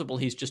it's possible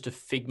he's just a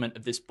figment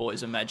of this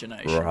boy's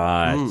imagination.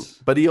 Right.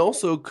 But he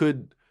also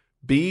could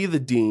be the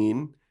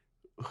dean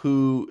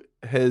who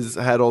has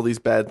had all these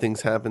bad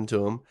things happen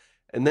to him,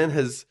 and then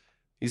has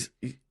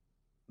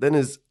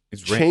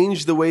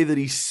changed the way that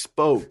he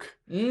spoke,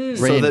 so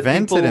that Reinvented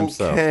people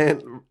himself.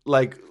 can't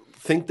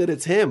think that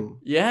it's him,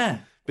 Yeah.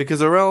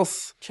 because or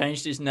else.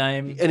 Changed his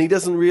name. And he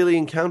doesn't really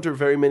encounter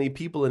very many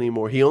people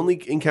anymore. He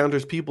only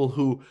encounters people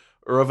who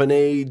are of an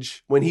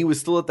age, when he was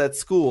still at that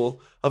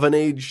school, of an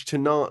age to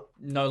not.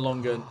 No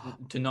longer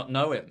to not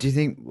know him. Do you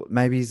think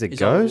maybe he's a His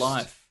whole ghost?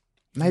 life.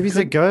 Maybe he's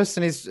a ghost,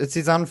 and it's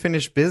his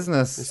unfinished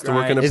business. Is to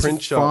work in a Is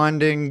print shop.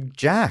 finding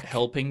Jack,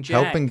 Helping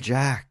Jack. helping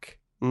Jack,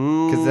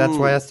 because that's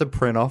why he has to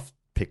print off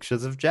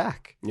pictures of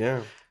Jack.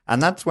 Yeah.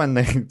 And that's when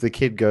the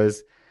kid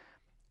goes,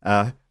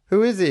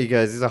 "Who is he?" He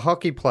goes, "He's a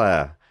hockey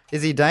player.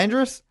 Is he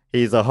dangerous?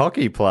 He's a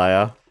hockey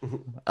player."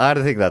 I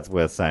don't think that's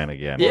worth saying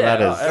again. Yeah,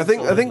 that is. I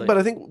think,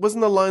 Absolutely.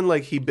 wasn't the line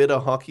like he bit a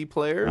hockey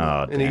player?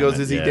 Oh, and he damn goes,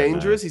 it. "Is he Yeah,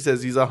 dangerous?" no. He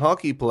says, "He's a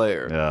hockey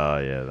player." Oh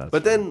yeah, that's.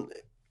 But then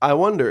I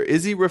wonder,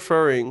 is he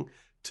referring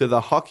to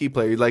the hockey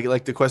player?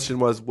 Like the question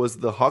was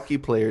the hockey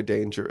player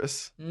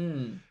dangerous?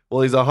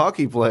 Well, he's a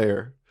hockey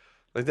player,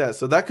 like that.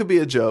 So that could be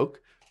a joke,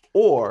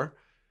 or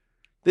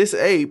this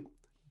ape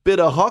bit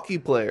a hockey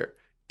player.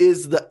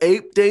 Is the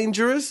ape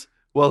dangerous?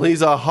 Well,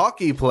 he's a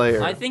hockey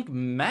player. I think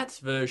Matt's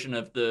version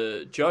of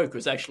the joke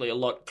was actually a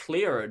lot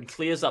clearer and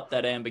clears up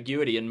that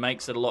ambiguity and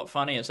makes it a lot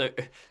funnier. So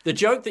the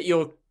joke that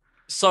you're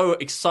so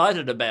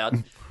excited about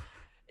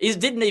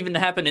didn't even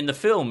happen in the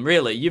film,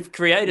 really. You've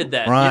created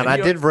that. right,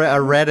 You're- I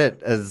read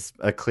it as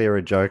a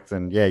clearer joke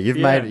than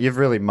you've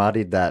really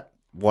muddied that.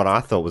 What I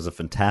thought was a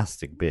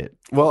fantastic bit.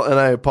 Well, and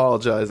I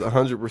apologize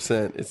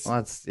 100%. It's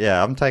Well,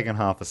 I'm taking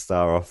half a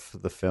star off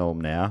the film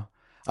now.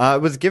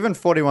 It was given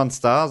 41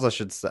 stars, I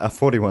should say.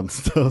 41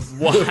 stars.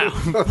 Wow.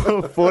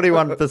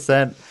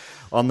 41%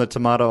 on the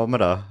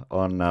tomatometer,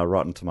 on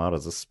Rotten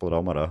Tomatoes, a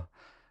splatometer,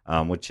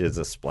 which is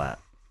a splat.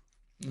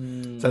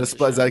 is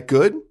that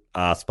good?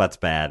 Splat's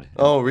bad.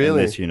 Oh, really?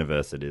 In this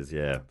universe it is,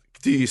 yeah.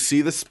 Do you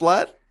see the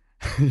splat?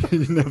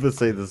 You never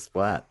see the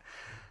splat.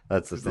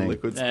 That's the The thing.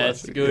 liquid splat.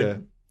 That's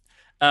good.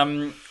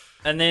 And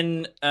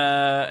then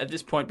at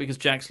this point, because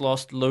Jack's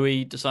lost,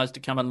 Louis decides to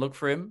come and look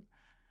for him.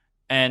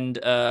 And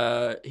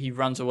he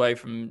runs away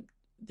from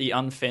the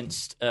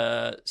unfenced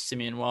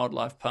Simeon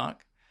Wildlife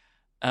Park.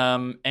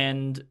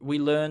 And we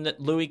learn that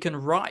Louis can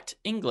write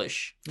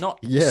English, not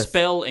Yes.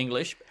 spell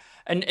English.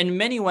 And in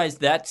many ways,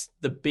 that's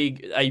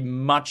a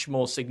much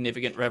more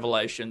significant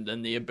revelation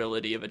than the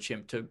ability of a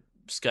chimp to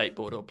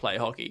skateboard or play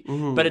hockey.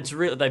 But it's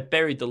really, they've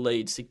buried the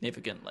lead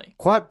significantly.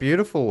 Quite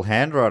beautiful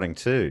handwriting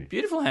too.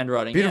 Beautiful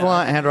handwriting. Beautiful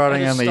yeah.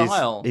 handwriting, and only his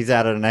style. he's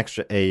added an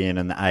extra E in,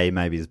 and the A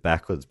maybe is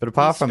backwards. But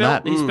apart from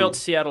that, He spelled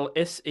Seattle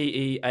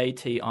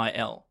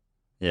Seeatil.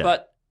 yeah,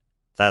 But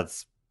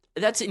that's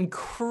that's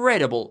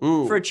incredible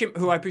for a chimp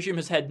who I presume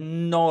has had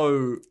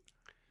no.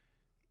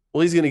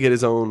 Well, he's going to get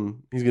his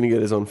own. He's going to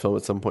get his own film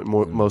at some point.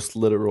 Most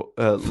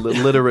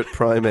literate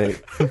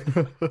primate.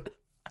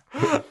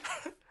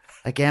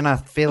 again. I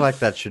feel like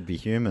that should be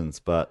humans,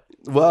 but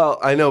Well,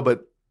 I know,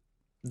 but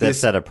they've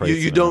set a you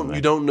precedent. don't haven't you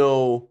they? don't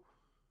know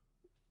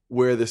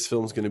where this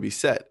film's going to be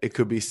set. It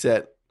could be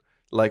set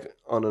like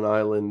on an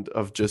island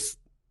of just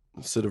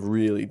sort of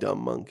really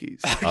dumb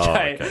monkeys.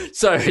 Okay.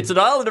 So it's an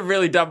island of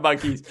really dumb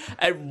monkeys,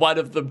 and one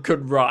of them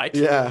could write.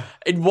 Yeah.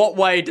 In what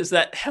way does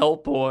that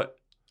help? Or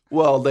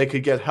Well, they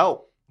could get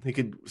help. He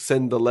could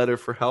send a letter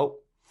for help.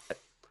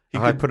 He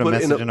I put a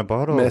message in a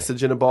bottle.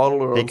 Message in a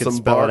bottle, or He on could some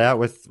spell bark. it out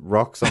with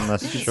rocks on the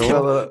shore.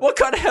 Spell it- what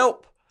kind of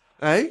help?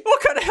 Eh?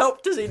 What kind of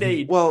help does he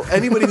need? Well,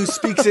 anybody who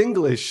speaks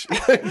English,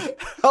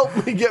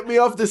 help me get me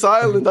off this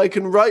island. I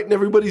can write, and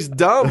everybody's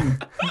dumb.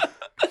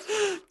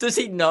 Does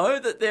he know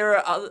that there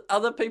are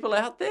other people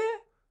out there?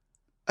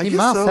 I He guess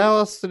must. so. How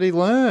else did he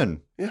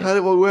learn? Yeah, how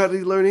did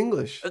he learn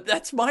English?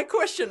 That's my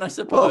question, I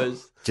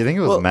suppose. Do you think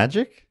it was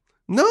magic?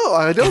 No,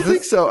 I don't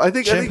think so. I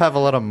think Chimp have a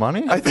lot of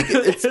money? I think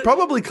it's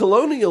probably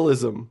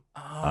colonialism.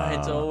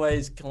 It's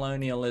always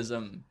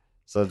colonialism.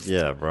 So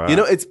yeah, right. You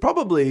know, it's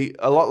probably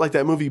a lot like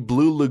that movie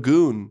Blue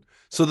Lagoon.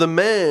 So the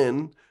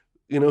man,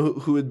 you know,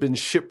 who had been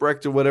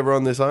shipwrecked or whatever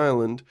on this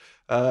island,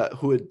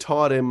 who had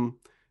taught him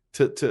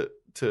to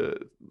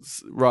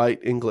write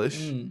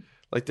English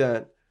like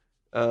that,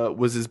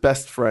 was his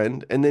best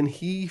friend, and then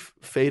he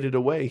faded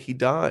away. He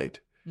died,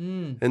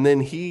 and then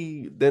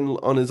he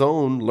on his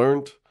own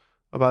learned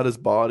about his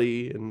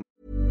body and.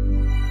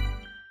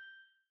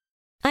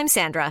 I'm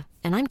Sandra,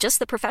 and I'm just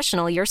the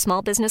professional your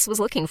small business was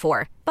looking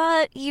for.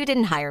 But you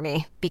didn't hire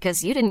me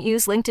because you didn't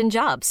use LinkedIn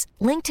Jobs.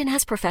 LinkedIn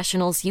has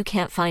professionals you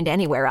can't find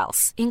anywhere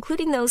else,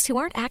 including those who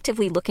aren't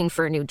actively looking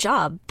for a new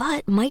job,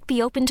 but might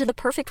be open to the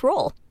perfect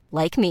role,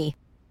 like me.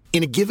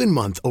 In a given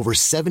month, over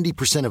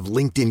 70% of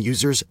LinkedIn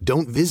users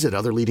don't visit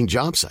other leading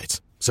job sites.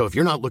 So if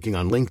you're not looking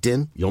on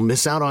LinkedIn, you'll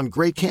miss out on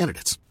great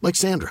candidates like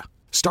Sandra.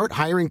 Start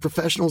hiring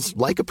professionals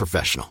like a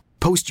professional.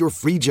 Post your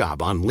free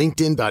job on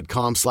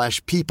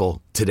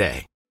linkedin.com/people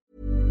today.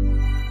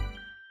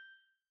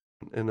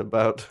 And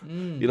about,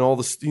 you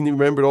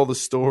remembered all the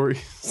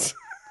stories.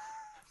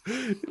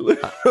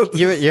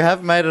 You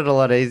have made it a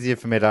lot easier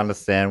for me to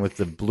understand with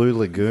the Blue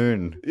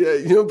Lagoon.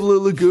 Yeah, Blue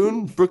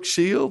Lagoon, Brooke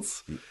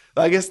Shields.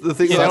 I guess the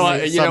thing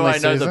I know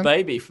Susan? the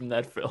baby from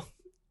that film.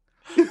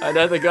 I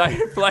know the guy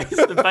who plays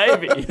the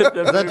baby. Is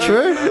that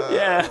true?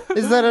 Yeah.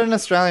 Is that an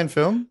Australian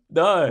film?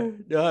 No.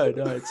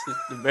 It's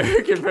an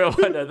American film.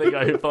 I know the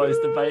guy who plays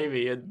the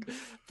baby in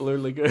Blue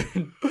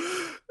Lagoon.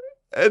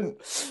 And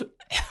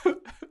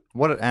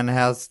And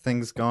how's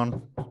things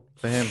gone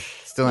for him?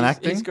 Still in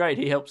acting? He's great.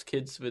 He helps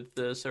kids with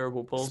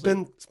cerebral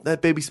palsy.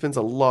 that baby spends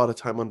a lot of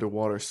time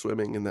underwater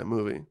swimming in that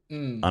movie.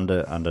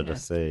 Under the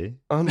sea.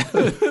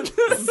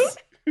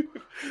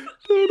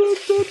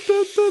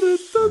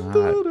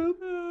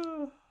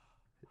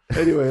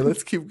 Anyway,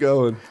 let's keep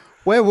going.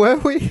 Where were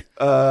we?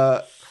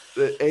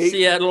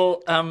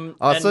 Seattle.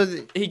 So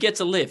he gets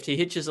a lift. He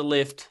hitches a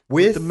lift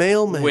with the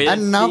mailman. with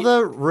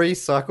another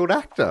recycled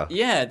actor.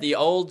 Yeah, the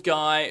old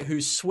guy who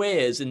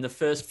swears in the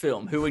first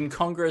film, who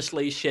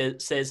incongruously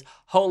says,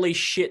 "Holy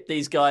shit,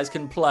 these guys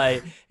can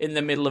play" in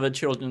the middle of a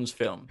children's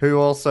film. Who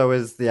also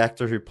is the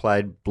actor who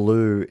played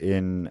Blue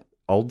in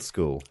Old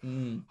School.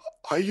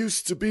 I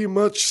used to be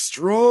much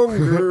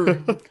stronger.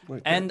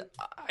 And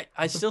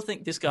I still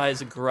think this guy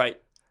is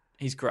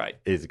He's great.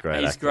 He's a great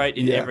He's actor. great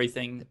in Yeah.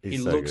 everything. He's He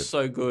so looks good.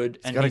 so good,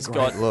 and got a he's great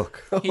got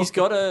look. He's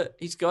got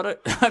a.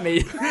 I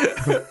mean,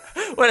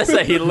 when I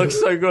say he looks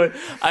so good,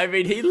 I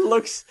mean he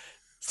looks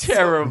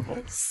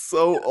terrible.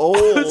 So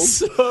old.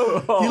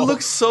 So old. He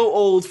looks so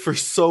old for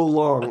so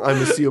long,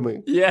 I'm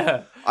assuming.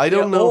 Yeah, I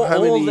don't know how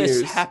all many this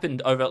years.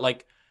 happened over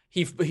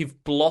he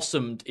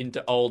blossomed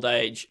into old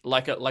age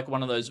like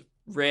one of those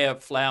rare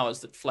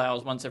flowers that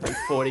flowers once every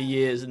 40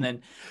 years and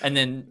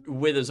then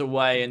withers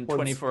away in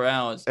 24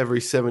 hours.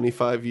 Every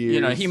 75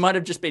 years. He might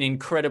have just been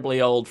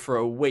incredibly old for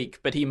a week,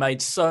 but he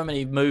made so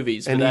many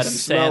movies and with he Adam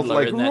smelled Sandler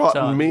like in that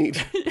rotten time.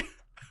 meat.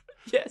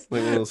 Yes,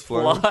 Like one of those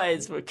flies.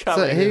 flies were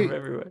coming from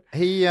everywhere.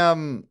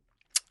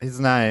 His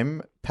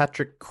name,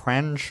 Patrick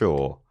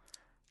Cranshaw,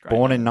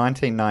 born in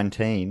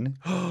 1919,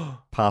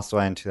 passed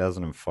away in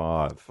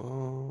 2005.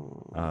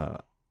 Oh.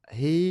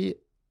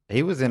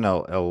 He was in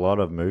a lot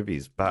of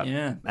movies, but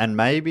Yeah. and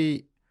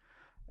maybe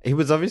he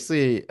was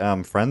obviously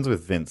friends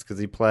with Vince because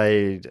he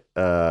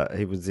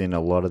was in a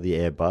lot of the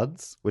Air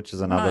Buds, which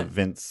is another Right.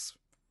 Vince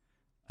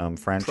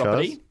franchise,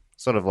 Property?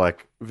 sort of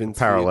like Vince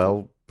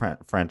parallel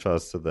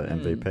franchise to the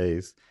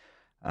MVPs.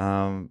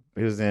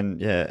 He was in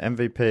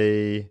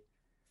MVP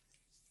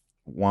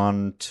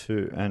 1,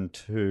 2, and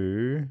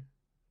 2.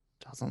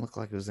 Doesn't look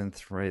like he was in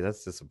 3.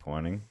 That's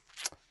disappointing.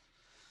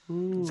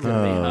 It's going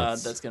to be hard.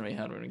 That's going to be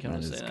hard when it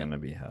comes to It's that. going to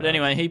be hard. But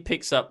anyway, he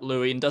picks up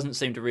Louis and doesn't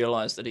seem to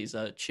realize that he's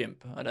a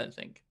chimp, I don't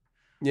think.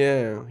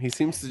 Yeah, he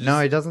seems to just... No,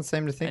 he doesn't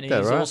seem to think And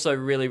that, he's right? also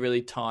really,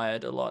 really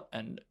tired a lot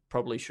and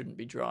probably shouldn't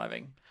be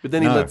driving. But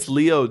then he No. lets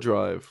Leo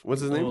drive.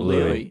 What's his name? Oh,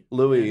 Louis.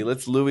 Louis. Yeah.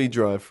 Lets Louis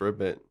drive for a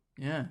bit.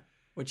 Yeah,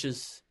 which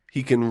is...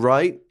 He can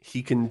write.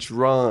 He can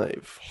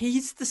drive.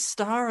 He's the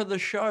star of the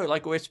show.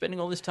 Like, we're spending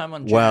all this time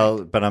on Jack.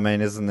 Well, but I mean,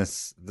 isn't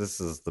this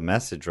is the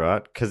message,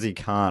 right? Because he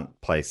can't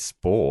play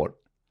sport.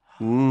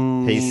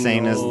 He's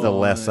seen as the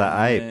lesser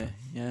ape,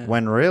 Yeah.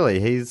 when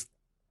really he's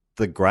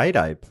the great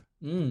ape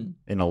Mm.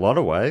 in a lot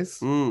of ways.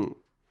 Mm.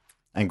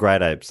 And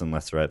great apes and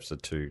lesser apes are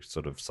two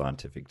sort of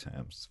scientific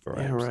terms for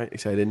apes. Yeah, right.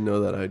 See, I didn't know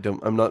that.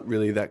 I'm not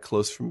really that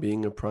close from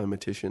being a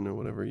primatician or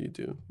whatever you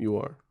do. You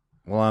are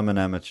Well, I'm an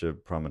amateur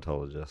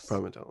primatologist.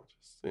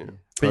 primatologist. Yeah.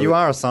 But you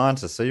are a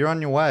scientist, so you're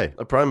on your way.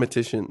 A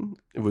primatician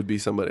would be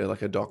somebody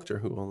like a doctor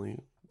who only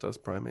does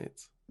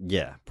primates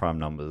Yeah, prime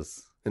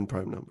numbers. and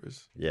prime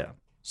numbers. Yeah.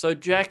 So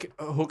Jack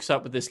hooks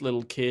up with this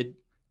little kid.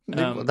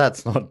 Well,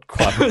 that's not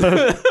quite.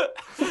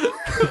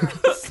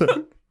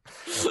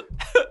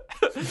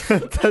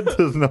 That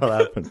does not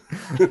happen.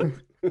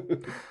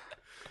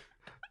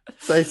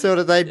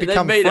 They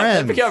become meet up,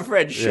 friends. They become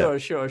friends, Yeah.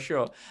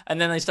 sure. And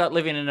then they start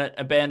living in an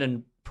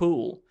abandoned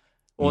pool,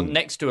 or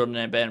next to an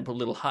abandoned pool,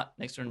 little hut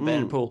next to an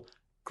abandoned pool.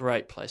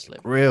 Great place to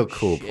live. Real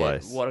cool Shit,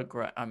 place. What a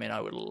great... I mean,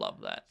 I would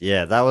love that.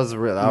 Yeah, that was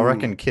real. I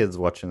reckon kids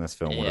watching this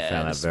film would have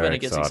found this that is when very it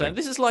gets exciting.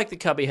 This is like the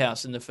cubby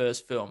house in the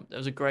first film. There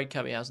was a great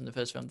cubby house in the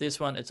first film. This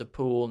one, it's a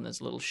pool and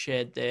there's a little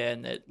shed there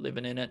and they're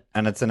living in it.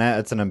 And it's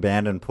an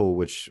abandoned pool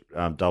which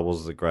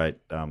doubles as a great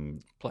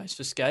Place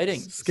for skating.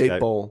 Skate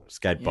bowl.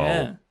 skate bowl.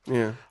 Yeah.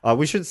 Yeah.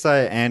 We should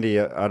say,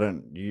 Andy, I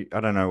don't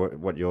know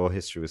what your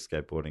history with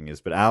skateboarding is,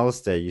 but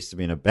Alistair used to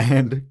be in a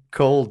band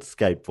called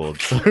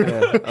Skateboard. So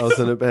Yeah, I was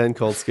in a band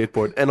called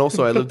Skateboard, and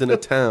also I lived in a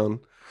town.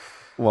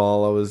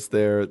 While I was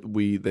there,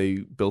 they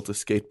built a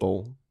skate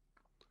bowl.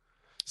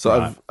 So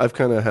Right. I've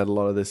kind of had a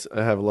lot of this.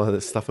 I have a lot of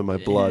this stuff in my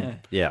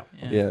blood. yeah,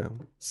 Yeah,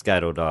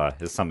 skate or die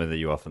is something that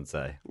you often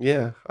say.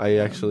 yeah. I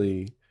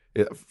actually,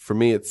 for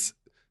me, it's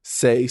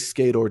say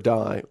skate or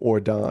die or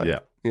die. Yeah.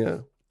 Yeah.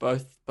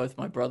 Both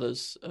my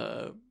brothers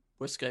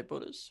were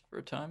skateboarders for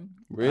a time.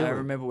 Really? I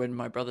remember when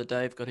my brother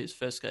Dave got his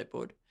first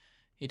skateboard.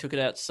 He took it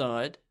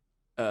outside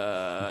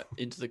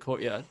into the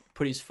courtyard,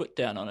 put his foot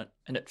down on it,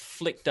 and it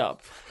flicked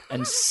up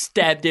and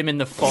stabbed him in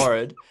the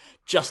forehead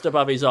just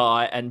above his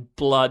eye, and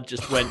blood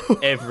just went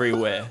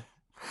everywhere.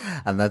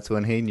 And that's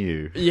when he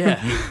knew. Yeah.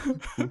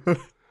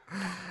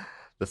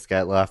 The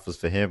skate life was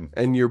for him.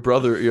 And your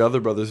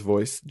other brother's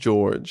voice,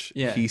 George,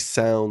 Yeah. he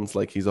sounds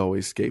like he's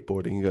always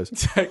skateboarding. He goes,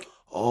 It's like,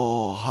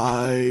 "Oh,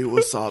 hey,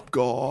 what's up,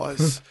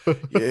 guys?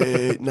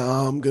 Yeah,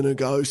 I'm going to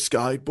go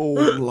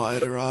skateboarding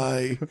later,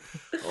 eh?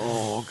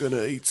 Oh,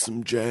 gonna eat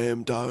some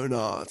jam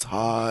donuts,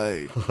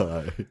 hey.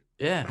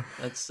 yeah,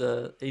 that's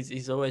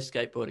he's always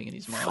skateboarding in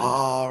his mind.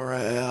 Far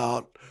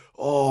out.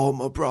 Oh,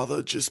 my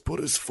brother just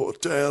put his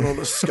foot down on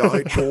a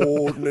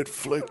skateboard and it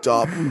flicked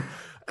up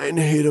and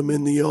hit him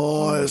in the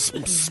eyes.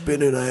 I'm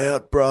spinning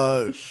out,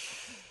 bro."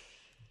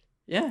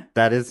 Yeah.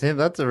 That is him.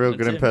 That's a real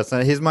good him.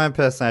 impersonation. Here's my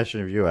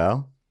impersonation of you,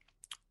 Al.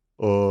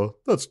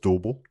 That's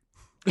doable.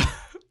 What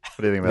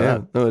do you think about Yeah,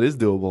 that? no, it is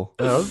doable.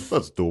 Yeah,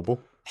 that's doable.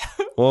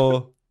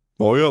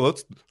 Oh yeah,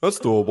 that's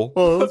doable.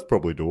 Oh, that's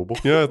probably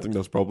doable. Yeah, I think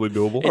that's probably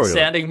doable. It's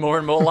sounding more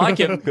and more like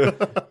him.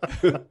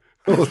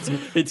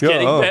 It's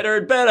getting better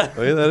and better.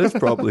 Oh, yeah, that is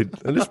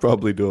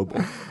probably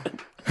doable.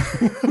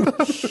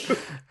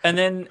 And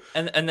then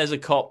and there's a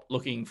cop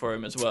looking for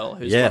him as well,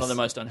 who's Yes. one of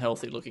the most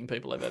unhealthy looking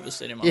people I've ever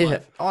seen in my Yeah.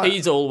 life. Oh,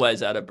 He's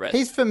always out of breath.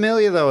 He's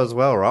familiar though as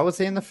well, right? Was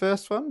he in the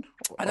first one?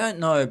 I don't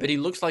know, but he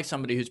looks like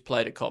somebody who's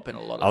played a cop in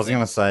a lot of I was going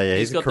to things. say, yeah,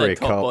 he's a got career that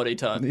cop cop. body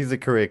type. He's a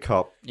career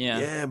cop Yeah.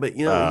 Yeah, but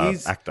you know,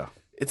 he's actor.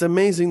 It's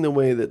amazing the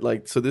way that,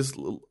 like, so this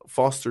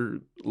foster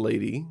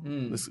lady,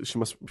 she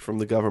must be from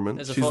the government.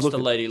 There's a foster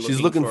lady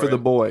She's looking looking for for the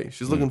him. boy.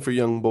 She's looking for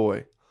young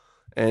boy,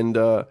 and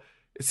it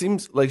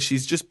seems like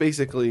she's just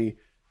basically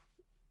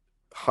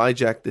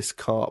hijacked this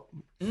cop.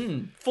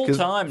 Full 'Cause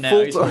time now.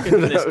 full He's time looking for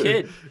this now,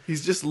 kid.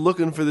 He's just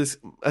looking for this.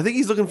 I think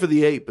he's looking for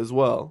the ape as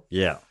well.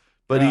 Yeah.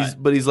 But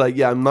Right. he's like,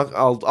 yeah, I'm not.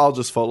 I'll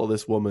just follow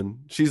this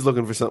woman. She's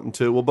looking for something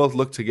too. We'll both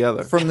look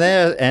together. From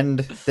their end,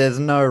 there's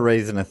no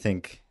reason to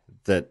think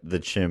that the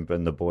chimp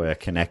and the boy are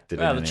connected.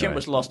 Well, in the any chimp way.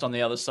 was lost on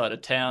the other side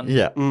of town.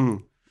 Yeah. No,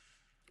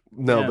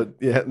 Yeah. but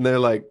yeah, and they're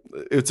like,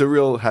 it's a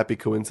real happy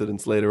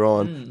coincidence later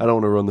on. I don't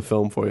want to run the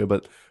film for you,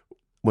 but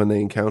when they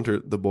encounter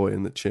the boy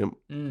and the chimp,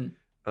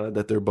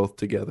 that they're both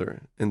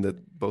together and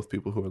that both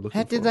people who are looking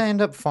How for did him. they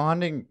end up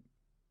finding?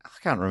 I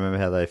can't remember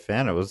how they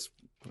found it. It was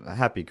a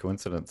happy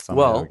coincidence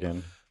somehow Well,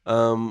 again.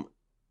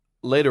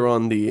 Later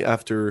on,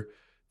 after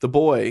the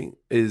boy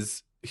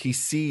he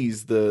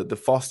sees the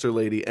foster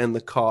lady and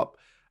the cop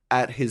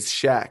at his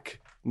shack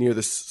near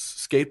the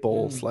skate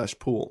bowl /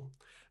 pool.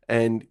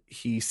 And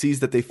he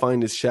sees that they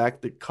find his shack.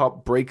 The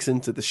cop breaks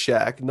into the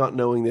shack, not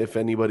knowing if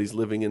anybody's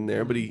living in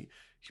there, but he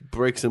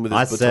breaks in with his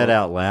I baton. said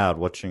out loud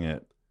watching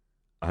it,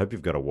 I hope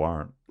you've got a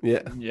warrant.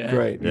 Yeah, Yeah.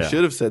 great. You Yeah.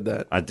 should have said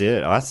that. I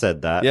did. I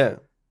said that. Yeah,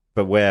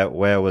 But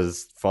where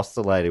was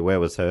Foster Lady? Where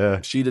was her?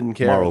 she didn't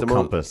care. Moral at the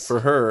moment. compass. For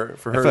her,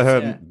 For her,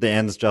 Yeah. the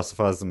ends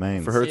justifies the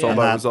means. for her, it's all Yeah.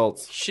 about And that-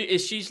 results.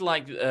 She's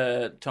like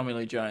Tommy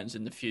Lee Jones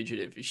in The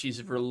Fugitive.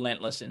 She's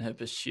relentless in her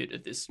pursuit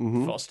of this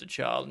foster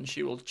child, and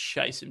she will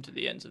chase him to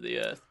the ends of the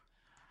earth.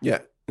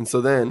 Yeah, and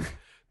so then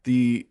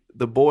the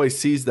boy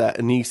sees that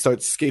and he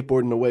starts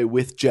skateboarding away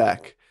with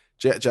Jack.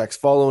 Jack's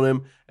following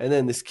him, and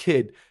then this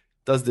kid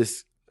does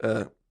this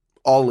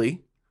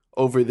ollie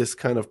over this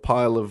kind of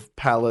pile of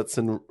pallets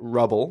and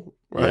rubble,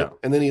 right? Yeah.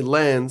 And then he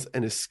lands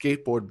and his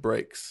skateboard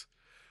breaks.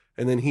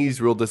 And then he's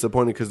real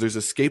disappointed because there's a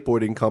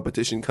skateboarding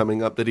competition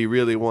coming up that he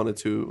really wanted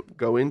to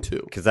go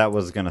into. Because that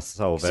was going to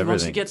solve He wants to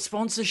everything. get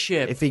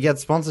sponsorship. If he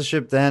gets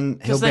sponsorship, then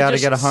he'll 'Cause be they able to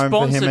just get a home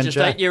for him sponsor and just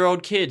Jack.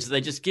 8-year-old kids.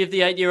 They just give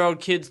the 8-year-old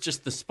kids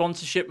just the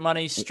sponsorship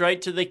money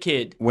straight to the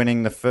kid.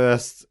 Winning the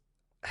first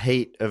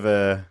heat of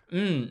a A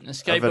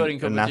skateboarding a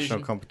competition. national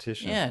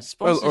competition. Yeah, Or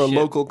sponsorship. a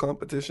local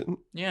competition.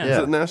 Yeah. Is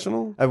Yeah. it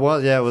national? It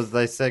was, yeah. It was.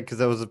 They said because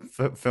there was a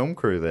film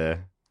crew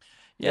there.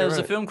 Yeah, there's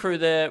a right. film crew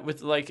there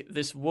with like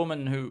this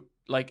woman who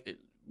like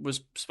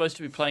was supposed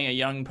to be playing a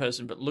young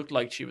person but looked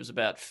like she was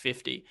about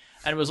 50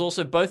 and was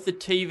also both the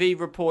TV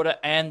reporter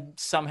and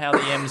somehow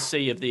the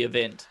MC of the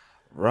event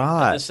at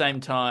Right. the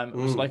same time. It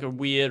was like a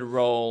weird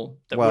role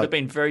that Well- would have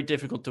been very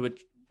difficult to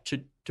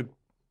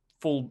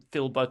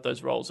fulfill both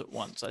those roles at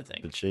once, I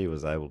think. But she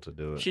was able to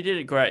do it. She did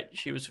it great.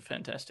 She was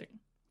fantastic.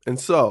 And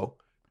so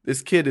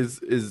this kid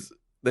is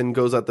then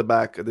goes out the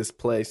back of this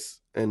place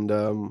and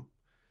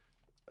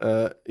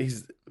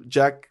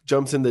Jack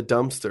jumps in the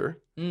dumpster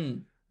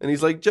and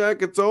he's like,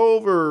 Jack, it's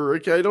over.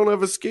 Okay, I don't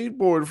have a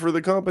skateboard for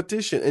the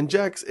competition. And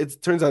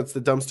it turns out it's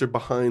the dumpster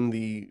behind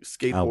the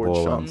skateboard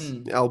shop.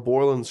 Borland's. Al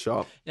Borland's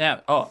shop.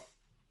 Now,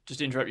 just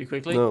to interrupt you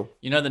quickly. No.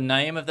 You know the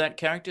name of that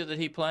character that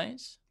he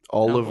plays?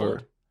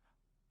 Oliver.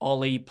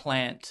 Ollie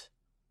Plant.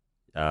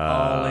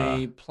 Ah,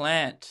 Ollie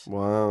Plant.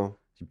 Wow.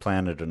 you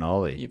planted an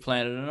ollie. You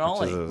planted an which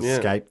Ollie. is a Yeah.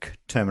 skate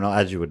terminal,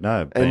 as you would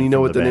know. And being you know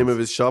from what the name bands. of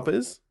his shop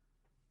is?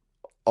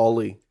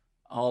 Ollie.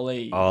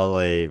 Ollie.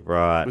 Ollie,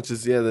 right. Which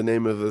is, the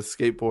name of the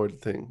skateboard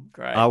thing.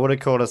 Great. I would have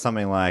called it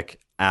something like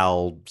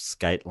Al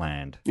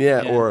Skateland.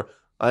 Yeah, Yeah. or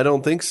I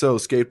don't think so,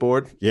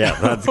 skateboard. Yeah,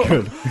 that's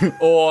good.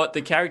 Or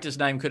the character's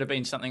name could have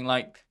been something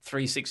like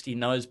 360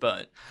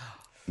 Noseboat.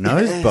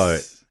 Nose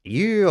boat.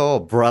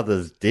 Your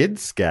brothers did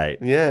skate.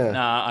 Yeah.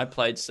 Nah, I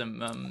played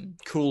some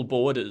Cool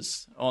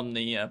Borders on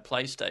the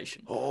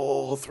PlayStation.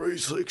 Oh,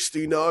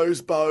 360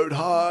 nose boat,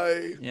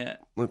 hi. Yeah.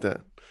 Like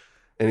that.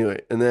 Anyway,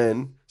 and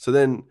then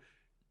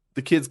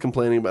the kid's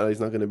complaining about how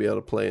he's not going to be able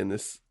to play in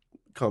this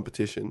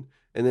competition.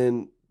 And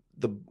then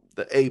the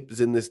ape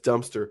is in this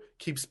dumpster,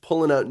 keeps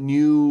pulling out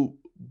new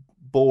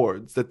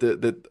boards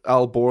that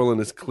Al Borland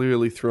has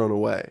clearly thrown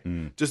away.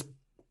 Just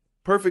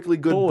perfectly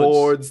good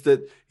boards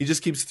that he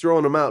just keeps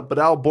throwing them out. But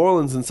Al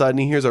Borland's inside and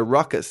he hears a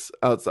ruckus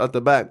out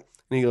the back.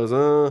 And he goes,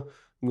 I'm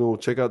going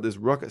to check out this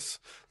ruckus.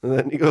 And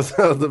then he goes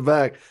out the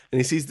back and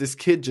he sees this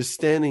kid just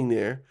standing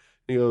there.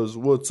 He goes,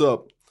 what's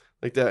up?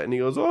 Like that. And he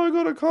goes, I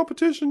got a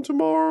competition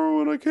tomorrow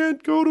and I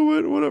can't go to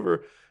it,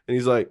 whatever. And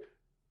he's like,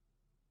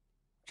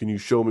 can you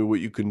show me what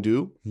you can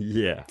do?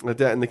 Yeah. Like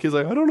that. And the kid's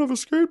like, I don't have a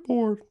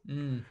skateboard.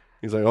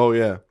 He's like, oh,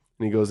 yeah.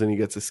 And he goes and he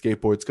gets a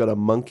skateboard. It's got a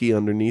monkey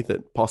underneath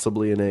it,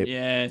 possibly an ape.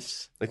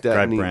 Yes. Like that.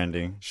 Great And he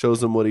branding.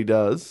 shows him what he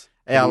does.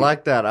 Yeah, I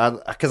like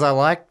that. Because I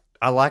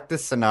like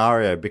this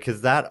scenario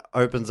because that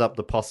opens up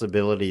the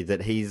possibility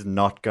that he's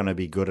not going to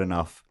be good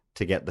enough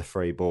to get the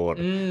free board.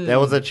 There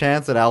was a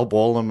chance that Al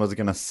Borland was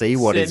going to see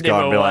what he's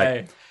got and be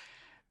like,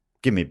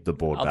 give me the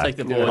board I'll back. take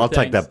the board, I'll take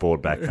thanks. that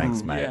board back.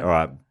 Thanks, mate. Yeah. All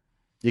right.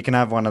 You can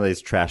have one of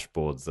these trash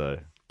boards, though.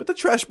 But the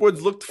trash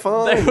boards looked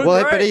fine. They were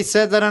Well, great. but he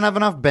said they don't have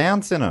enough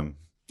bounce in them.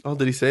 Oh,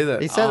 did he say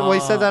that? He said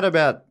that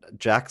about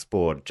Jack's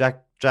board.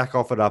 Jack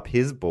offered up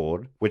his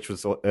board, which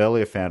was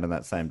earlier found in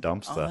that same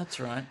dumpster. Oh, that's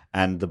right.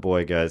 And the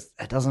boy goes,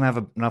 it doesn't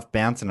have enough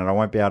bounce in it. I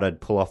won't be able to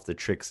pull off the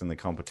tricks in the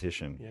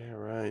competition. Yeah,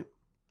 right.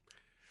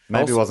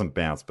 Maybe Also- it wasn't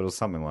bounce, but it was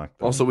something like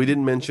that. Also, we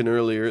didn't mention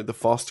earlier, the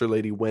foster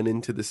lady went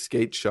into the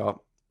skate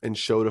shop and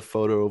showed a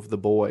photo of the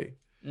boy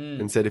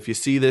and said, if you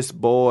see this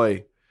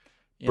boy,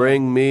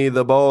 bring me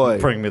the boy.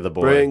 Bring me the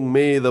boy. Bring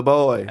me the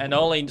boy. And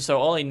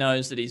Ollie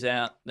knows that he's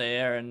out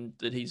there and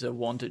that he's a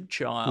wanted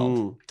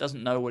child.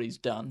 Doesn't know what he's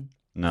done.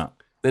 No.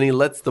 Then he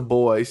lets the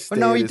boy stay Well,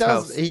 no, at he his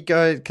does. house. He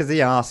goes because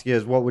he asks, he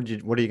goes, what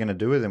are you going to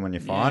do with him when you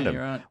find him?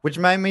 you're right. Which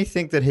made me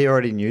think that he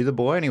already knew the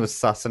boy and he was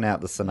sussing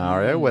out the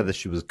scenario, whether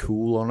she was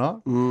cool or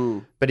not.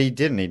 But he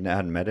didn't. He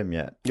hadn't met him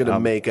yet. Gonna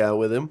make out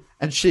with him.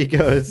 And she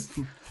goes,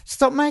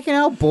 stop making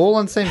Al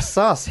Borland seem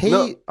sus. He,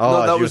 No,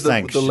 that you were was the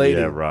saying lady.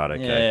 Yeah, right,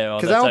 okay. Yeah, well,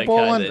 Because that's Al okay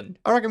Borland, then.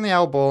 I reckon the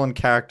Al Borland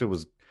character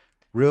was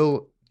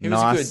real He was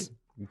nice,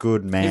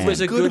 good man. He was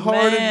a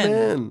Good-hearted man.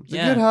 man.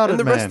 Yeah. good-hearted And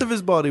the man. rest of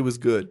his body was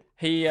good.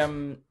 He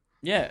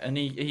and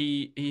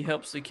he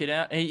helps the kid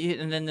out.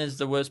 And then there's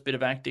the worst bit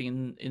of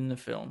acting in the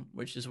film,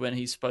 which is when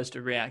he's supposed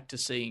to react to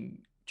seeing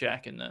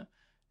Jack in the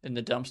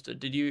dumpster.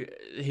 Did you?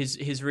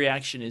 His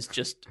reaction is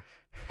just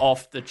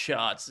off the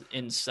charts,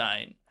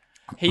 insane.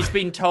 He's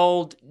been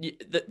told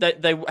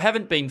that they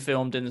haven't been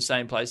filmed in the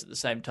same place at the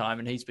same time,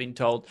 and he's been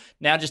told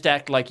now just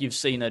act like you've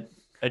seen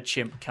a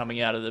chimp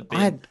coming out of the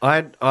bin.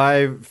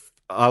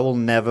 I will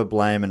never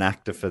blame an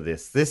actor for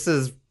this. This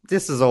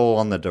is all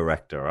on the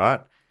director, right?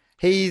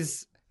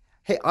 He's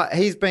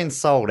been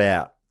sold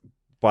out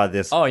by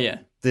this. Oh yeah.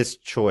 This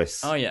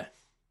choice. Oh yeah.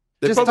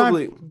 They Just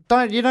probably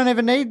you don't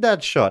even need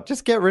that shot.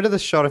 Just get rid of the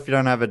shot if you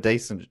don't have a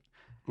decent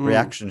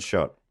reaction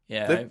shot.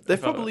 Yeah. they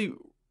probably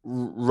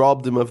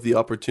robbed him of the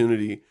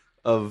opportunity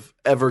of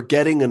ever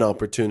getting an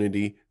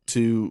opportunity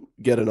to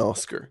get an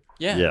Oscar.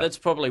 Yeah, Yeah. that's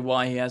probably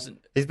why he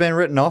hasn't. He's been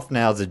written off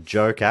now as a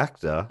joke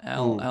actor.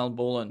 Al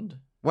Borland.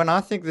 When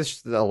I think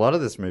a lot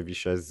of this movie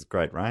shows his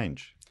great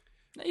range.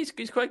 He's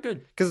quite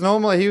good. Because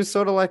normally he was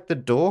sort of like the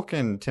dork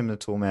in Tim the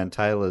Toolman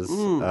Taylor's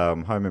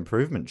Home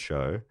Improvement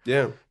show.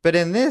 Yeah. But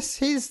in this,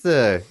 he's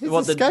the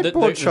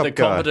skateboard shop the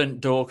guy.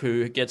 competent dork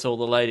who gets all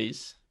the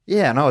ladies.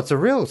 Yeah, no, it's a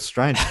real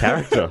strange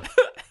character.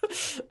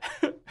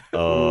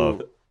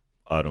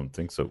 I don't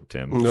think so,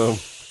 Tim. No,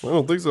 I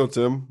don't think so,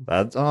 Tim.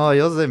 Yours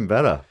is even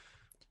better.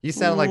 You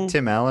sound like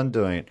Tim Allen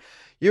doing it.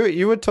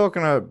 You were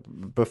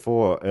talking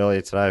before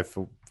earlier today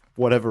for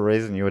whatever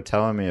reason you were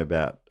telling me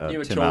about You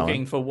were Tim talking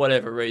Allen. for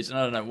whatever reason.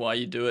 I don't know why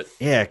you do it.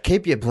 Yeah,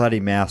 keep your bloody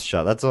mouth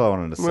shut. That's all I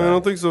wanted to say. I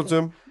don't think so,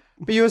 Tim.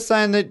 But you were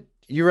saying that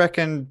you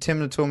reckon Tim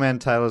the Toolman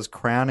Taylor's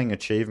crowning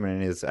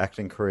achievement in his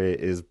acting career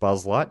is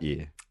Buzz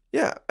Lightyear.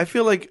 Yeah, I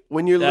feel like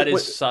when you're That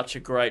is such a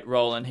great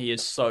role, and he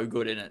is so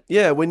good in it.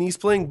 yeah, when he's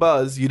playing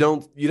Buzz, you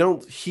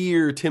don't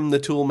hear Tim the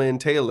Toolman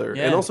Taylor,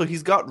 Yeah. and also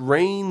he's got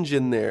range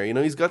in there. You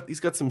know, he's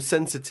got some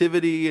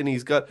sensitivity, and he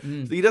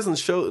doesn't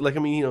show like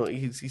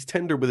he's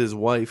tender with his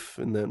wife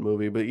in that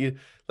movie,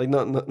 but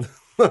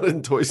not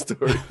in Toy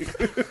Story.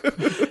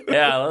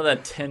 Yeah, I love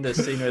that tender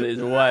scene with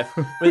his wife,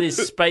 with his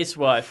space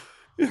wife.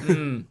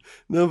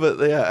 No,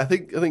 but yeah, I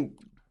think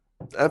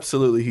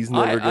absolutely he's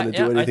never going to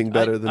do anything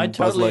better than I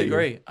Buzz totally Lightyear.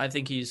 agree. I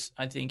think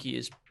he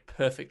is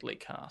perfectly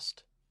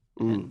cast,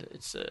 and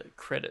it's a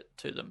credit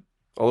to them.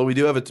 Although we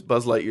do have a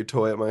Buzz Lightyear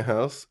toy at my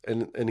house,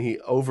 and he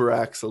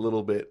overacts a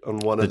little bit on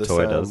one of the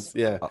toy sounds. does?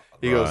 Yeah,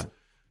 he right. goes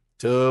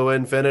to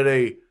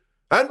infinity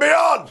and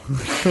beyond.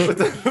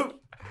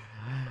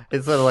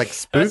 It's sort of like That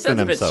spoofing sounds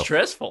a bit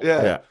himself.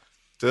 yeah.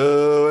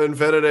 To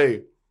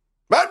infinity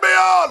and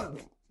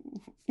beyond.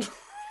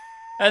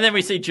 And then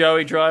we see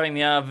Joey driving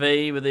the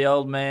RV with the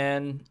old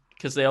man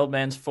because the old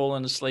man's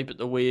fallen asleep at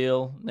the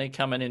wheel. They're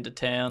coming into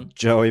town.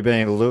 Joey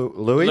being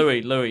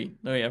Louis? Louis.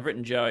 I've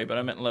written Joey, but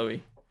I meant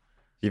Louis.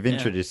 You've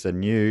introduced a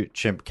new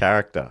chimp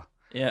character.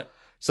 Yeah.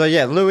 So,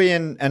 yeah, Louis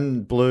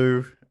and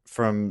Blue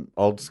from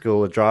Old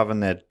School are driving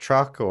their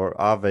truck or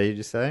RV, did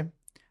you say?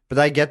 But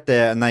they get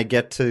there and they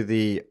get to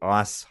the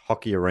ice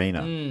hockey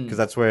arena because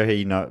that's where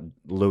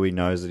Louis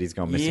knows that he's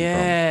gone missing from.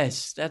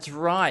 Yes, that's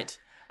right.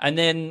 And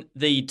then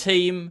the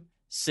team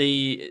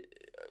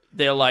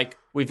they're like,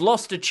 we've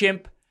lost a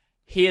chimp.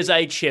 Here's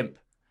a chimp.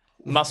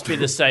 Must be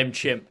the same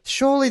chimp.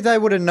 Surely they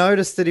would have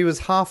noticed that he was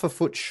half a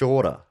foot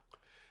shorter.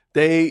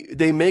 They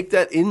make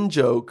that in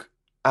joke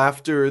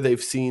after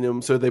they've seen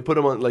him, so they put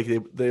him on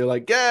they're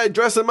like, yeah,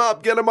 dress him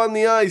up, get him on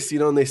the ice,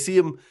 and they see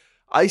him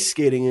ice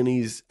skating and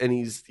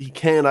he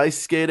can't ice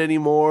skate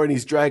anymore and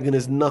he's dragging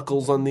his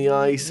knuckles on the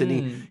ice and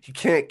he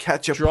can't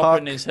catch a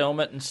dropping puck. His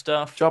helmet and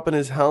stuff. Dropping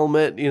his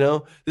helmet,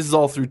 This is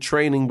all through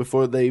training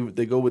before they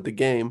go with the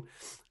game.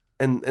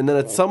 And then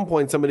at some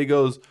point somebody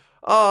goes,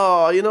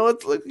 oh,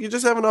 it's like you're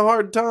just having a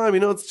hard time.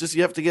 It's just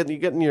you're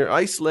getting your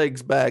ice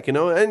legs back,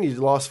 and you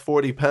lost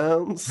 40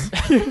 pounds.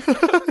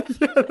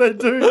 Yeah, they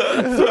do.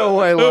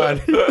 Throwaway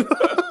line.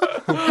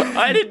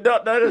 I did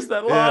not notice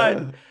that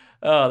line. Yeah.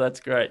 Oh, that's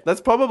great. That's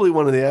probably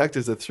one of the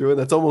actors that threw it.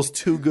 That's almost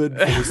too good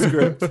for the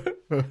script.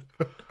 Do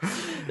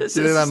you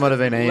think that might have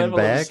been Ian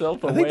Bagg?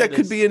 I think that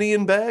could be an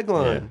Ian Bagg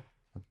line.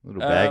 Yeah.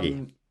 Little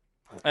baggy.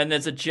 And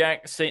there's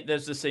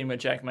there's the scene where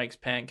Jack makes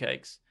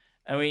pancakes.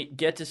 And we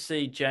get to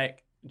see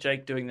Jake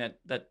doing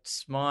that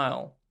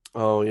smile.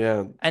 Oh,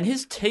 yeah. And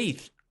his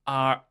teeth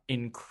are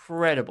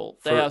incredible.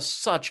 They are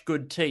such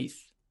good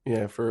teeth.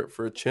 Yeah,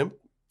 for a chimp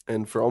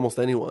and for almost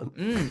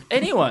anyone.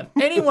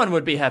 Anyone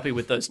would be happy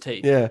with those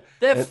teeth. Yeah.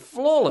 They're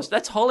flawless.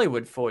 That's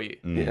Hollywood for you.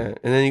 Yeah.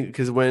 And then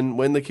because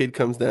when the kid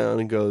comes down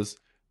and goes,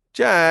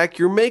 Jack,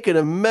 you're making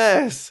a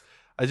mess.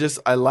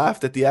 I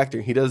laughed at the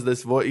actor. He does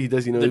this voice. He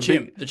does, the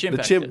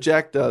chimp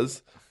Jack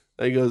does.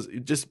 And he goes,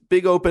 just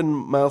big open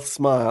mouth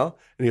smile.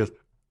 And he goes,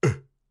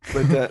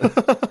 like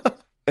that.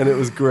 And it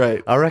was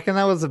great. I reckon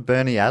that was a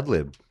Bernie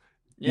ad-lib.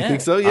 Yeah. You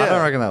think so? Yeah. I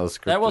don't reckon that was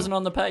scripted. That wasn't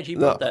on the page. He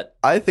put that.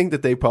 I think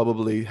that they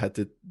probably had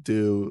to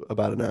do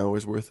about an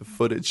hour's worth of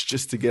footage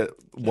just to get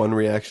one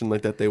reaction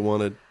like that they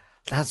wanted.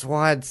 That's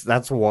why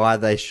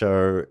they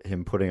show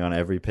him putting on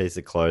every piece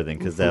of clothing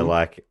because they're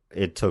like,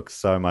 it took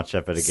so much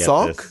effort to get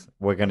this.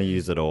 We're going to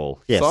use it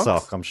all. Yeah, Socks?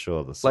 sock. I'm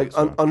sure the like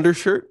socks.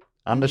 Undershirt.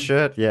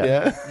 Undershirt. Yeah.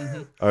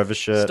 Yeah.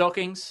 Overshirt.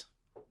 Stockings.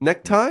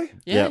 Necktie.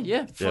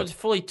 Yeah.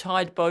 Fully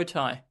tied bow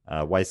tie.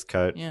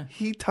 Waistcoat. Yeah.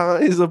 He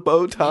ties a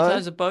bow tie. He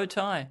ties a bow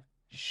tie.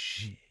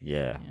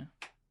 Yeah.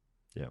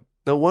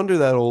 No wonder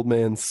that old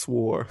man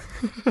swore.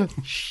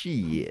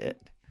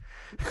 Shit.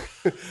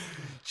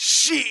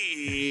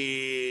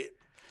 Shit.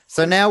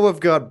 So now we've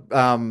got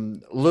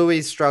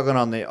Louis struggling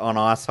on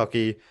ice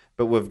hockey,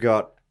 but we've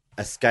got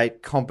a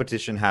skate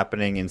competition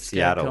happening in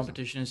Seattle.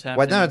 Competition is happening.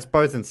 Wait, no, it's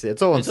both in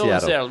Seattle. It's all in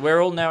Seattle.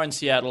 We're all now in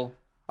Seattle.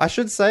 I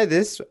should say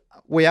this: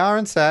 we are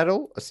in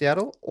Seattle,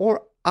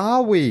 or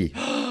are we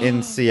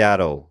in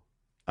Seattle?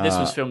 This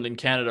was filmed in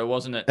Canada,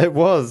 wasn't it? It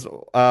was,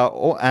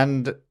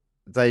 and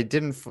they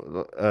didn't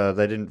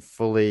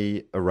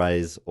fully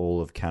erase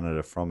all of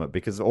Canada from it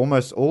because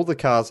almost all the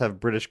cars have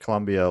British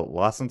Columbia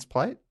license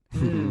plate.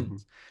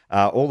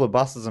 All the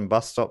buses and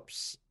bus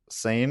stops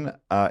seen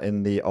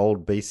in the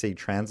old BC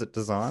Transit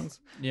designs.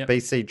 Yep.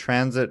 BC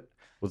Transit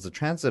was the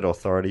transit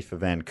authority for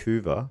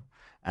Vancouver,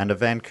 and a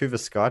Vancouver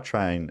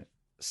SkyTrain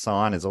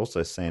sign is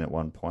also seen at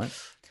one point.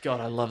 God,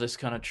 I love this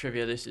kind of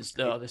trivia. This is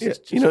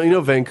just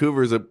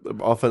Vancouver is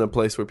often a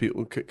place where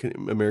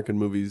American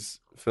movies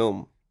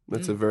film.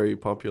 That's a very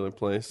popular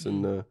place,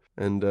 and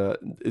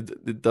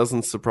it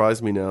doesn't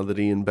surprise me now that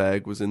Ian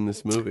Bagg was in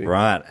this movie.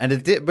 Right, and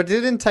it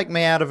didn't take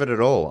me out of it at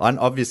all. I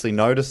obviously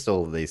noticed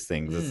all of these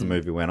things as the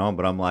movie went on,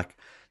 but I'm like,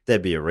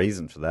 there'd be a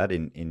reason for that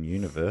in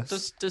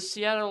universe. Does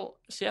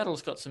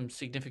Seattle's got some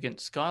significant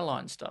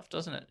skyline stuff,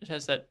 doesn't it? It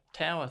has that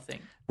tower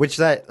thing, which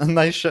they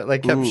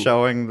kept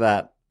showing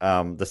that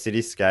the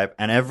cityscape,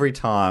 and every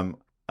time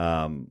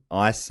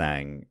I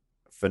sang.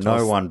 For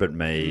no one but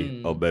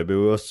me, oh baby,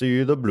 we'll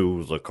see the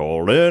blues are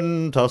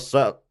calling to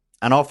set.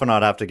 And often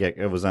I'd have to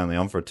it was only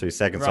on for 2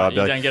 seconds. Right, so I'd be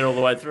you don't get all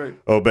the way through.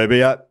 Oh baby,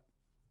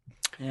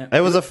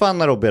 It was a fun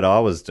little bit I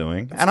was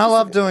doing. And I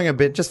love doing a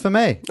bit just for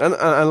me. And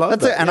I love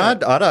that. And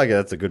I'd argue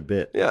that's a good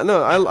bit. Yeah,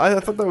 no, I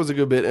thought that was a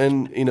good bit.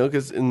 And, and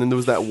then there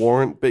was that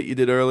warrant bit you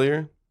did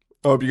earlier.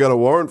 I hope you got a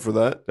warrant for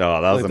that.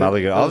 Oh, that was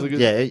another good.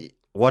 Yeah,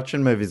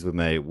 watching movies with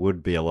me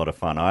would be a lot of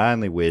fun. I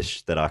only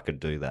wish that I could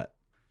do that.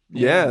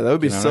 Yeah, that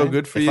would be so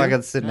good for you. If I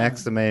could sit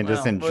next to me and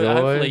just enjoy. Well,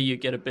 hopefully you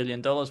get $1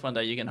 billion one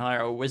day. You can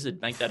hire a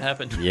wizard, make that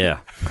happen.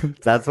 Yeah,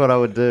 that's what I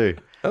would do.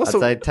 I'd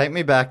say take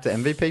me back to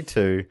MVP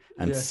 2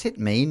 and sit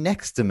me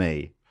next to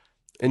me.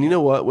 And you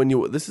know what?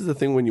 This is the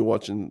thing when you're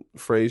watching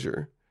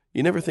Frasier,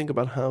 you never think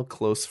about how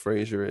close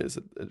Frasier is.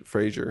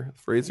 Fraser?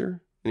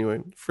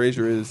 Anyway,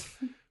 Frasier is,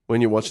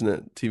 when you're watching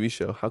that TV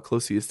show, how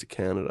close he is to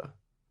Canada.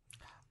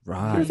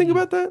 Right. You ever think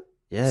about that?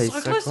 Yeah, he's so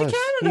so close to close.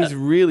 Canada. He's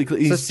really close.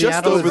 He's just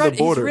Seattle is over the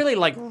border. He's really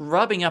like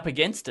rubbing up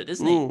against it,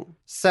 isn't he?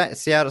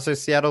 Seattle. So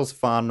Seattle's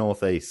far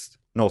northwest.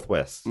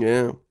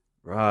 Yeah.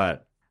 Right.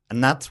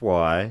 And that's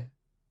why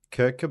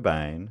Kurt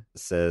Cobain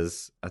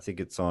says, I think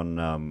it's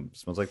on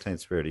Smells Like Teen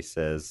Spirit, he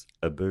says,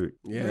 a boot.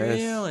 Yes.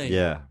 Really?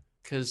 Yeah.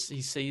 Because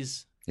he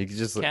sees You could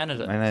just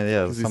Canada. I know,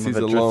 yeah. 'Cause he Some of sees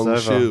it a drifts long over.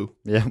 shoe.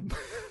 Yeah.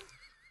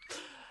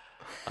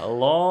 a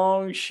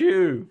long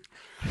shoe.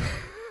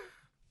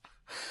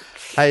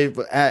 Hey,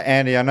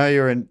 Andy, I know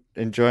you're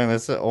enjoying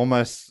this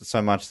almost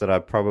so much that I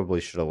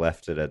probably should have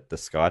left it at the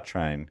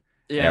SkyTrain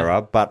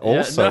era. But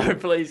also, no,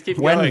 please keep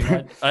when-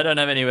 going. I don't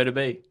have anywhere to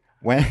be.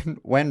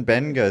 when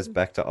Ben goes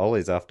back to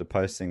Ollie's after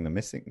posting the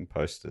missing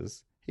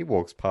posters, he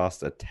walks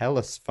past a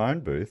TELUS phone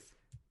booth.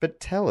 But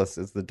TELUS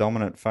is the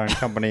dominant phone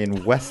company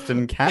in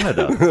Western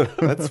Canada.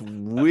 That's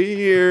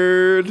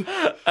weird.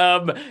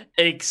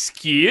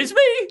 Excuse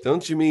me?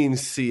 Don't you mean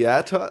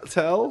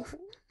Seattle?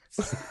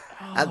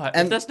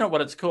 If that's not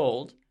what it's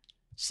called.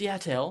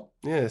 Seattle.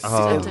 Yeah,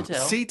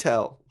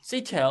 Seattle.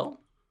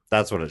 Seattle.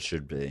 That's what it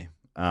should be.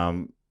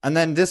 And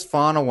then this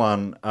final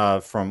one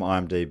from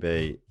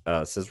IMDb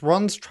says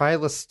Ron's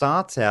trailer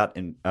starts out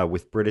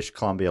with British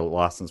Columbia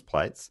license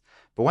plates,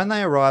 but when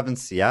they arrive in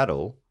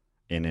Seattle,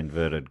 in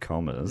inverted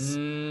commas,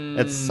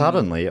 it's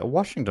suddenly a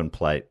Washington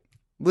plate.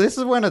 This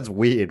is when it's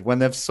weird, when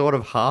they've sort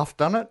of half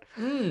done it.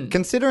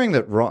 Considering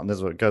that Ron, this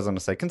is what it goes on to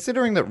say,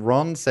 considering that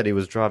Ron said he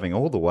was driving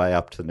all the way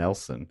up to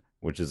Nelson,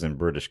 which is in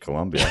British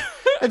Columbia,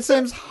 it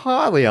seems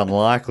highly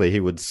unlikely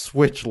he would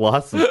switch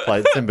license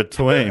plates in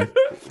between.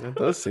 That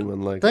does seem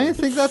unlikely. Don't you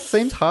think that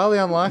seems highly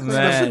unlikely?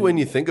 Especially when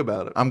you think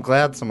about it. I'm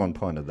glad someone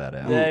pointed that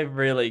out. They've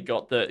really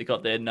got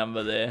their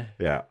number there,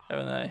 Yeah.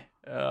 haven't they?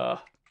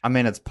 I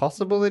mean, it's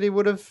possible that he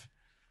would have,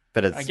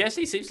 but it's... I guess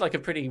he seems like a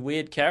pretty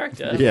weird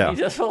character. Yeah. He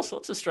does all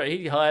sorts of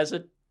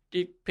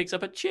he picks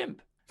up a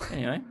chimp.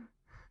 Anyway.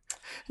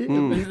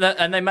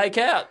 And they make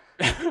out.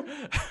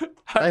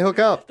 They hook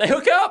up. They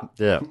hook up.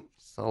 Yeah.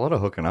 There's a lot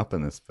of hooking up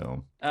in this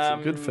film. It's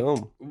a good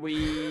film.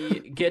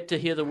 We get to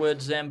hear the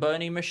word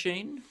Zamboni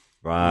machine.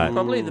 Right.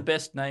 Probably the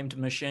best named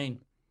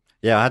machine.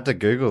 Yeah, I had to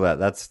Google that.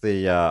 That's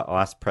the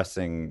ice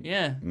pressing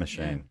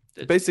machine.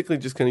 Yeah. Basically,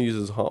 just kind of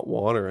uses hot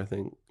water. I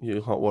think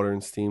hot water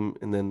and steam,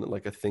 and then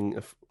like a thing,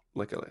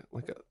 like a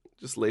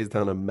just lays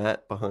down a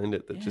mat behind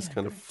it that just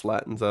kind of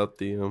flattens out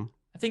the.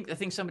 I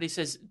think somebody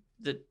says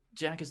that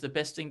Jack is the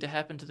best thing to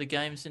happen to the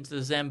game since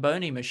the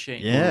Zamboni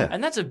machine. Yeah.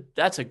 And that's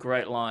a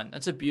great line.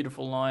 That's a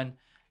beautiful line.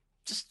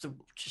 The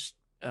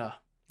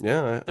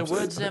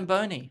word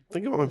Zamboni. I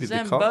think it might be the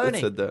cop that Zamboni.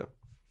 said that.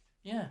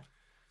 Yeah.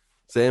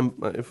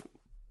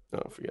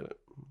 Forget it.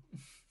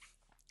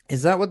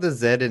 Is that what the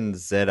Z in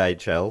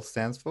ZHL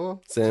stands for?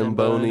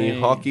 Zamboni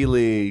Hockey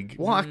League.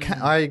 Well,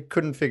 I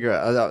couldn't figure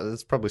out.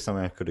 That's probably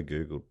something I could have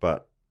Googled,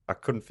 but I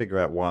couldn't figure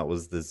out why it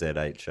was the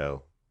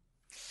ZHL.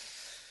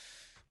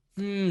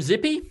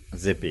 Zippy?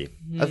 Zippy.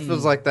 It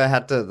feels like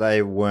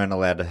they weren't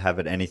allowed to have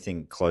it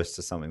anything close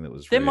to something that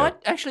was There real. might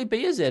actually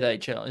be a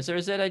ZHL. Is there a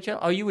ZHL?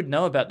 Oh, you would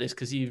know about this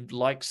because you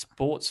like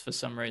sports for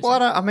some reason. Well,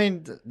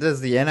 there's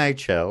the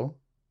NHL,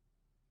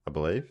 I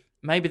believe.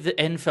 Maybe the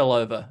N fell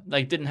over.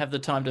 They didn't have the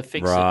time to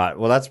fix it. Right.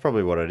 Well, that's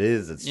probably what it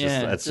is. It's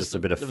just a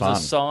bit of there fun.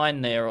 was a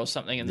sign there or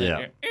something, and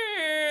then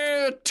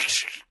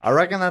I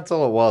reckon that's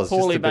all it was.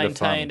 poorly just a bit of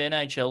fun. maintained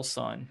NHL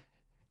sign.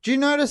 Do you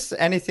notice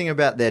anything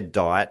about their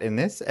diet in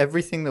this?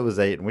 Everything that was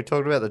eaten. We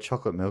talked about the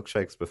chocolate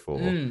milkshakes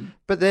before,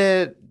 but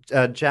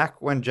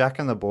when Jack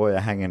and the boy are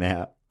hanging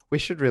out. We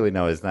should really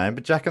know his name,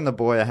 but Jack and the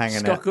boy are hanging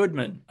out. Scott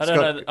Goodman. I don't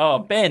know. Oh,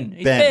 Ben.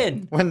 He's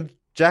Ben. When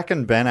Jack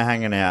and Ben are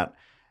hanging out,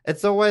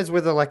 it's always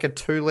with a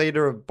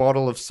 2-liter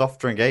bottle of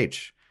soft drink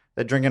each.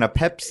 They're drinking a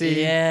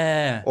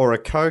Pepsi, or a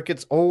Coke.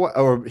 It's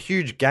or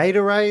huge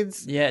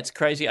Gatorades. Yeah, it's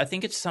crazy. I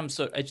think it's some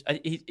sort.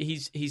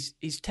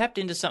 He's tapped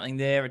into something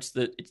there. It's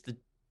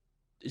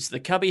the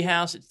cubby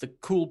house. It's the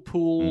cool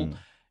pool.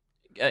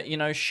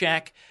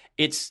 Shack.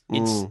 It's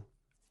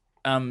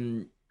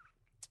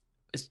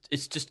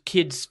just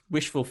kids'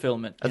 wish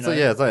fulfillment. It's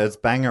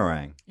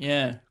Bangarang.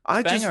 Yeah,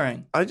 I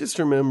just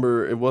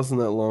remember it wasn't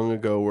that long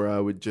ago where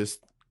I would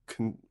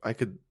I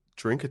could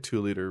drink a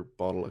 2-liter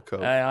bottle of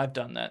Coke. I've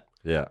done that.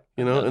 Yeah.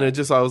 And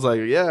I was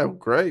like, yeah,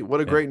 great. What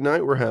a great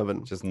night we're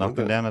having. Just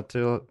knocking down a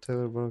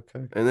 2-liter bottle of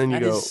Coke. And then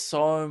That is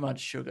so much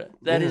sugar.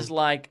 That is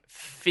like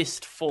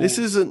fistful. This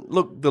isn't,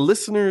 look, the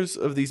listeners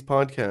of these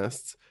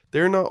podcasts,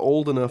 they're not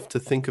old enough to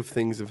think of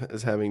things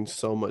as having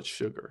so much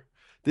sugar.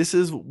 This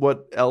is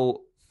what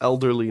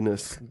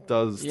elderliness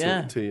does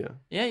to you.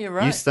 Yeah, you're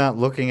right. You start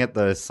looking at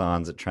those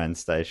signs at train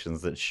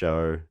stations that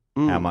show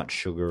how much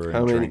sugar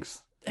in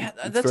drinks.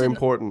 It's very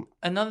important.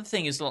 Another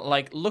thing is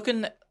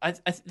looking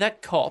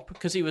that cop,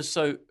 because he was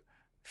so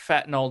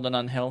fat and old and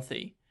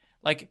unhealthy.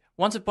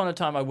 Once upon a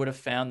time, I would have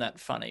found that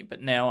funny, but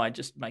now it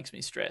just makes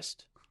me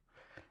stressed.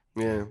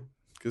 Yeah,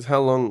 because how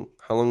long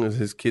has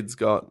his kids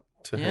got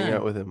to hang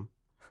out with him?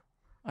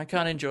 I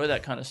can't enjoy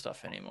that kind of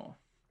stuff anymore.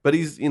 But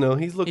he's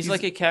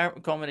like a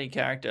comedy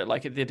character,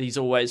 that he's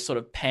always sort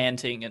of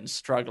panting and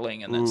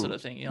struggling and that sort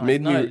of thing. You're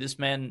like, this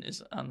man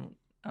is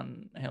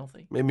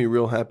unhealthy. Made me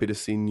real happy to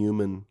see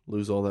Newman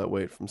lose all that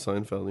weight from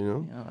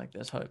Seinfeld, Yeah, like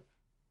there's hope.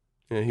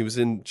 Yeah, he was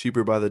in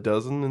Cheaper by the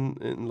Dozen,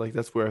 and like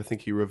that's where I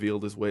think he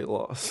revealed his weight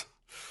loss.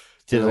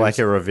 Did like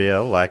a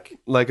reveal, like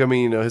I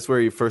mean, it's where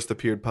he first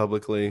appeared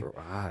publicly,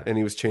 right. and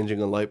he was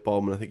changing a light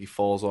bulb, and I think he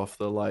falls off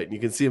the light, and you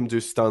can see him do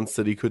stunts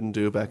that he couldn't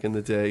do back in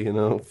the day,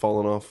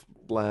 falling off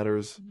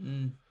ladders.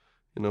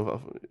 It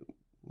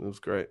was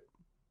great.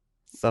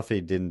 Stuff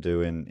he didn't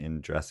do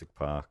in Jurassic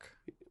Park.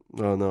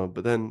 Oh no,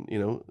 but then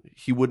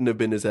he wouldn't have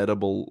been as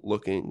edible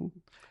looking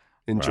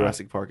in Right.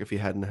 Jurassic Park if he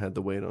hadn't had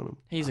the weight on him.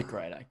 He's a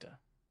great actor.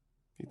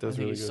 He does I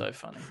think really he's good.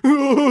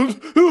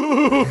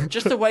 so funny.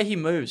 Just the way he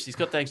moves. He's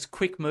got those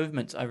quick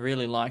movements. I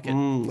really like it.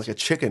 Like a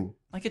chicken.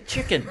 Like a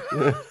chicken.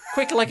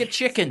 Quick like a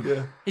chicken.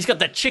 Yeah. He's got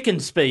that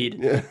chicken speed.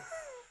 Yeah.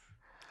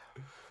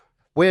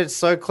 We're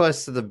so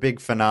close to the big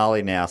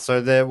finale now.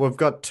 So we've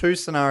got two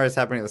scenarios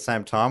happening at the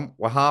same time.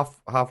 We're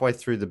halfway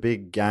through the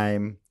big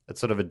game. It's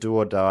sort of a do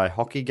or die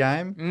hockey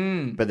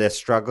game, but they're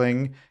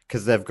struggling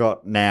because they've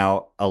got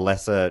now a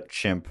lesser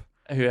chimp.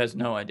 Who has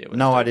no idea what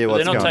No idea what's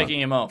They're not going on.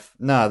 taking him off.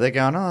 No, they're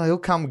going, oh, he'll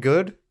come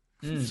good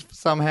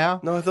somehow.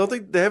 No, I don't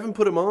think they haven't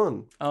put him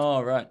on.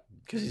 Oh, right.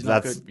 Because he's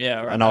not That's good.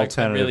 Yeah, right. an I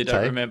alternative really don't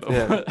take. remember.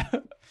 Yeah.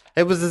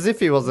 It was as if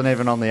he wasn't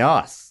even on the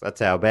ice. That's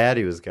how bad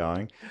he was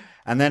going.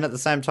 And then at the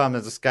same time,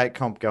 there's a skate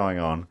comp going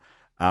on.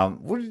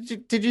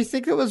 Did you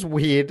think it was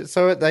weird?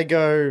 So they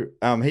go,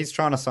 he's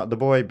trying to the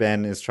boy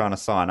Ben is trying to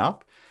sign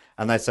up.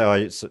 And they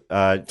say,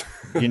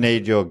 you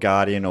need your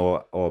guardian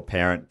or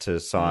parent to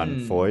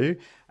sign for you.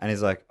 And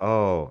he's like,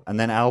 oh. And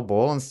then Al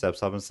Borland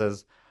steps up and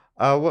says,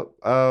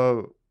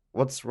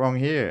 what's wrong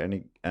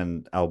here?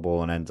 And Al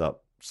Borland ends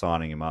up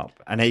signing him up.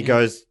 And he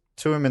goes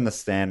to him in the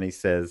stand and he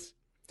says,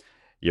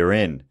 you're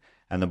in.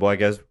 And the boy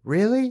goes,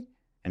 really?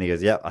 And he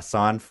goes, yep, I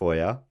signed for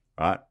you.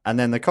 Right. And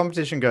then the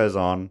competition goes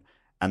on.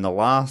 And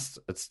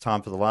it's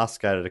time for the last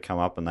skater to come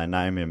up and they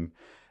name him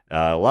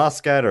last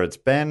skater. It's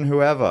Ben,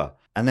 whoever.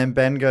 And then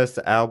Ben goes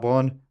to Al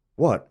Borland,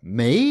 what,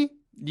 me?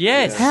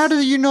 Yes. How do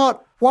you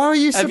not? Why are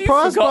you Have you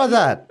surprised by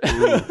forgotten?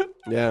 that?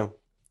 Yeah.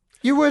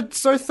 You were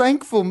so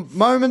thankful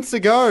moments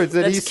ago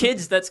that That's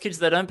kids. That's kids.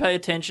 They don't pay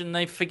attention.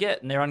 They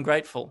forget and they're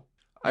ungrateful.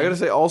 I gotta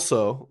say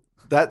also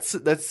that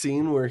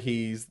scene where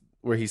he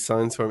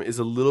signs for him is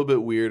a little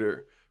bit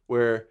weirder.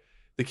 Where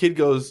the kid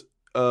goes,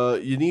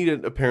 "You need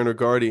a parent or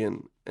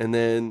guardian," and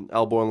then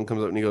Al Borland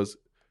comes up and he goes,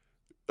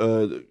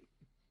 "Can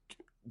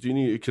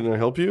I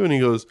help you?" And he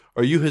goes,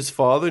 "Are you his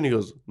father?" And he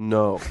goes,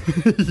 "No."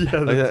 Yeah,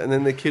 like that. And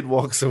then the kid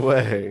walks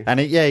away. And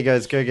he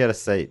goes, go get a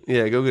seat.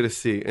 Yeah, go get a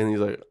seat. And he's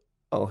like,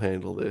 "I'll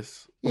handle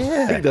this."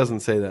 Yeah. He doesn't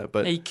say that,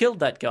 but He killed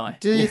that guy.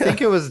 Do you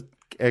think it was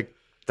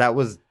that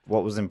was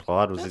what was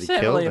implied? Was That's that he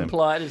killed heavily him?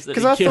 implied is that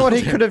Because I killed thought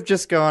he him. could have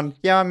just gone,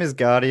 yeah, I'm his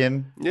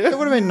guardian. Yeah. There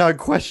would have been no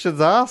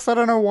questions asked. I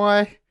don't know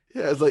why.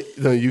 yeah, it's like,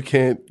 no, you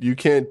can't be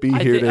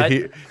I here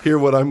think- to hear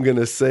what I'm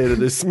gonna say to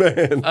this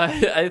man.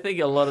 I think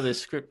a lot of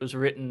this script was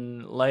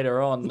written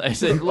later on. They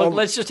said, look,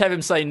 let's just have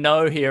him say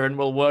no here and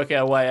we'll work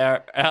our way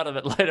out of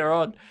it later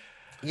on.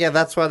 Yeah,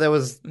 that's why there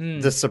was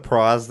the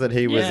surprise that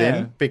he was Yeah.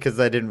 in, because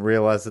they didn't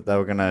realize that they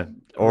were going to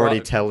already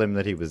Right. tell him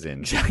that he was in.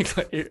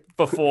 Exactly.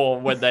 Before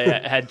when they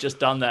had just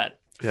done that.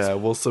 Yeah,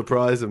 we'll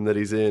surprise him that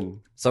he's in.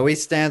 So he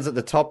stands at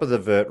the top of the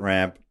vert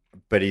ramp,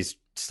 but he's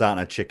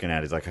starting to chicken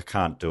out. He's like, I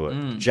can't do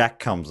it. Jack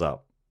comes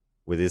up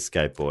with his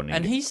skateboard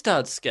And he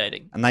starts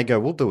skating. and they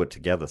go, we'll do it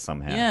together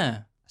somehow.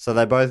 Yeah. So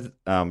they both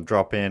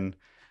drop in,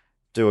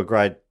 do a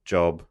great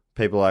job.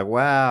 People are like,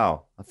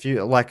 wow.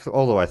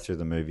 All the way through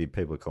the movie,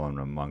 people are calling him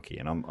a monkey,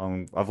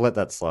 and I've let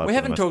that slide. We for the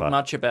haven't most talked part.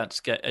 much about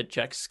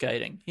Jack's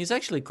skating. He's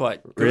actually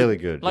quite good. Really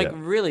good, Like, yeah.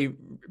 really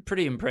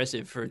pretty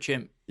impressive for a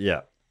chimp.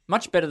 Yeah,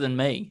 Much better than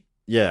me.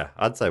 yeah,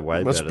 I'd say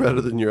way Much better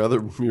than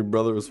your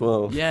brother as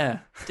well. Yeah.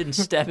 Didn't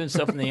stab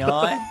himself in the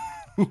eye.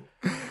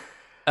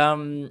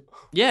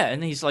 Yeah,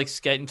 and he's like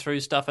skating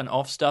through stuff and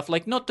off stuff,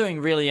 like not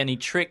doing really any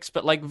tricks,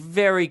 but like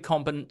very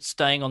competent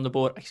staying on the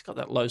board. He's got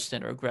that low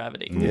center of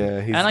gravity. Yeah,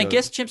 and I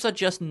guess chimps are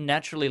just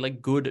naturally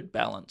like good at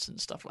balance and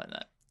stuff like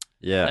that.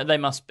 Yeah, They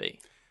must be.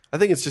 I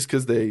think it's just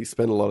because they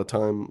spend a lot of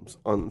time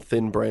on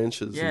thin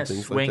branches Yeah, and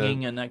things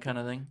swinging like and that kind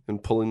of thing. that,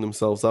 and pulling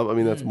themselves up. I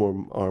mean, that's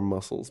more arm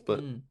muscles,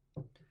 but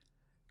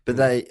but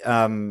they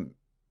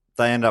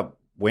end up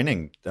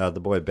winning. The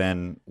boy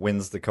Ben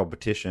wins the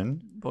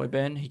competition, Boy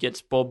Ben, he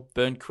gets Bob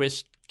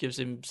Burnquist, gives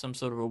him some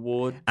sort of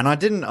award. and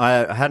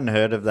I hadn't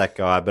heard of that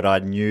guy, but I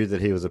knew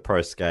that he was a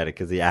pro skater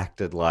because he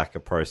acted like a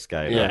pro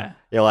skater. Yeah.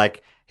 You're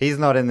like, he's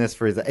not in this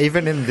for his.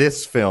 Even in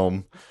this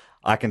film,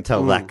 I can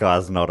tell that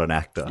guy's not an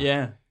actor.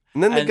 Yeah.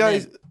 and then the And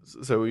guys.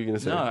 So, what were you going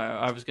to say? No,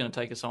 I was going to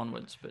take us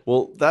onwards, but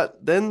Well,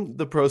 then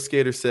the pro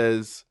skater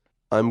says,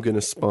 "I'm going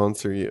to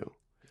sponsor you,"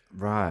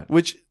 Right.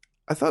 which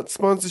I thought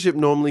sponsorship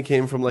normally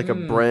came from like a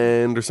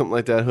brand or something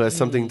like that who has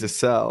something to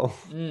sell.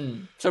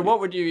 So what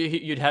would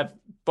you'd have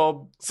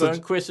Bob So-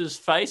 Burnquist's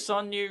face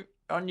on your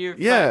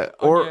Yeah,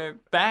 on or- your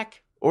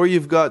back? Or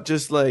you've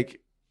just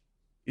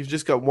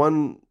got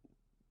one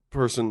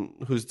person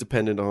who's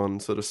dependent on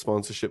sort of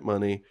sponsorship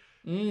money,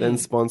 then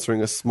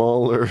sponsoring a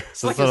smaller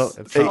It's like sort a of-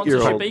 sponsorship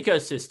 8-year-old.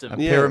 ecosystem. A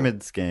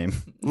pyramid scheme.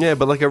 Yeah,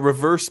 but like a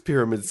reverse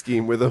pyramid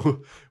scheme where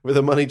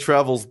the money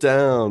travels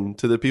down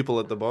to the people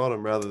at the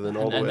bottom rather than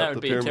all the And way that up would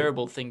the be pyramid. a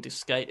terrible thing to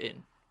skate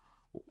in.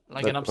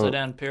 Like That- an upside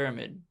down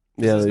pyramid.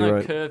 Yeah, There's no you're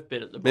right. curved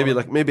bit at the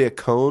bottom. Maybe a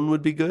cone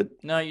would be good.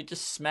 No, you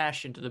just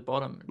smash into the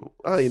bottom.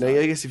 Oh, I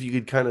guess if you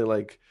could kind of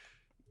like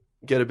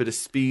get a bit of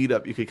speed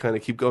up, you could kind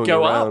of keep going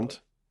Go up. around.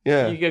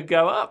 Yeah. You could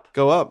go up.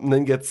 Go up and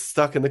then get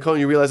stuck in the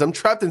cone. You realize I'm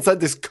trapped inside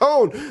this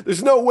cone.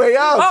 There's no way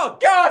out. Oh,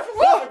 God!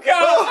 Oh, God!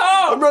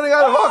 Oh, I'm running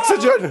out of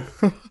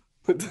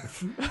oxygen.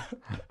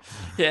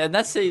 Yeah, and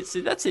that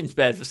seems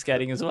bad for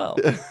skating as well.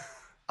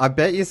 I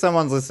bet you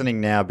someone's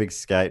listening now, big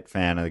skate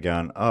fan, and they're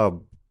going,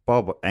 "Oh,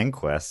 Bob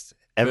Enquist."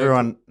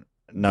 Everyone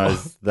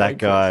knows that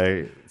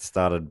guy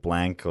started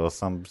Blank or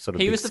some sort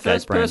of. He big was the skate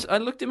first brand. person. I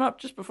looked him up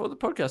just before the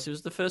podcast. He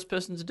was the first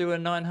person to do a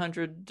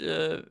 900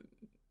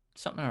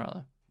 something or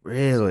other.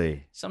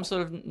 Really? Some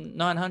sort of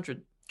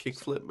 900.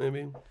 Kickflip,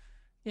 maybe.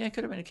 Yeah, it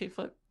could have been a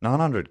kickflip.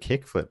 900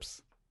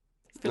 kickflips.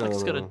 I feel like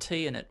it's got a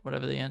T in it,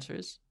 whatever the answer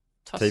is.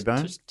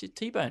 T-bone?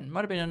 T-bone.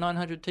 Might have been a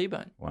 900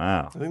 T-bone.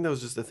 Wow. I think that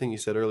was just the thing you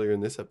said earlier in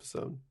this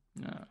episode.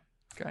 No,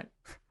 great.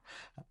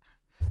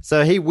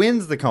 So he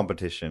wins the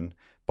competition.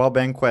 Bob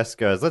Enquist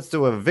goes, "Let's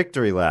do a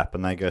victory lap,"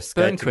 and they go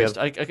skate Burnquist.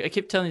 together. I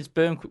keep telling you it's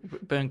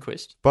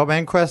Burnquist. Bob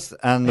Enquist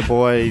and the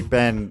boy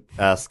Ben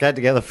skate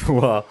together for a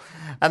while,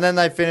 and then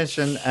they finish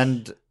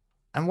and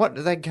what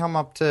do they come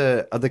up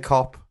to? The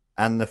cop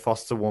and the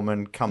foster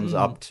woman comes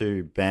up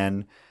to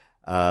Ben,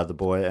 the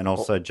boy, and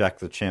also Jack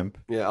the chimp.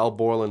 Yeah, Al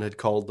Borland had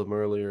called them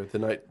earlier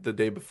the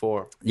day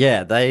before.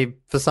 Yeah, they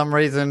for some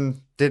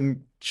reason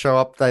didn't show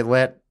up. They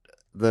let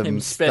them Him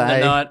spend stay.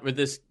 the night with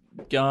this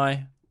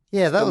guy.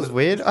 Yeah, that was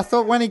weird. I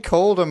thought when he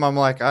called him, I'm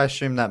like, I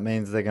assume that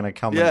means they're going to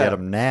come and get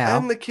him now.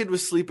 And the kid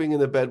was sleeping in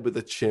the bed with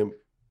a chimp.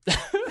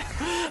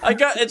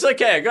 It's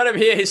okay. I got him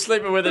here. He's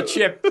sleeping with a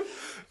chip.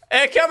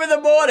 Hey, come in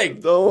the morning.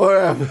 Don't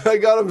worry, I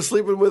got him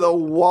sleeping with a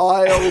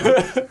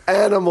wild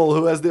animal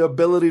who has the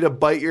ability to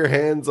bite your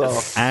hands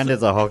off. And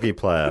is a hockey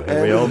player,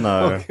 who we all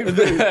know.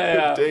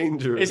 Yeah.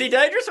 Dangerous. Is he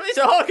dangerous? He's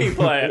a hockey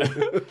player.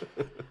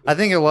 I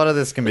think a lot of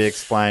this can be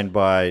explained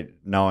by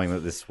knowing that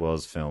this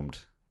was filmed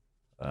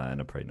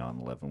in a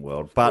pre-9/11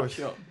 world. But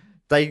Sure.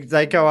 they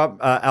go up.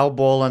 Al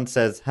Borland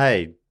says,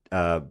 "Hey,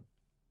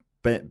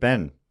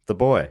 Ben, the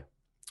boy,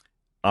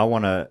 I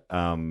want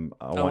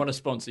to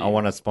sponsor you. I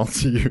want to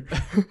sponsor you,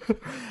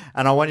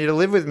 and I want you to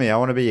live with me. I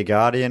want to be your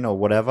guardian or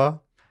whatever."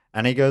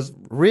 And he goes,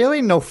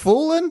 "Really? No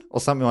fooling?" or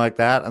something like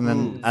that. And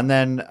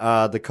then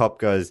the cop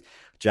goes,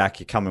 "Jack,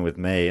 you're coming with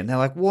me." And they're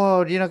like,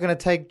 "Whoa, you're not going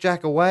to take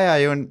Jack away, are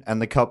you?"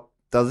 And the cop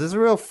does this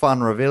real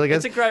fun reveal. He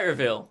goes, It's a great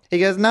reveal. He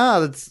goes,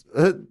 "No, that's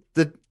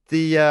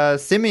the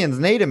Simians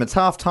need him. It's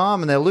half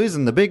time and they're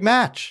losing the big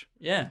match."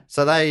 Yeah.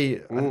 So I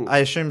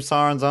assume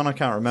Sirens on. I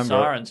can't remember.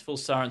 Sirens, full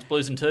sirens,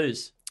 blues and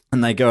twos.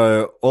 And they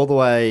go all the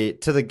way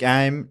to the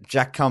game.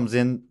 Jack comes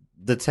in.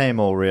 The team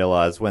all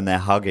realize when they're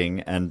hugging,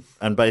 and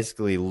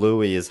basically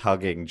Louis is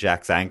hugging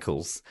Jack's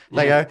ankles.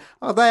 They go,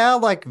 "Oh, they are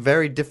like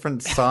very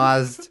different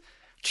sized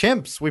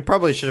chimps. We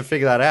probably should have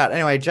figured that out."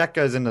 Anyway, Jack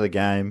goes into the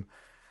game.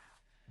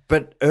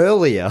 But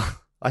earlier,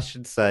 I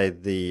should say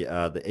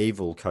the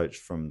evil coach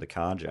from the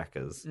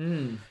Carjackers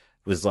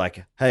was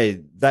like,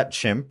 "Hey, that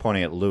chimp,"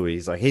 pointing at Louis,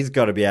 he's like, "He's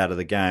got to be out of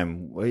the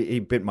game. He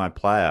bit my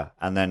player."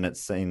 And then it's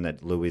seen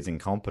that Louis is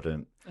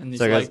incompetent. And he's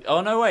So he like, goes,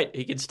 "Oh no, wait,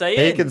 he can stay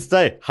in." "He can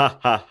stay." Ha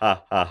ha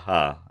ha ha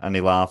ha. And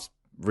he laughs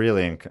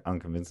really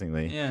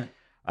unconvincingly. Yeah.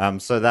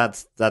 So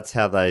that's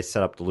how they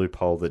set up the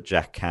loophole that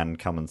Jack can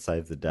come and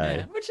save the day.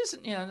 Yeah, which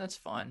isn't, that's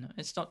fine.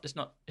 It's not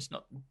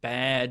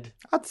bad.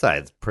 I'd say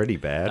it's pretty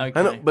bad. Okay.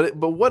 I know, but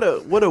what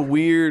a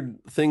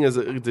weird thing as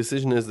a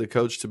decision as the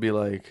coach to be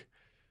like,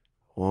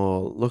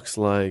 well, it looks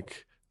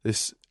like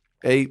this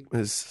ape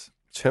has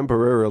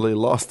temporarily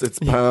lost its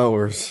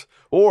powers,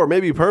 or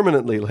maybe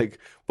permanently. Like,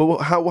 but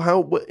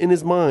how in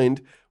his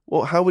mind,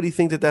 well, how would he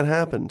think that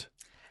happened?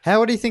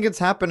 How would he think it's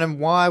happened, and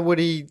why would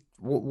he?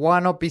 Why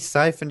not be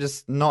safe and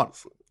just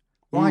not?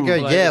 Why go?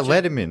 Like Yeah, the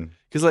let him in.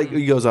 Because like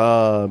he goes,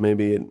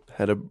 maybe it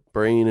had a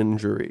brain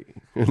injury,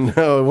 and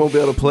now it won't be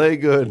able to play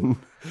good, and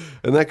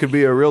that could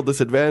be a real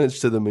disadvantage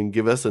to them and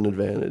give us an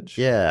advantage.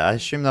 Yeah, I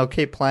assume they'll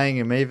keep playing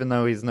him even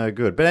though he's no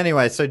good. But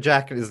anyway, so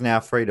Jack is now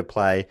free to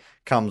play,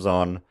 comes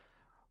on,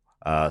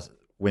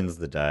 wins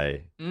the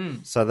day.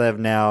 So they've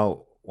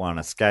now won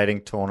a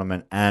skating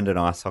tournament and an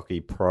ice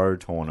hockey pro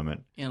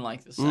tournament. In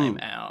like the same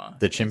hour.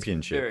 The It's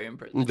championship. very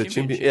impressive. The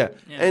champion, yeah.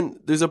 And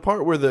there's a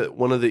part where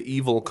one of the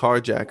evil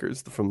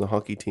carjackers from the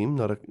hockey team,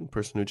 not a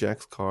person who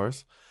jacks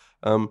cars,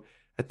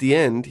 at the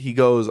end he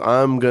goes,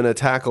 "I'm gonna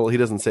tackle." He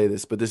doesn't say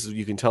this, but this is,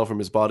 you can tell from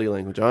his body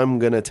language. "I'm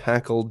gonna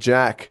tackle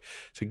Jack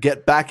to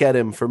get back at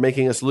him for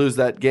making us lose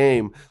that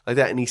game," like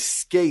that, and he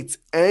skates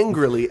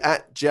angrily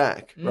at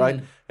Jack,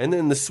 right? And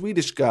then the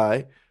Swedish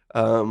guy,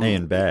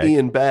 Ian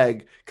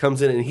Bagg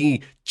comes in and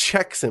he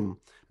checks him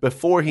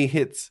before he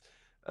hits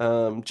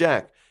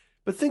Jack.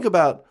 But think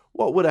about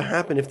what would have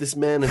happened if this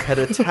man had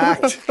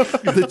attacked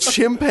the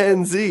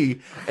chimpanzee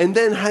and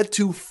then had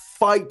to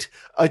fight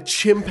a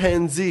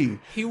chimpanzee.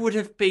 He would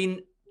have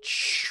been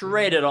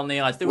shredded on the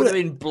ice. There would have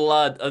been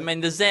blood. I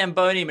mean, the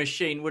Zamboni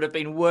machine would have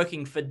been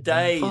working for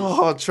days.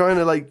 Oh, trying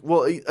to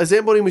a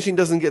Zamboni machine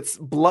doesn't get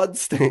blood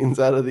stains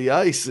out of the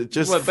ice. It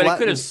just but it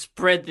could have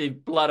spread the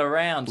blood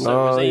around so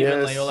it was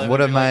evenly all over. Would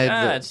have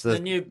made it's the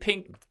new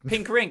pink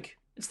rink.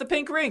 It's the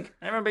pink rink.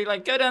 Everyone would be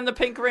like, go down the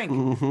pink rink.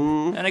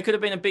 Mm-hmm. And it could have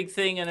been a big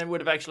thing, and it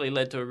would have actually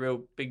led to a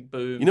real big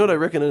boom. You know what I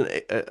reckon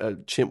a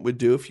chimp would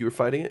do if you were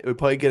fighting it? It would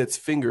probably get its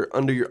finger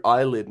under your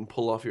eyelid and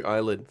pull off your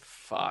eyelid.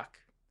 Fuck.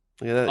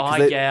 Look at that.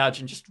 Eye gouge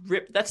and just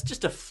rip. That's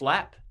just a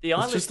flap. The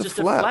eyelid's just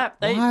a flap.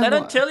 They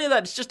don't tell you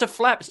that. It's just a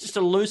flap. It's just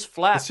a loose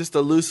flap. It's just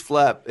a loose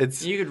flap.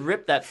 You could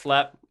rip that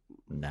flap.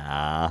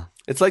 Nah.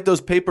 It's like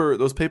those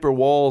paper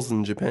walls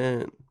in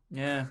Japan.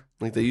 Yeah.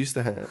 Like they used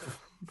to have.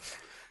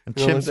 And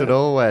chimps would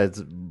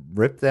always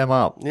rip them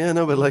up. Yeah,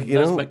 no, but those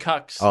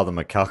macaques. Oh, the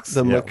macaques.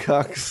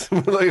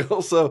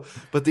 Macaques.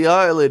 But the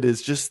eyelid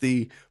is just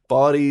the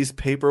body's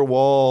paper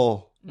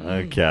wall.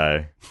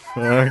 Okay.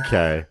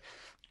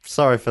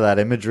 Sorry for that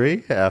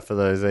imagery. For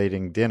those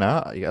eating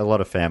dinner, a lot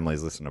of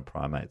families listen to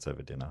Primates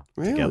over dinner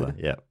together.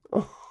 Yeah.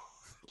 Oh,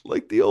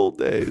 like the old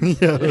days.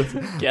 Gather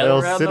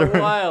around the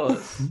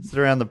wireless. Sit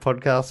around the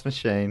podcast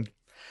machine.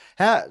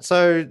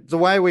 So the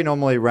way we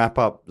normally wrap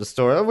up the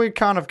story, we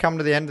kind of come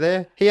to the end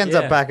there. He ends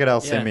up back at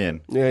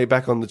Alcimian. Yeah, he's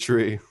back on the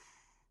tree.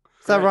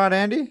 Is that right,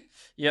 Andy?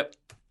 Yep.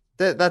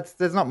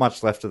 There's not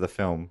much left of the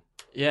film.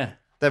 Yeah.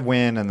 They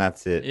win and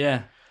that's it.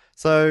 Yeah.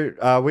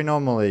 So we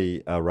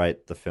normally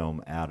rate the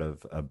film out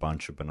of a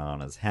bunch of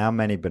bananas. How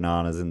many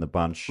bananas in the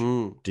bunch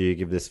do you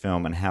give this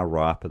film, and how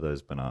ripe are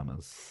those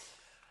bananas?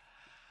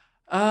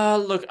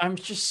 Look, I'm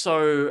just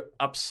so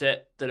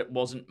upset that it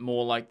wasn't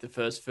more like the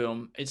first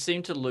film. It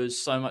seemed to lose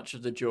so much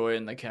of the joy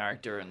in the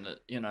character, and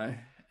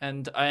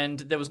and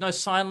there was no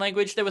sign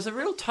language. There was a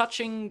real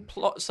touching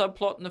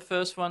subplot in the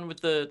first one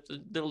with the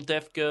little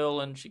deaf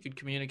girl, and she could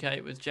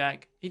communicate with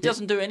Jack. He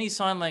doesn't do any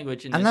sign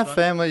language in this one. And that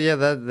family,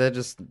 they're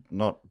just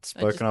not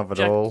spoken of at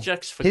all.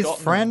 Jack's forgotten.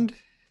 His friend,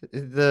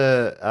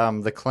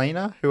 the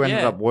cleaner who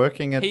ended up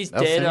working at he's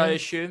dead, I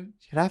assume.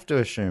 You'd have to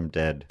assume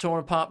dead. Torn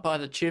apart by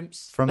the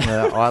chimps. From the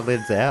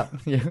eyelids out.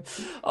 Yeah.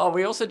 Oh,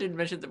 we also didn't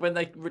mention that when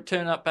they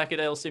turn up back at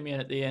Alcimian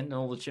at the end and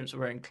all the chimps are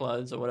wearing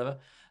clothes or whatever,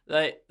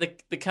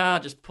 the car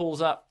just pulls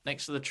up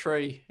next to the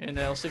tree in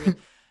Alcimian.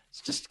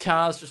 It's just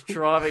cars just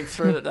driving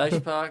through the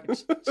national park.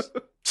 It's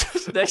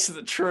just next to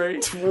the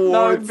tree.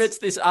 No, it's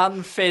this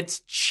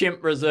unfenced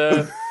chimp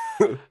reserve.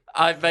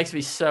 It makes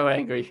me so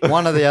angry.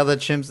 One of the other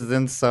chimps is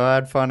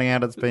inside, finding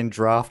out it's been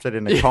drafted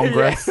in a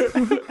Congress.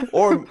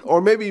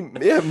 Or maybe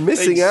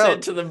missing being out.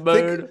 Sent to the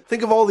moon.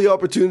 Think of all the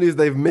opportunities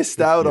they've missed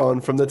out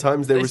on from the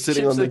times they were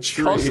sitting on the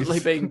trees.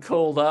 Constantly being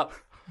called up,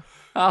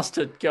 asked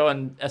to go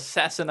and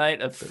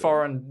assassinate a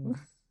foreign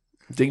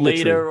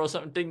leader or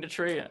something,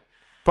 dignitary.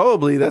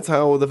 Probably that's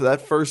how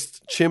that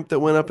first chimp that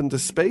went up into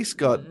space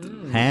got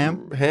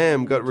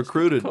Ham got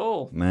recruited.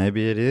 Cool.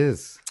 Maybe it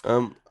is.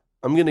 I'm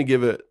gonna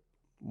give it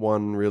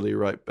one really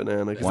ripe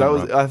banana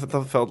because I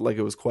felt like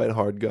it was quite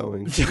hard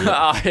going.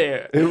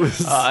 It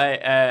was.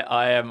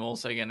 I am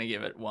also going to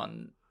give it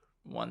one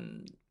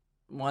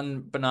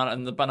banana,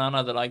 and the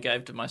banana that I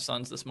gave to my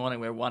sons this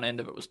morning, where one end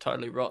of it was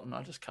totally rotten,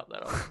 I just cut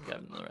that off and gave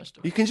them the rest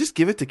of it. You can just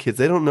give it to kids;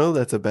 they don't know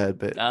that's a bad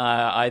bit.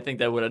 I think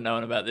they would have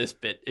known about this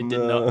bit. It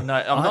did not. No,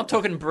 I'm not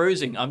talking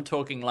bruising. I'm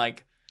talking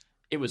like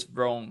it was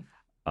wrong.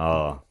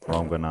 Oh,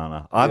 wrong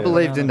banana. I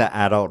believed into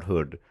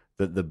adulthood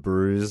that the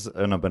bruise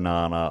in a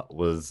banana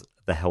was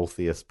the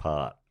healthiest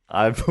part.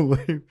 I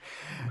believe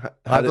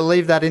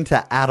that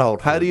into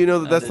adulthood. How do you know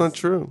that that's not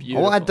true?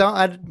 Beautiful. Oh, I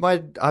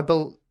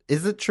don't.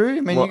 Is it true?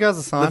 I mean, you guys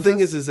are scientists. The thing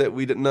is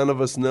that none of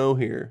us know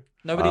here.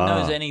 Nobody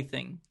knows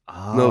anything.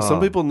 No,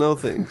 some people know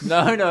things. No,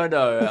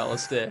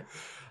 Alistair.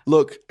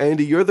 Look,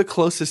 Andy, you're the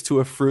closest to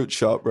a fruit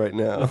shop right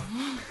now.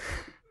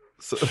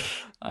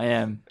 I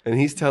am, and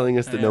he's telling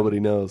us that nobody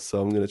knows,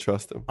 so I'm going to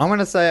trust him. I'm going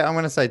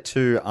to say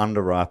 2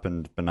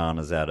 underripened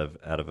bananas out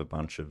of a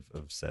bunch of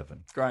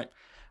 7. Great.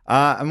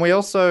 And we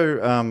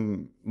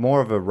also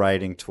more of a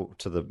rating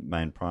to the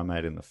main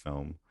primate in the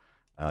film,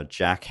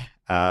 Jack.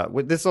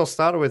 This all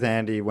started with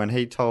Andy when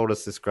he told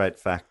us this great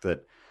fact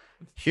that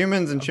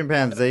humans and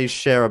chimpanzees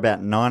share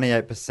about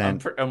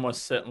 98%. I'm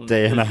almost certain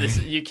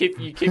DNA. You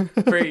keep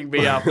bringing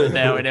me up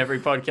now in every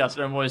podcast,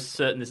 and I'm almost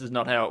certain this is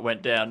not how it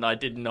went down. I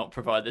did not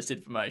provide this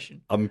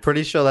information. I'm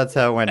pretty sure that's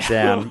how it went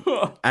down.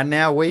 And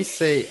now we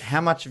see,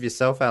 how much of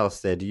yourself,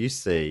 Alistair, do you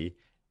see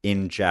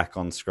in Jack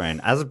on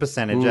screen as a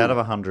percentage out of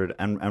 100?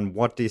 And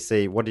what do you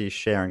see? What do you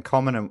share in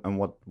common? And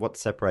what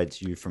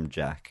separates you from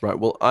Jack? Right.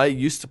 Well, I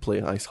used to play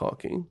ice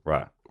hockey.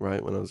 Right.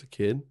 When I was a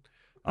kid.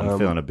 I'm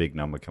feeling a big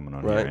number coming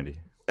on here, Andy.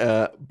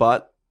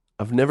 But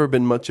I've never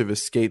been much of a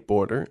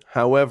skateboarder.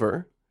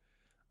 However,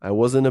 I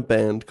was in a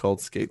band called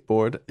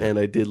Skateboard, and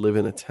I did live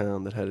in a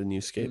town that had a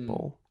new skate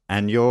bowl.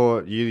 And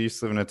you used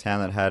to live in a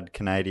town that had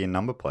Canadian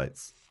number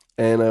plates.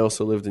 And I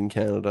also lived in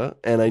Canada,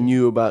 and I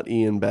knew about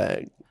Ian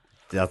Bagg.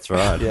 That's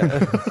right.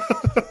 Yeah.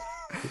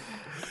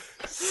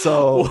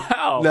 So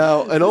wow.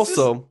 Now, and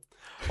also,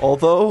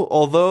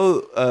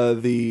 Although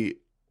the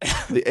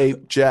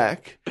ape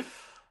Jack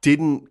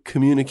didn't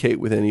communicate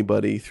with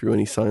anybody through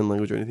any sign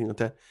language or anything like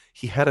that,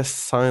 he had a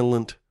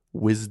silent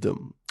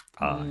wisdom.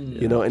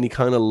 You know, and he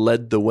kind of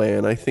led the way.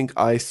 And I think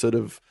I sort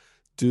of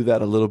do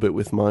that a little bit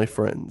with my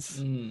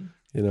friends, you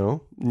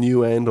know,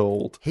 new and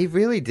old. He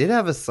really did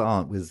have a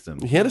silent wisdom.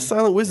 He had a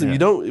silent wisdom. Yeah. You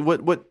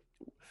don't,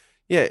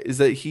 is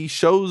that he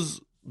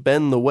shows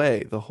Ben the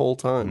way the whole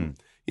time.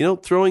 You know,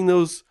 throwing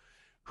those,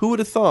 who would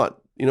have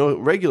thought, you know, a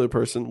regular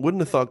person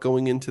wouldn't have thought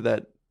going into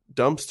that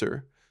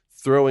dumpster,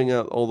 throwing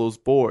out all those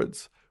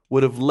boards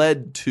would have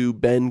led to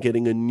Ben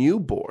getting a new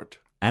board.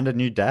 And a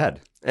new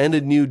dad. And a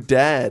new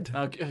dad.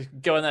 I'll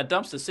go in that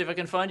dumpster, see if I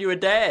can find you a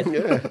dad.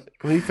 Yeah,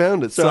 well, he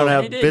found it. Throwing So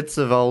out he did. bits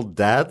of old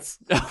dads.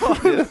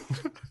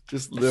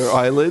 just their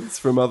eyelids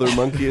from other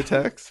monkey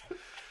attacks.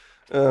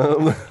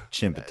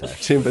 Chimp attack.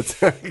 Chimp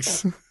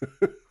attacks.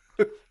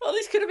 Well,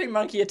 these could have been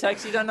monkey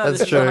attacks. You don't know. That's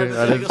This true. is a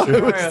That is hypothetical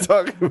true. I scenario. was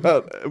talking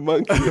about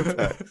monkey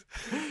attacks.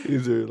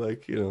 These are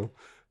like, you know,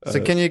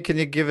 So can you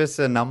give us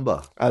a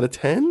number out of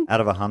 10? out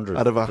of 100?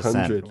 Out of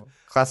 100.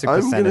 Classic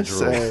I'm going to percentage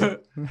rule.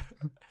 say,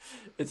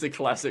 It's a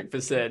classic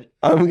percent.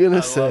 I'm going I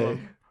to say, love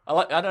 'em.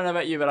 I don't know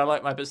about you, but I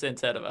like my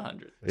percents out of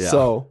 100. Yeah.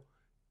 so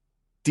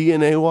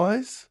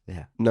DNA-wise,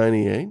 Yeah.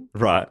 98.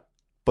 Right.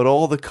 But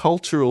all the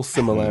cultural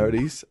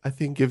similarities, I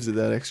think, gives it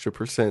that extra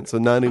percent. So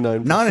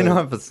 99%.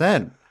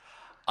 99%.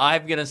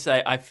 I'm gonna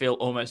say I feel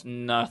almost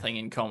nothing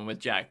in common with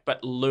Jack,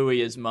 but Louis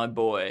is my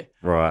boy.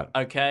 Right.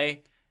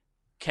 Okay,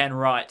 can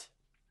write.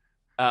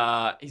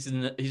 He's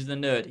the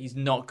nerd. He's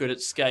not good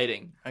at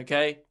skating.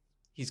 Okay,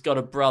 he's got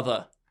a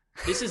brother.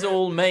 This is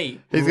all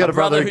me. He's got a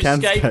brother who who can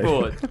skate.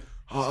 skateboards.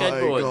 Hi,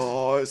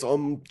 Skateboards. guys.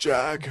 I'm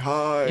Jack.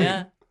 Hi.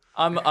 Yeah,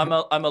 I'm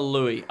a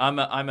Louis. I'm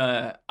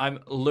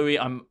Louis.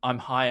 I'm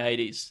high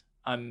 80s.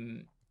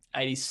 I'm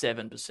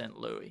 87%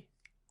 Louis.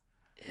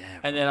 Yeah.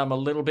 And then I'm a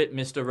little bit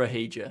Mr.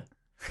 Rahija.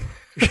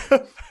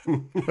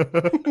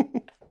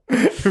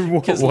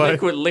 Because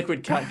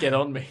liquid can't get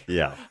on me.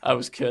 Yeah. I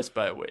was cursed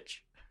by a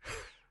witch.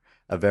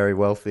 A very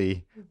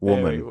wealthy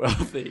woman. Very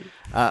wealthy.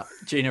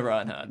 Gina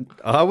Reinhardt.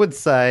 I would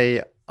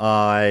say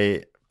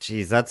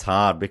geez, that's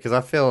hard because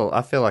I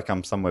feel like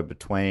I'm somewhere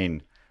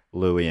between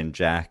Louis and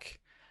Jack.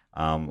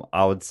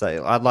 I would say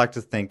I'd like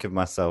to think of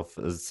myself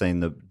as seeing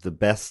the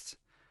best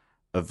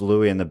of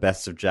Louis and the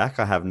best of Jack.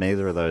 I have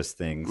neither of those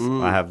things.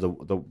 I have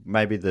the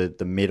maybe the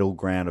middle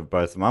ground of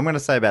both of them. I'm going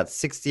to say about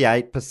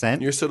 68%.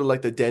 You're sort of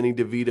like the Danny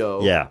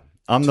DeVito. Yeah.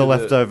 I'm the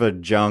leftover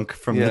junk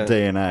from Yeah. the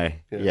DNA.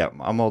 Yeah.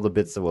 I'm all the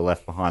bits that were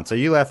left behind. So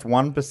you left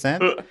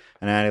 1%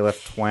 and Andy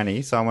left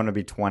 20. So I'm going to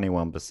be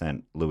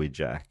 21% Louis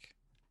Jack.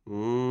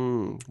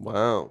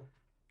 Wow.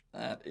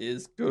 That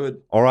is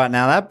good. All right,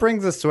 now that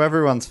brings us to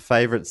everyone's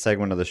favorite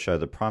segment of the show,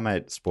 the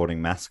Primate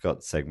Sporting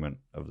Mascot segment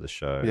of the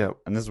show. Yeah.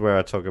 And this is where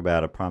I talk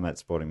about a Primate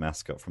Sporting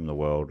Mascot from the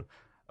world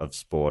of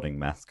sporting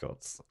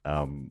mascots.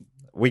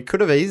 We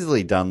could have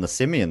easily done the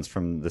Simians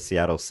from the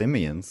Seattle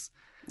Simians.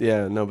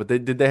 Yeah, no, but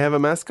did they have a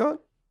mascot?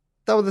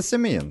 They were the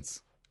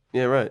Simians.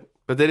 Yeah, right.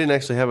 But they didn't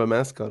actually have a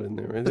mascot in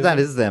there, right? But that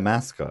is their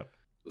mascot.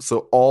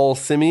 So all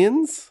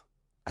simians?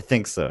 I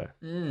think so.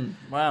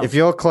 Wow. If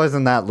you're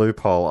closing that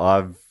loophole,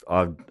 I've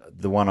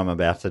the one I'm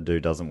about to do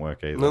doesn't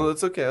work either. No,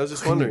 that's okay. I was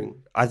just wondering.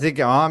 I think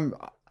when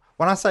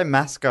I say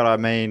mascot, I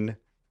mean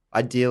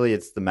ideally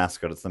it's the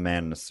mascot, it's the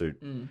man in a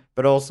suit,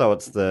 but also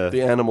it's the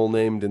animal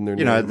named in their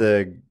you name.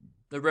 know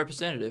the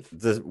representative.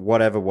 the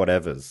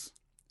whatevers.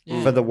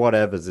 Yeah. For the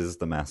whatevers is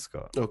the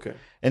mascot. Okay.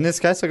 In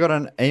this case, I got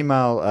an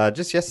email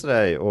just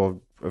yesterday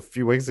or a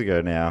few weeks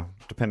ago now,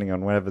 depending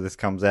on whenever this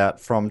comes out,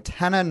 from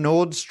Tanner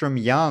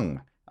Nordstrom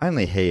Young.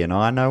 Only he and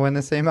I know when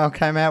this email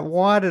came out.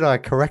 Why did I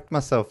correct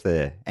myself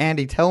there?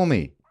 Andy, tell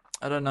me.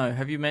 I don't know.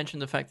 Have you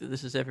mentioned the fact that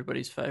this is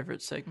everybody's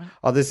favourite segment?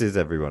 Oh, this is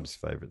everyone's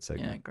favourite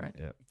segment. Yeah, great.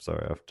 Yeah,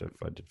 sorry if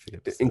I did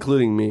forget to say.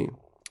 Including me.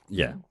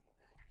 Yeah.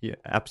 Yeah,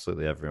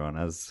 absolutely everyone.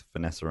 As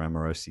Vanessa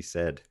Amorosi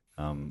said,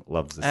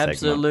 loves this segment.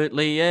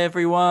 Absolutely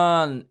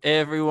everyone.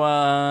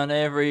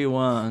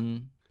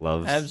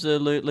 Loves.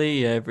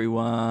 Absolutely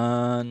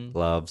everyone.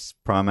 Loves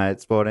Primate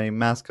Sporting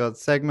Mascot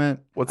segment.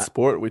 What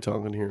sport are we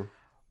talking here?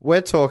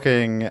 We're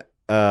talking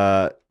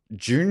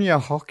junior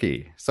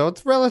hockey. So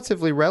it's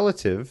relatively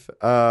relevant.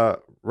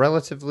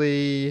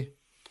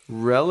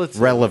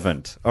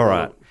 All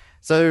right.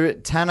 So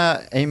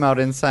Tanner emailed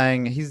in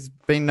saying he's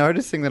been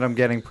noticing that I'm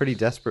getting pretty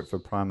desperate for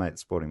Primate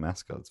Sporting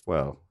Mascots.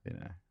 Well, you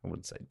know, I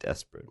wouldn't say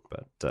desperate,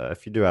 but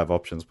if you do have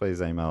options,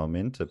 please email them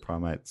in to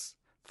primates.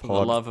 For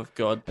the love of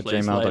God,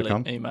 please email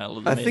them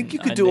I think in. you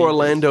could I do need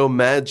Orlando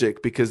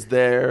Magic because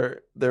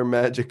their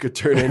magic could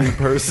turn any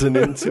person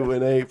into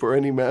an ape or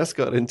any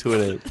mascot into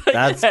an ape. They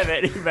can have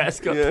any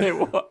mascot they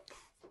want.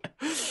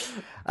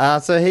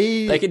 So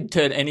they can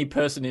turn any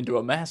person into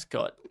a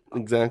mascot.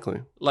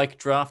 Exactly. Like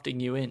drafting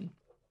you in.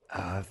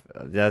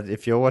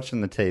 If you're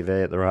watching the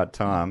TV at the right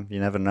time, you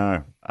never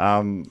know.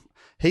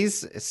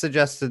 He's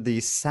suggested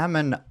the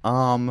Salmon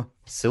Arm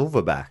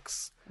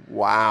Silverbacks.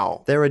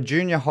 Wow. They're a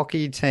junior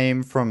hockey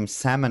team from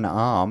Salmon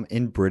Arm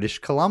in British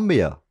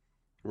Columbia.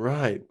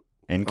 Right.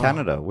 in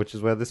Canada, which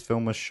is where this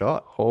film was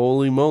shot.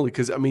 Holy moly!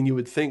 Because I mean, you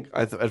would think.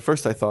 At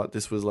first, I thought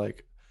this was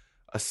like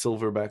a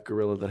silverback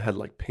gorilla that had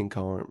like pink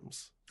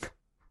arms.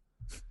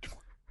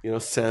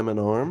 Salmon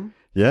arm.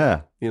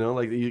 Yeah.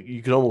 Like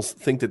you could almost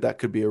think that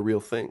could be a real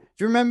thing.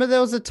 Do you remember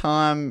there was a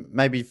time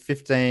maybe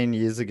 15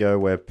 years ago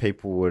where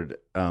people would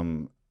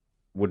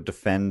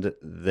defend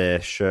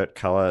their shirt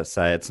color,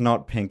 say it's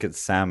not pink, it's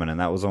salmon, and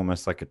that was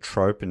almost like a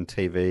trope in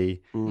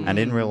TV and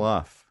in real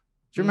life.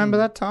 Do you remember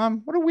that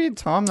time? What a weird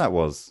time that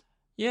was.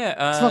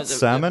 Yeah, it's not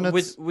salmon.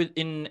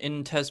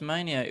 In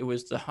Tasmania, it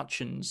was the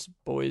Hutchins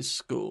Boys'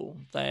 School.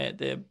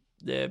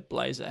 Their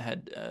blazer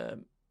had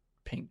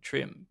pink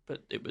trim,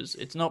 but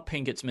it's not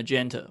pink, it's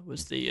magenta.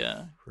 Was the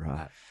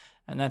right,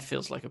 and that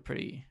feels like a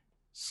pretty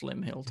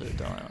slim hill to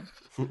die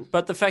on.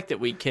 But the fact that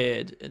we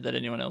cared, that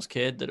anyone else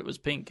cared that it was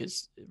pink,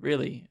 is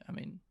really, I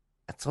mean,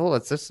 that's all.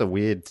 It's just a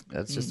weird.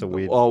 It's just a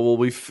weird. Oh well,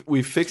 we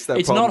fixed that.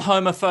 It's problem. not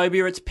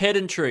homophobia; it's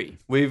pedantry.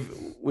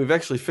 We've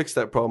actually fixed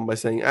that problem by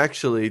saying,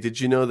 actually, did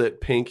you know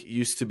that pink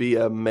used to be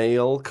a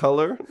male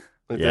color?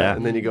 Like that?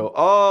 And then you go,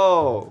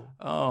 oh,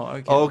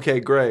 okay,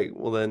 great.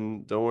 Well,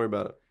 then don't worry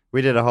about it.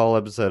 We did a whole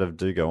episode of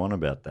Do Go On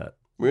about that.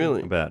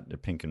 Really? About the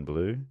pink and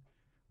blue.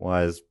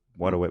 Why do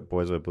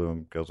boys wear blue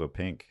and girls wear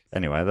pink?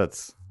 Anyway,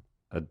 that's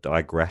a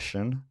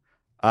digression.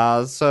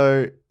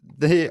 So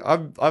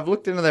I've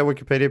looked into their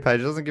Wikipedia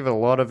page. It doesn't give a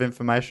lot of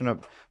information,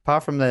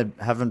 apart from they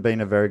haven't been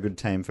a very good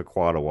team for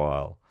quite a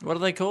while. What are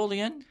they called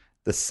again?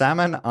 The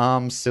Salmon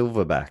Arm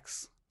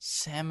Silverbacks.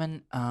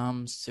 Salmon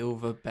Arm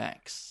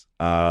Silverbacks.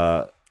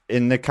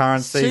 In the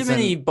current season... Too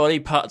many body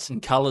parts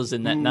and colours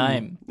in that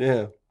name.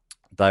 Yeah.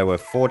 They were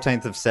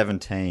 14th of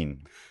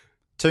 17.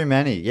 Too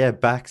many. Yeah,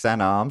 backs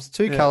and arms.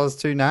 Two colours,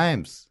 two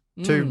names.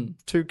 Two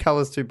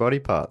colours, two body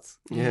parts.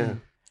 Yeah.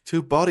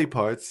 2 body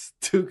parts,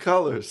 2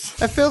 colors.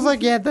 It feels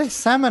like, they're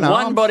salmon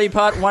arms. One body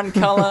part, one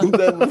colour,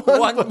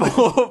 one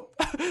more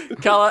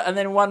colour, and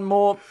then one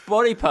more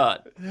body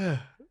part. Yeah.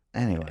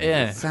 Anyway.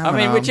 Yeah. I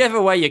mean,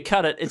 whichever way you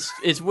cut it,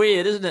 it's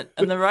weird, isn't it?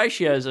 And the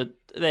ratios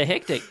they're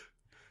hectic.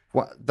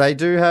 Well, they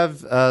do have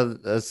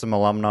some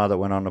alumni that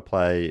went on to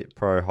play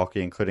pro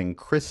hockey, including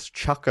Chris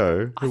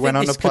Chucko, who went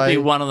on to play. This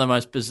could be one of the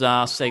most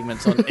bizarre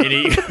segments on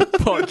any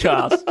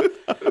podcast.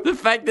 The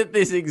fact that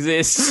this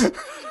exists.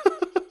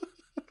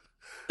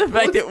 The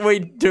fact that we're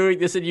doing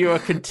this and you are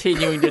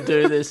continuing to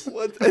do this.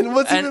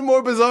 What's even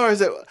more bizarre is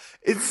that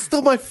it's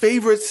still my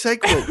favorite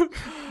segment.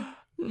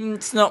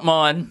 It's not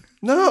mine.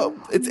 No,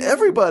 it's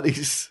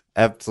everybody's.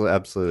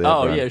 Absolutely.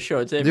 Oh, everyone. yeah,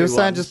 sure. It's everyone's. You were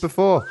saying just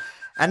before.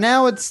 And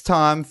now it's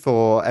time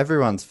for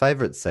everyone's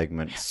favourite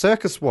segment,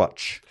 Circus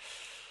Watch.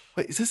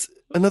 Wait, is this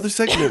another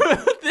segment?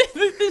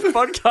 This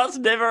podcast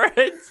never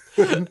ends.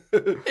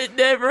 It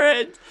never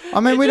ends. I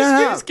mean, we don't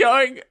have... It just keeps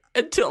going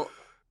until...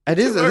 It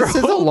is. This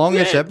is a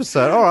longish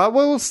episode. All right,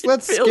 well, let's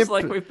skip. Feels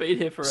like we've been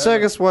here forever.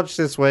 Circus Watch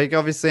this week.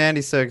 Obviously, Andy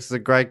Serkis is a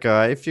great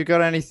guy. If you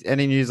got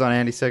any news on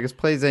Andy Serkis,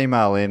 please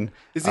email in.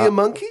 Is he a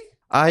monkey?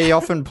 He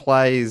often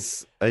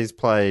plays. He's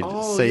played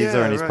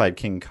Caesar and he's played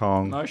King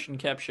Kong. Motion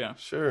capture.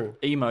 Sure.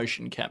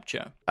 Emotion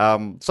capture.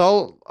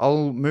 So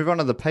I'll move on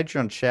to the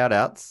Patreon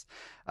shout-outs.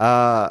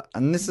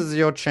 And this is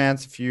your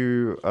chance if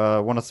you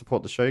want to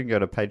support the show. You can go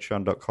to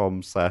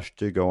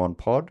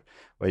patreon.com/dogoonpod,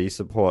 where you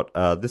support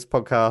this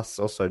podcast,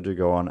 also Do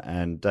Go On,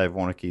 and Dave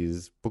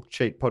Warnicki's Book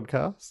Cheat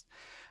podcast.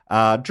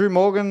 Drew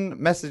Morgan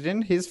messaged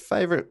in his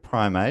favourite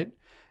primate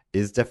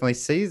is definitely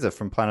Caesar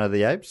from Planet of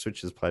the Apes,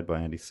 which is played by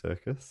Andy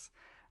Serkis.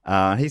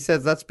 He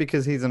says that's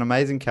because he's an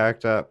amazing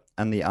character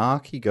and the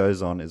arc he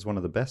goes on is one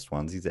of the best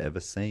ones he's ever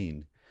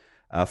seen.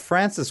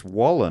 Francis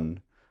Wallen's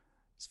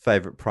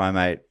favourite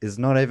primate is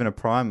not even a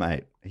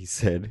primate, he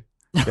said.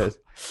 He goes,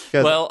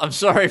 well, I'm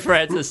sorry,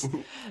 Francis.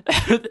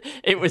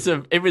 It was a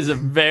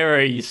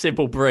very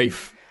simple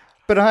brief.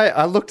 But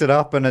I looked it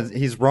up and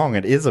he's wrong.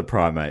 It is a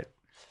primate.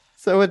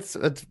 So it's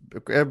a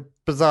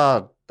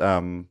bizarre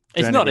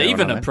it's not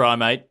even a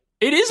primate.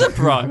 It is a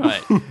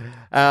primate.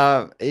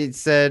 He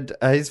said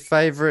his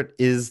favourite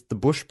is the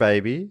bush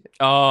baby.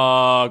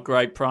 Oh,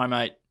 great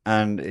primate.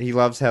 And he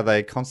loves how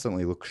they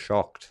constantly look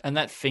shocked. And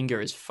that finger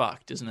is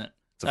fucked, isn't it?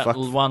 It's that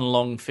one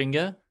long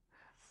finger.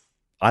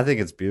 I think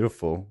it's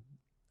beautiful.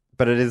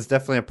 But it is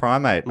definitely a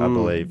primate, I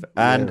believe.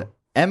 And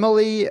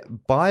Emily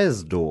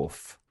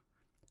Beiersdorf,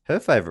 her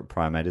favourite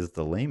primate is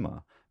the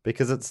lemur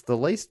because it's the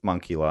least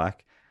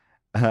monkey-like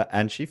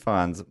and she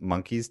finds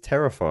monkeys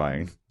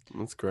terrifying.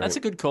 That's great. That's a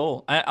good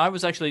call. I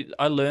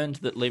learned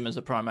that lemurs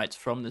are primates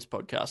from this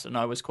podcast, and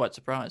I was quite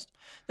surprised.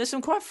 There's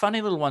some quite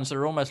funny little ones that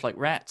are almost like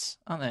rats,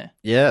 aren't there?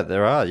 Yeah,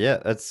 there are.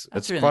 Yeah, it's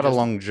really quite a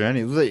long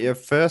journey. Your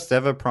first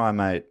ever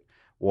primate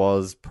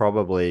was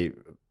probably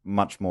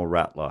much more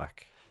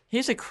rat-like.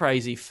 Here's a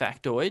crazy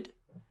factoid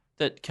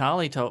that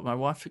my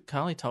wife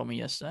Carly told me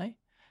yesterday,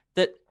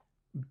 that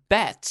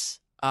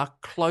bats are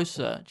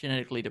closer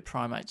genetically to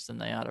primates than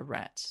they are to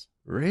rats.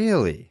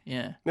 Really?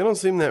 Yeah. They don't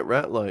seem that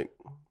rat-like.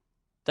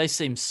 They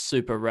seem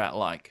super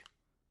rat-like.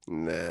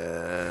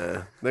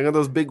 Nah. They got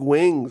those big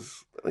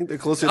wings. I think they're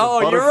closer to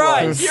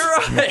butterflies. You're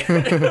right.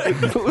 They're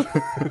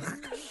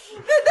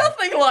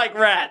nothing like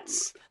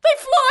rats. They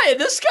fly in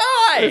the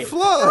sky. They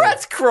fly.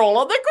 Rats crawl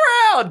on the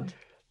ground.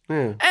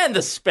 Yeah. And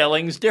the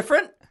spelling's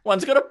different.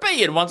 One's got a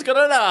B and one's got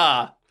an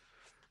R.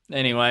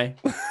 Anyway,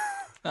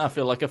 I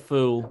feel like a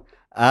fool.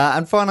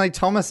 And finally,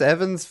 Thomas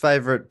Evans'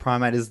 favourite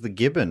primate is the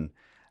gibbon.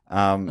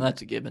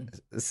 That's a gibbon.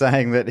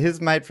 Saying that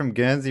his mate from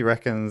Guernsey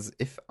reckons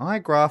if I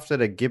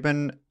grafted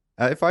gibbon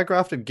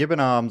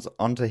arms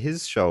onto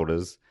his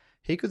shoulders,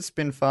 he could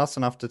spin fast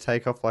enough to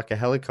take off like a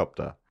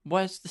helicopter.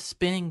 Where's the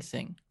spinning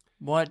thing?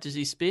 Why does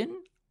he spin?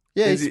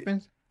 Yeah, Is he he-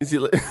 spins. Is he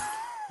like...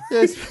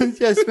 Yeah, he spins.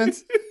 Yeah, he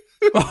spins.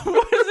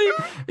 What is he?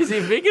 Is he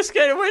a figure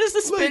skater? Where does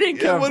the spinning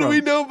yeah, come what from? do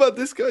we know about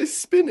this guy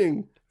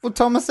spinning? Well,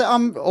 Thomas,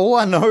 all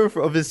I know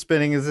of his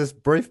spinning is this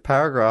brief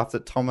paragraph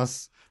that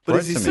Thomas But wrote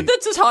is he to me. But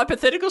that's his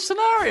hypothetical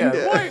scenario.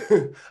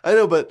 Why- I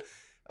know, but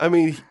I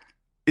mean,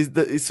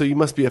 so you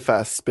must be a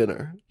fast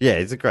spinner. Yeah,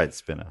 he's a great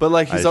spinner. But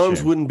like his I arms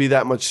assume. wouldn't be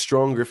that much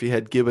stronger if he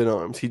had gibbon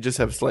arms. He'd just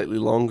have slightly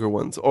longer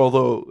ones.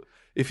 Although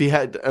if he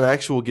had an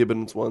actual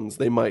gibbon's ones,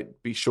 they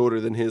might be shorter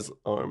than his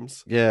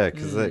arms. Yeah,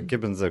 because the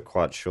gibbons are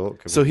quite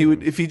short. So he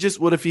would,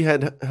 what if he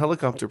had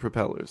helicopter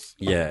propellers?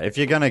 Yeah, if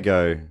you're going to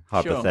go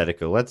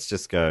hypothetical, let's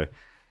just go.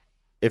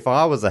 If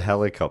I was a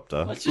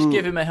helicopter, Let's just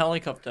give him a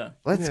helicopter.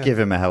 let's give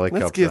him a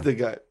helicopter. Let's give the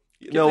guy.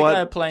 You Give know the what? guy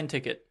a plane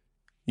ticket.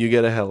 You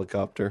get a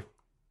helicopter.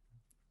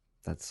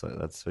 That's so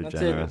That's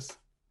generous.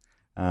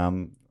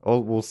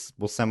 We'll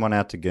send one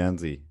out to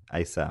Guernsey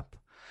ASAP.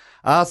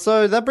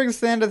 So that brings us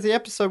to the end of the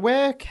episode.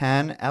 Where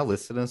can our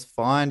listeners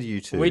find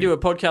you two? We do a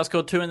podcast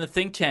called Two in the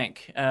Think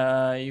Tank.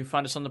 You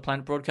find us on the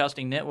Planet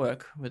Broadcasting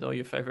Network with all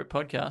your favorite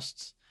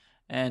podcasts.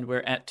 And we're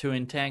at Two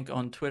in Tank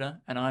on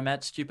Twitter. And I'm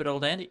at Stupid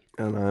Old Andy.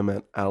 And I'm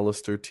at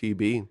Alistair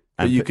TB.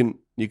 But And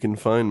you can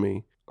find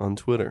me on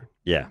Twitter.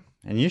 Yeah,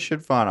 and you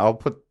should find. I'll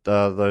put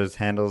those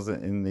handles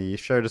in the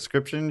show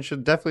description. You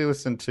should definitely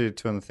listen to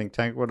Two in the Think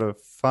Tank. What a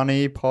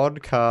funny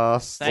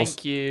podcast!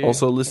 Thank you.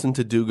 Also, listen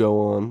to Do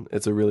Go On.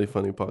 It's a really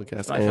funny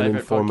podcast It's my and favorite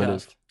informative.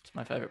 podcast. It's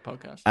my favorite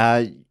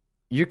podcast.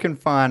 You can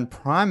find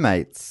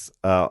Primates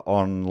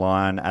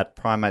online at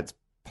Primates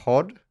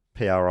Pod,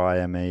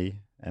 PRIMEMATES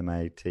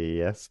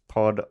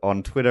Pod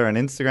on Twitter and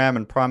Instagram,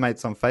 and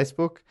Primates on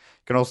Facebook.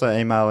 You can also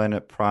email in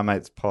at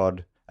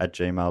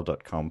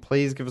primatespod@gmail.com.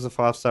 Please give us a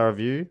 5-star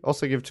review.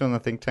 Also give Two in the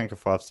Think Tank a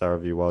 5-star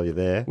review while you're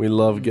there. We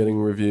love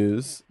getting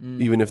reviews,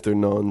 even if they're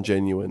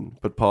non-genuine,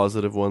 but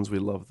positive ones. We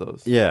love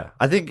those. Yeah,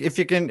 I think if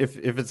it's going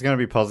to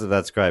be positive,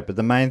 that's great. But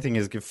the main thing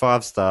is give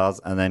 5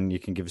 stars, and then you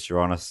can give us your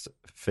honest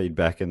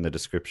feedback in the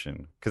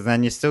description. Because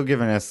then you're still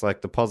giving us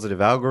like the positive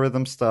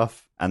algorithm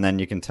stuff, and then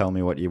you can tell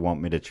me what you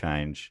want me to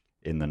change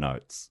in the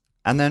notes,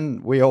 and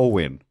then we all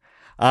win.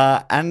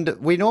 And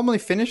we normally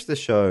finish the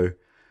show,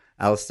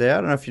 Alistair, I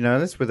don't know if you know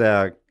this, with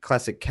our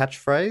classic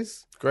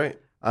catchphrase. Great.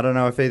 I don't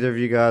know if either of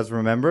you guys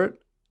remember it.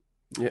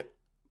 Yeah.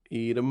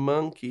 Eat a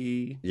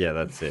monkey. Yeah,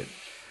 that's it.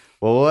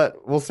 Well,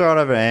 we'll throw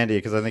it over to Andy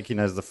because I think he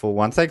knows the full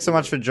one. Thanks so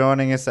much for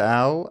joining us,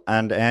 Al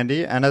and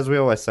Andy. And as we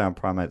always say on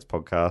Primates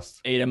Podcast,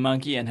 Eat a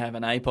monkey and have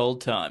an ape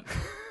old time.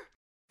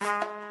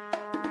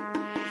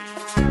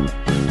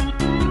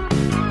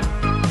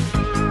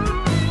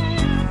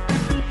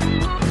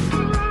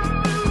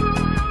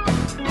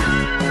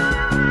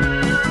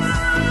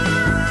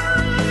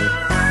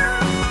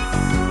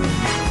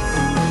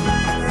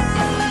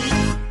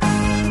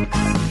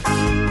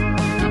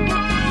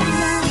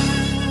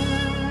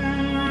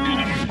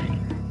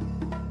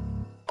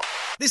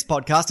 This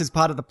podcast is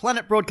part of the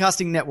Planet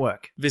Broadcasting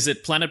Network.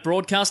 Visit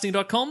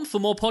planetbroadcasting.com for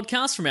more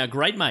podcasts from our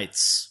great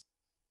mates.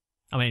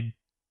 I mean,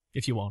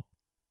 if you want.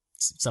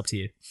 It's up to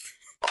you.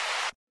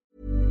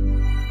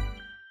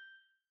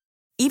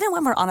 Even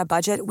when we're on a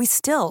budget, we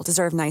still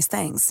deserve nice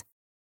things.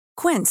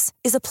 Quince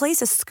is a place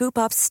to scoop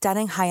up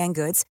stunning high-end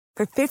goods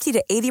for 50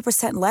 to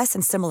 80% less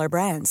than similar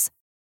brands.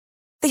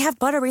 They have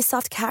buttery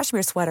soft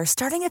cashmere sweaters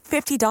starting at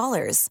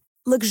 $50,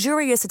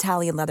 luxurious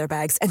Italian leather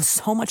bags, and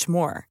so much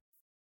more.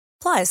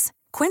 Plus,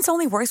 Quince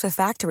only works with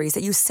factories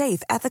that use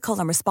safe, ethical,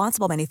 and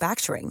responsible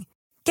manufacturing.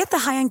 Get the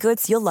high-end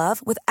goods you'll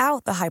love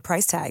without the high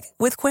price tag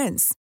with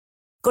Quince.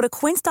 Go to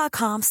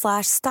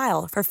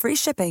quince.com/style for free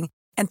shipping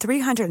and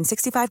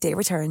 365-day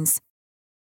returns.